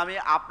করতে হয় না, আমি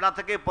আপনা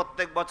থেকেই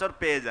প্রত্যেক বছর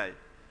পেয়ে যাই।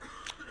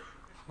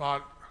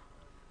 But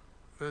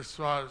this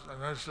was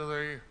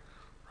initially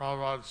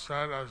Prabhupada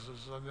said as a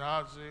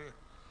sannyasi,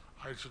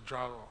 I should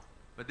travel.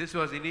 But this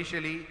was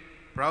initially,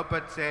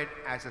 Prabhupada said,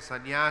 as a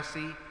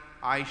sannyasi,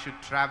 I should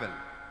travel.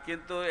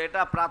 কিন্তু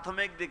এটা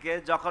প্রাথমিক দিকে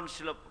যখন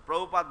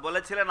প্রভুপাদ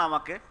বলেছিলেন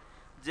আমাকে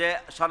যে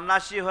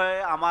সন্ন্যাসী হয়ে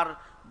আমার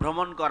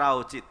ভ্রমণ করা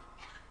উচিত।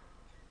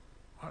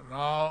 But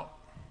now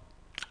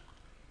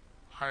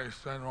I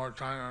spend more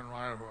time in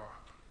Mayapur.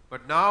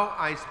 But now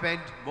I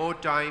spend more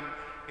time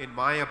in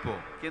Mayapur.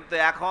 কিন্তু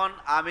এখন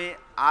আমি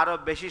আরো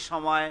বেশি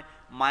সময়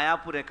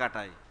মায়াপুরে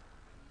কাটাই।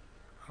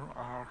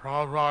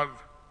 Prabhupada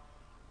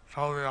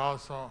told me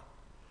also,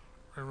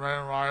 remain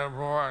in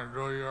Mayapur and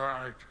do your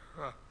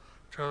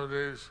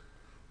activities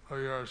for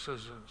your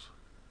assistants.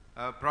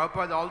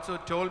 Prabhupada also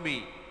told me,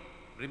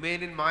 remain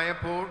in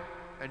Mayapur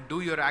and do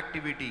your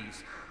activities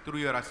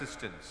through your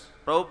assistance.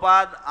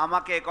 Prabhupada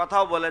আমাকে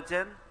কথাও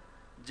বলেছেন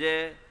যে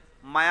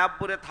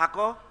মায়াপুরে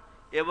থাকো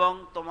এবং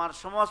তোমার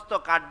সমস্ত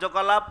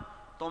কার্যকলাপ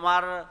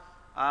তোমার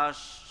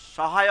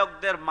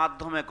সহায়কদের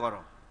মাধ্যমে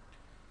করো।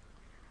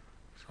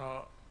 So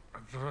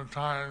at different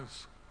times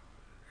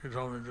he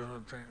told me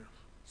different things.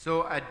 So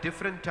at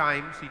different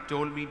times he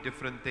told me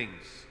different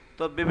things.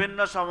 তো বিভিন্ন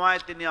সময়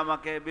তিনি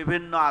আমাকে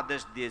বিভিন্ন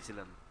আদেশ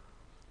দিয়েছিলেন।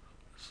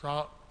 So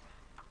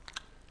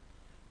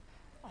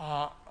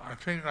I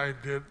think I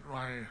did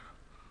my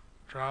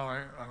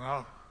traveling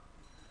enough.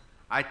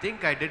 I think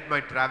I did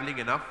my traveling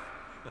enough.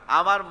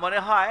 আমার মনে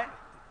হয়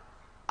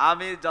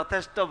আমি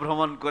যথেষ্ট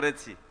ভ্রমণ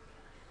করেছি।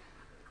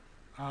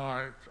 Now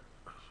I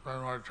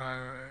spend my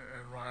time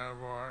in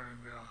Mayapur,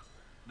 India.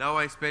 Now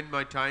I spend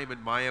my time in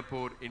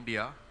Mayapur,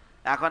 India.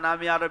 এখন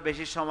আমি আরো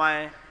বেশি সময়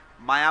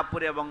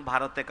মায়াপুর এবং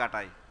ভারতে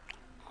কাটাই।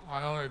 I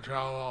only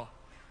travel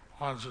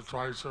once or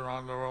twice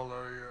around the world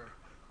every year.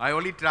 I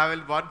only travel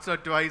once or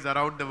twice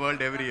around the world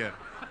every year.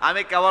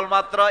 আমি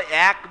কেবলমাত্র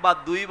এক বা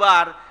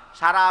দুইবার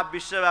সারা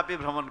বিশ্বব্যাপী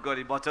ভ্রমণ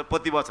করি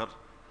প্রতি বছর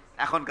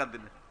এখনকার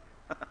দিনে।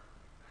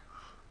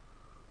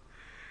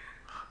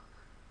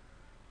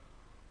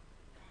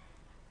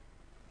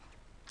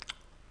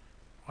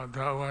 But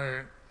that way,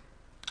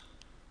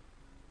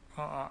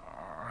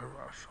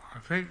 I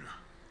think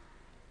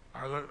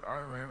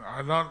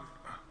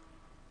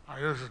I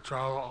used to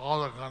travel all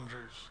the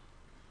countries,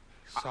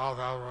 South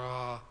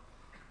Africa,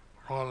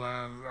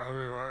 Poland,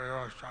 everywhere,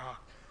 Russia.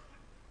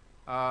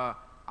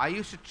 I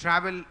used to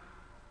travel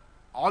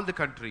all the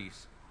countries,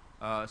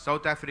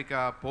 South Africa,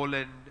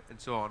 Poland, and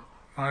so on.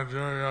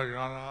 Nigeria,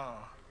 Ghana.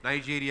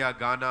 Nigeria,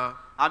 Ghana.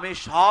 আমি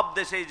সব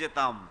দেশেই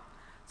যেতাম,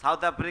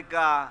 south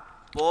Africa,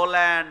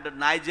 Poland,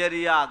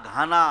 Nigeria,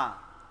 Ghana.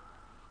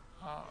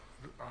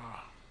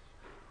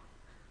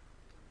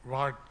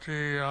 Bhakti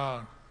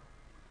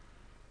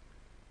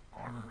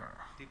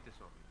Tirtha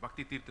Swami.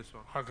 Bhakti Tirtha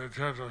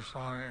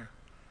Swami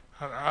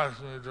had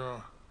asked me to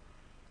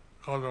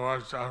go to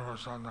West Africa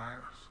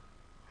sometimes.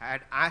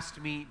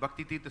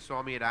 Bhakti Tirtha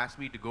Swami had asked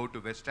me to go to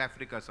West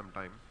Africa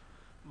sometime.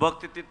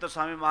 ভক্তি তীর্থ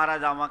স্বামী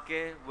মহারাজ আমাকে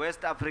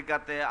West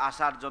আফ্রিকাতে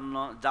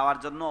যাওয়ার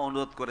জন্য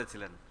অনুরোধ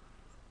করেছিলেন।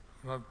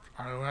 But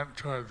I went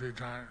 2 or 3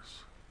 times.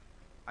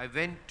 I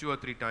went 2 or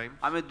 3 times.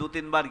 আমি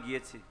 2-3 বার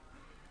গিয়েছি।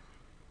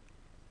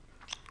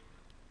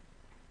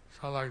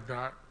 So like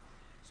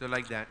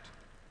that.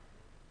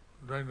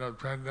 During the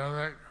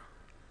pandemic,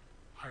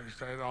 I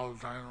stayed all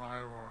the time in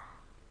Mayapur.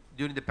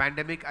 During the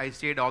pandemic, I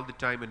stayed all the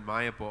time in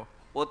Mayapur.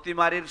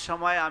 অতিমারির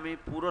সময় আমি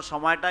পুরো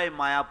সময়টাই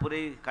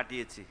মায়াপুরেই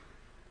কাটিয়েছি।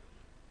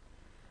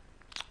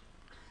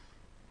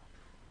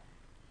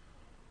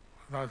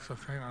 That's the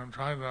thing. I'm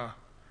trying to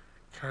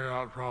carry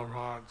out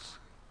Prabhupada's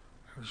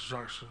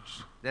instructions.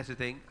 That's the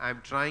thing. I'm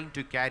trying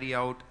to carry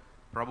out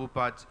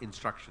Prabhupada's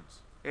instructions.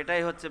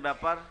 এটাই হচ্ছে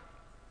ব্যাপার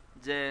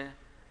যে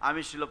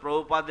আমি শিল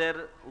প্রভুপাদের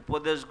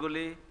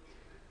উপদেশগুলি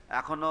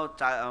এখনো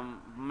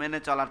মেনে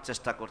চলার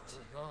চেষ্টা করছি।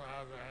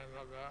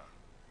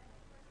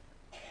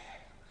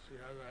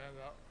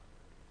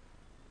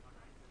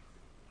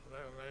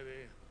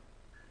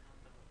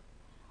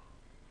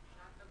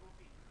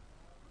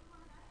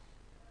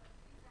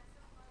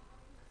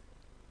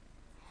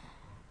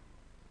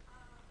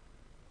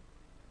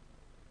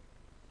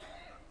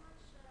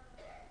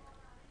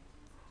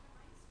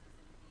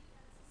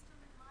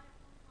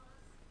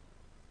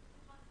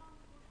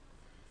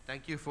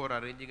 Thank you for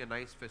arranging a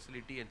nice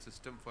facility and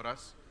system for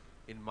us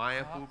in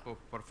Mayapur for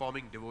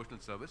performing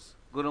devotional service.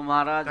 Guru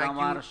Maharaj Thank you.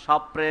 আমার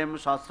সপ্রেম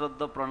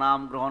সশ্রদ্ধ প্রণাম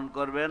গ্রহণ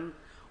করবেন।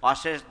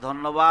 অশেষ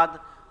ধন্যবাদ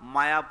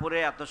মায়াপুরে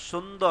এত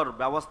সুন্দর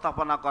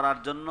ব্যবস্থাপনা করার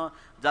জন্য,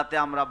 যাতে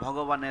আমরা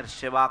ভগবানের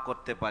সেবা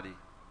করতে পারি।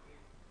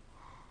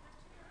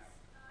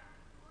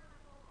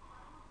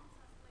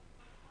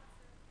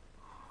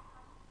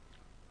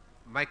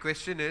 My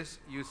question is,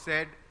 you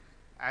said,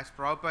 as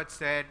Prabhupada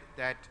said,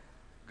 that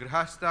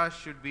grihasthas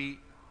should be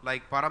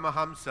like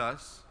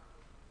Paramahamsas.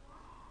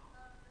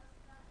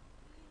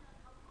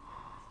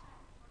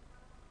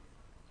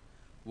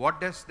 What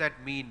does that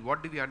mean?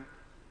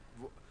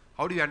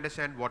 How do you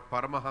understand what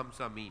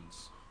Paramahamsa means?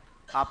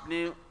 আপনি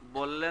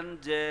বললেন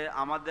যে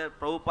আমাদের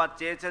প্রভুপাদ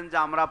চেয়েছেন যে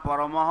আমরা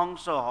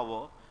পরমহংস হব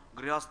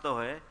গৃহস্থ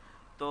হয়ে,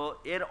 তো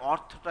এর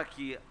অর্থটা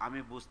কি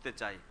আমি বুঝতে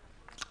চাই।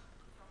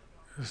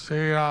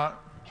 See,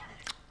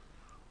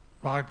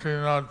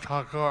 Bhaktivinoda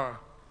Thakur,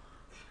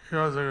 he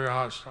was a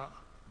grihastha.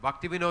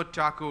 Bhaktivinoda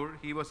Thakur,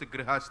 he was a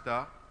grihastha.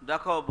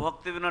 দেখো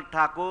ভক্তিবিনোদ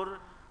ঠাকুর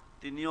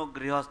তিনিও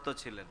গৃহস্থ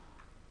ছিলেন।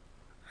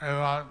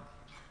 এবং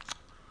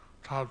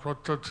তার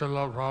পুত্র ছিল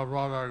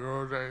প্রভুপাদ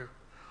গুরুদেব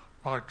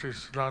ভক্তি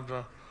সিদ্ধান্ত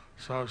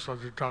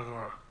সরস্বতী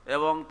ঠাকুর।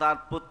 এবং তার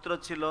পুত্র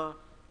ছিল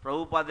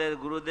প্রভুপাদের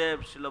গুরুদেব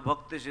ছিল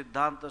ভক্তি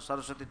সিদ্ধান্ত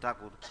সরস্বতী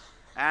ঠাকুর।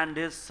 And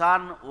his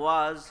son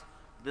was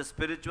the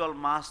spiritual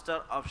master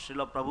of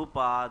Srila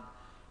Prabhupada,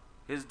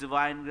 His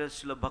Divine Grace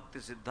Srila Bhakti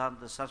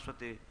Siddhanta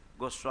Saraswati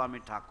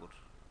Goswami Thakur.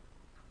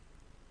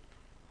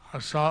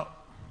 So,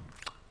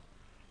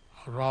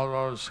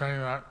 Prabhupada was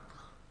saying that,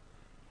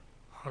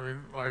 I mean,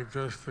 like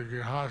this, the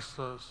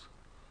grihasthas,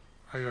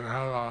 they could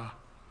have a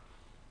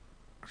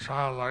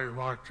child like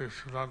Bhakti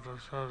Siddhanta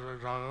Saraswati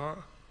Thakur,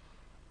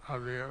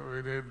 and we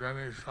need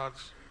many such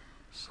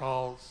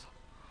souls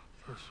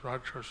to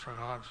spread Krishna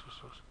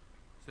consciousness.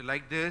 So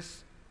like this,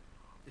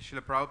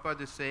 Srila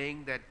Prabhupada is saying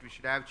that we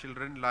should have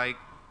children like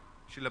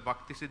Srila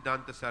Bhakti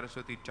Siddhanta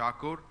Saraswati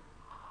Thakur,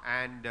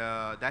 and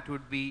that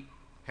would be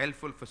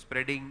helpful for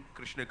spreading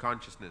Krishna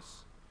consciousness.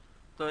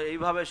 তো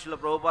এইভাবে শিল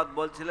প্রভুপাদ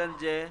বলছিলেন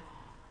যে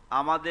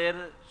আমাদের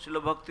শিল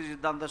ভক্তি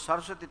সিদ্ধান্ত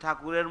সরস্বতী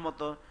ঠাকুরের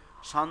মতো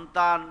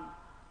সন্তান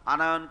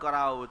আনয়ন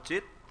করা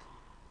উচিত,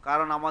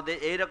 কারণ আমাদের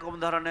এই রকম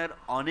ধরনের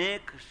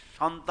অনেক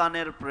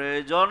সন্তানের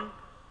প্রয়োজন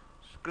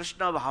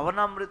কৃষ্ণ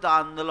ভাবনামৃত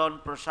আন্দোলন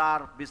প্রসার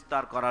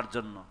বিস্তার করার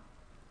জন্য।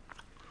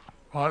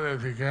 But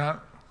if you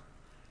can't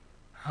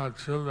have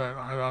children,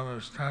 I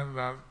understand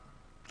that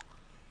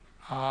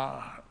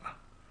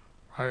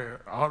by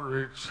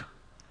outreach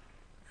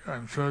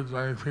encourage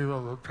many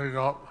people to take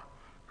up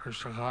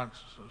Krishna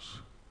consciousness.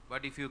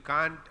 But if you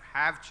can't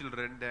have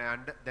children,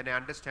 then I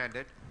understand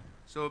it.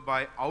 So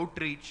by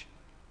outreach,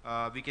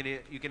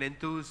 you can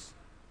enthuse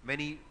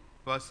many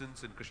persons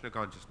in Krishna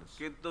consciousness.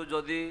 কিন্তু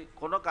যদি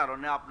কোনো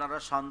কারণে আপনারা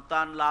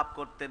সন্তান লাভ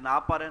করতে না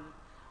পারেন,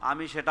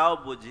 আমি সেটাও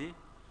বুঝি,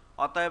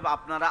 অতএব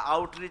আপনারা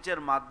আউটরিচের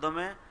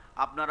মাধ্যমে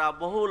আপনারা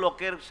বহু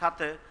লোকের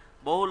সাথে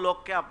বহু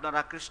লোককে আপনারা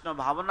কৃষ্ণ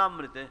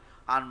ভাবনামৃতে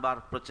আনবার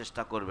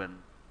প্রচেষ্টা করবেন।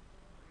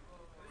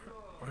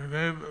 We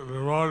need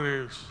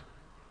devotees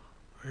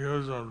to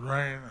use their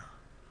brain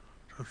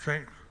to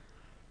think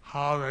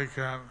how they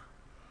can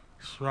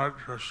spread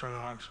Krishna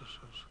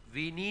consciousness.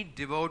 We need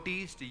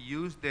devotees to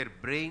use their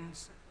brains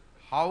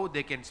how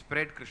they can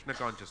spread Krishna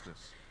consciousness.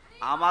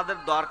 আমাদের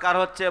দরকার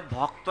হচ্ছে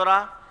ভক্তরা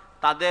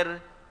তাদের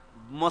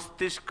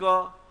মস্তিষ্ক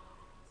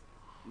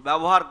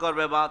ব্যবহার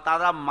করবে বা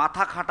তারা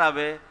মাথা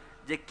খাটাবে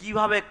যে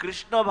কিভাবে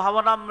কৃষ্ণ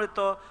ভাবনামৃত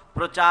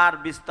প্রচার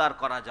বিস্তার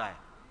করা যায়।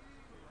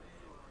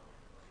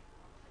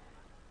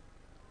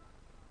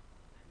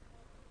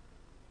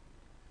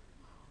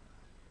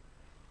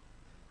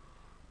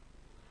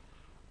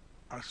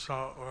 So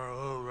we're a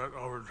little bit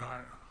over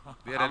time.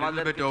 We are a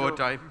little bit over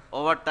time.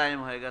 Over time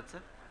হয়ে গেছে।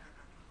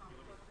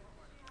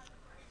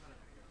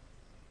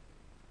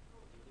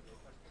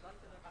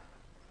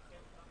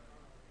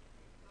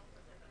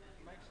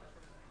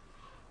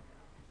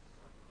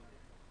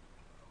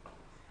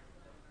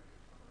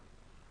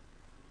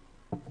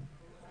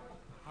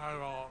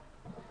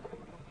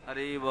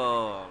 হরি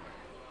বল।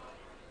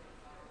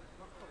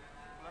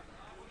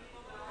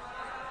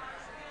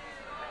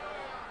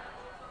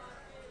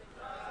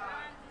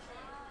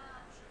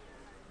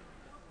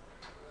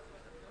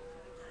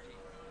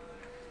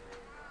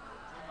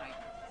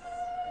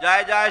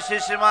 जय जय श्री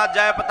श्रीमद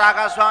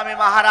जयपताका स्वामी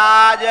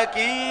महाराज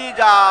की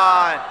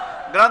जय।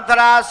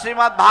 ग्रंथराज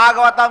श्रीमद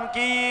भागवतम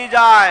की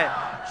जय।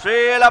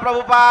 श्रील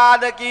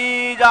प्रभुपाद की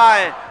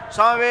जय।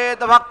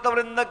 समवेत भक्त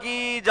वृंद की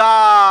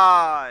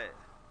जय।